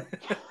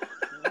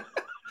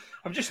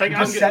 I'm just thinking,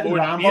 I'm getting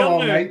ramble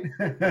all night.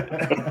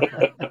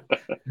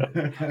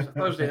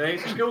 Thursday night,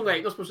 it's school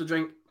night. Not supposed to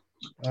drink.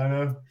 I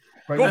know.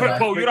 Go for it,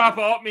 Paul. You wrap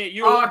it up, mate.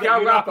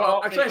 I'll wrap it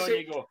up.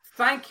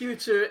 Thank you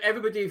to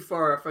everybody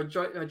for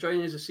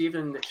joining us this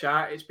evening in the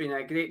chat. It's been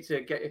great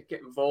to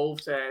get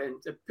involved and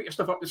to put your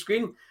stuff up the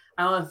screen. And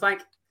I want to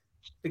thank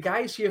the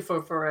guys here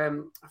for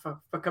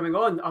coming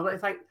on. I'd like to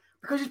thank,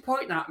 because he's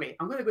pointing at me,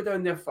 I'm going to go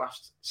down there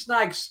first.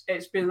 Snags,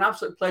 it's been an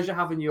absolute pleasure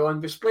having you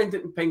on.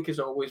 Resplendent in pink as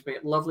always,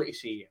 mate. Lovely to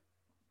see you.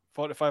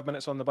 45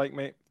 minutes on the bike,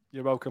 mate.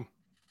 You're welcome.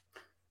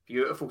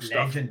 Beautiful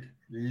stuff. Legend.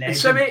 And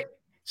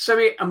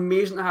Simmy,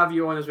 amazing to have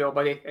you on as well,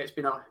 buddy. It's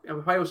been a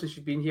while since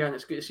you've been here, and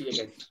it's good to see you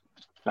again.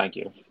 Thank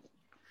you.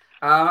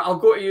 I'll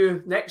go to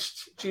you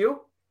next, Gio.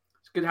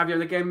 It's good to have you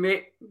on again,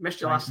 mate.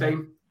 Missed you last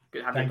time.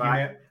 Good to have you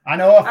back. Mate. I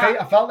know.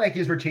 I felt like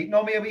you were cheating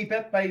on me a wee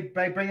bit by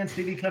bringing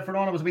Stevie Clifford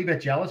on. I was a wee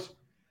bit jealous.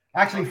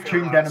 I actually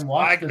tuned in and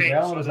watched as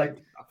well. I was like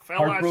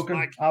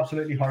heartbroken,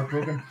 absolutely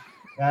heartbroken.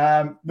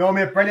 No,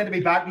 mate, brilliant to be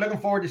back. Looking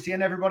forward to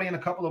seeing everybody in a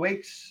couple of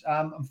weeks.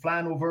 I'm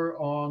flying over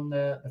on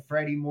the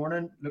Friday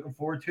morning. Looking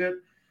forward to it.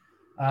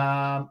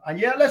 And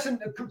yeah, listen,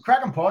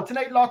 cracking pod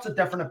tonight. Lots of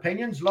different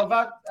opinions. Love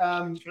that.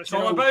 It's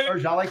all about.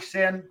 There's Alex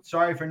saying,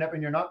 sorry for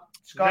nipping your nut,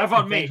 Scott.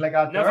 Never, mate. Like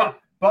that. Never.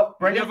 But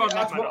brilliant.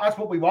 That's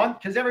what we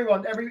want, because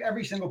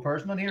every single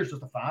person on here is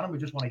just a fan, and we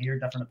just want to hear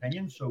different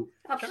opinions. So,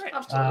 absolutely.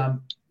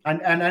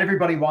 And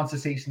everybody wants to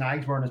see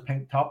Snags wearing his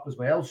pink top as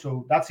well.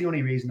 So that's the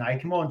only reason I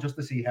come on, just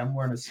to see him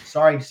wearing his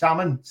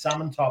salmon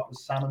top.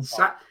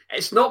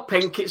 It's not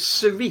pink, it's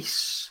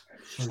cerise.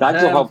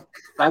 Snags will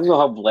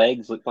have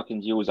legs like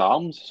fucking Gio's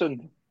arms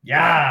soon.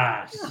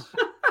 Yes.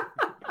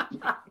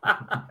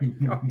 Yeah,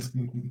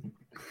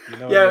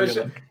 it was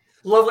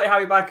lovely to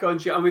have you back on,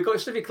 Gio. And we got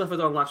Stevie Clifford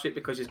on last week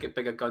because he's got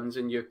bigger guns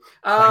than you.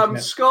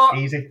 Thanks, Scott,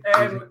 easy.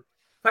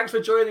 Thanks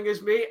for joining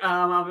us, mate.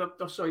 I'm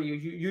sorry,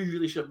 you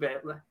really should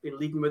have been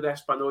leading with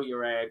this, but I know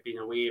you're been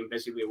away and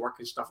busy with work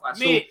and stuff like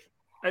that. Mate,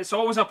 it's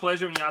always a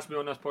pleasure when you ask me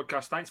on this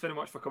podcast. Thanks very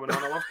much for coming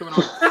on. I love coming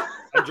on.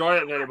 Enjoy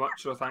it very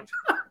much, so thanks.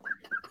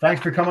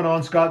 Thanks for coming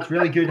on, Scott. It's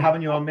really good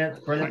having you on, mate.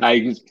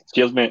 Brilliant.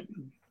 Cheers, mate.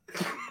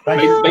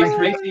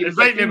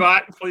 Invite me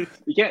back, please.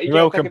 You get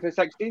a ticket for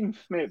 16th,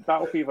 mate.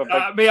 Battlefield.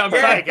 Mate, I'm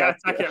trying to get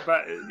a ticket,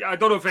 but I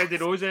don't know if anybody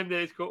knows them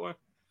days, got one.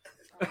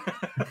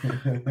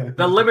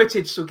 They're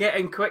limited, so get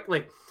in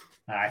quickly.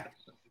 Aye.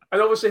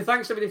 And obviously,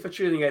 thanks everybody for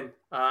tuning in.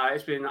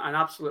 It's been an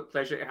absolute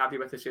pleasure to have you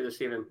with us here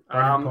this evening.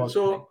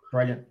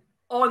 Brilliant.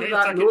 On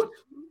that note,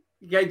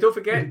 don't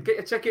forget, get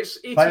your tickets.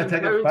 Buy a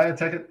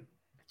ticket.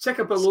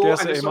 Ticket below,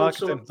 and it's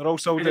marketing. Also, they're all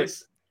sold out.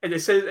 And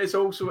it's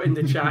also in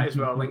the chat as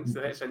well. Links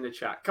to it's in the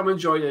chat. Come and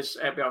join us.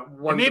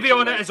 Maybe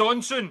on it is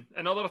on soon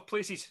in other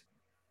places.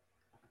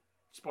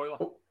 Spoiler.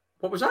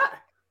 What was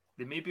that?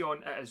 They may be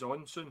on it is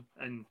on soon.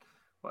 And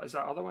what is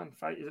that other one?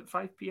 Is it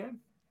 5 p.m?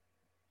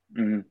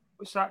 Mm-hmm.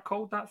 What's that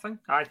called? That thing?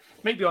 Aye,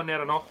 might be on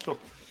there or not. So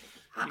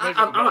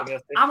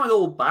I'm an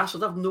old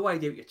bastard. I've no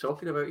idea what you're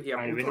talking about here.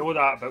 Aye, we know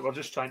that, but we're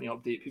just trying to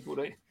update people,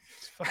 right?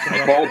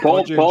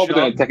 Paul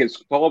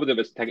with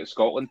his Ticket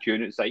Scotland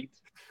queuing outside.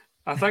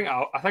 I think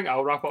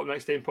I'll wrap up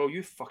next time, Paul.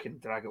 You fucking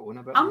drag it on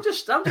a bit. I'm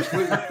just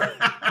waiting.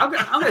 I'm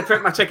going to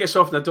print my tickets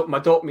off my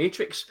dot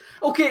matrix.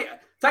 Okay,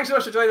 thanks so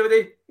much for joining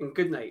everybody, and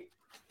good night.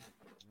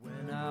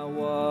 When I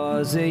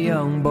was a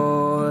young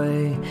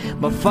boy,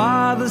 my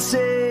father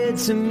said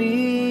to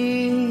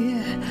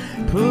me,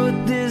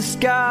 put this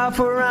scarf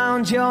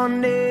around your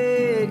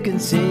neck and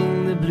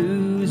sing the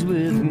blues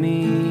with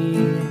me.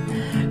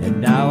 And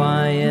now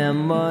I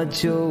am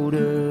much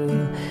older,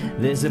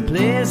 there's a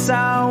place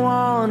I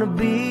wanna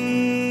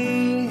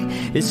be.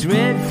 It's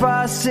red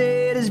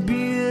frosted, it's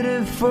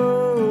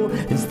beautiful,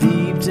 it's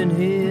steeped in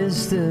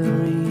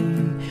history.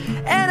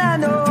 And I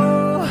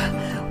know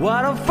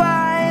what I'll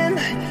find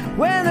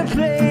when the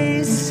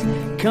place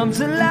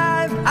comes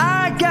alive.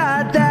 I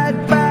got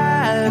that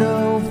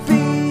battle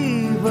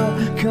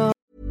fever.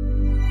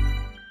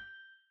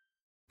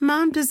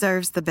 Mom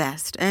deserves the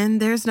best,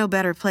 and there's no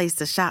better place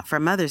to shop for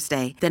Mother's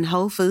Day than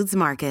Whole Foods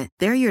Market.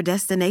 They're your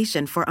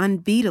destination for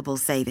unbeatable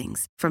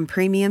savings, from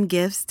premium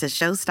gifts to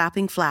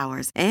show-stopping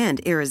flowers and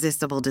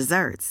irresistible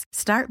desserts.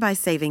 Start by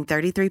saving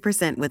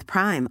 33% with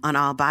Prime on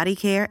all body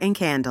care and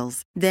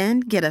candles.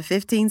 Then get a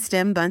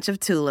 15-stem bunch of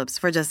tulips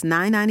for just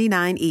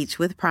 $9.99 each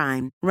with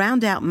Prime.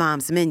 Round out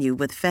Mom's menu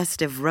with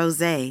festive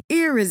rosé,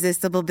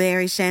 irresistible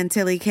berry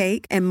chantilly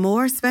cake, and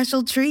more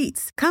special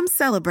treats. Come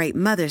celebrate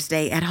Mother's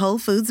Day at Whole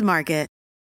Foods Market.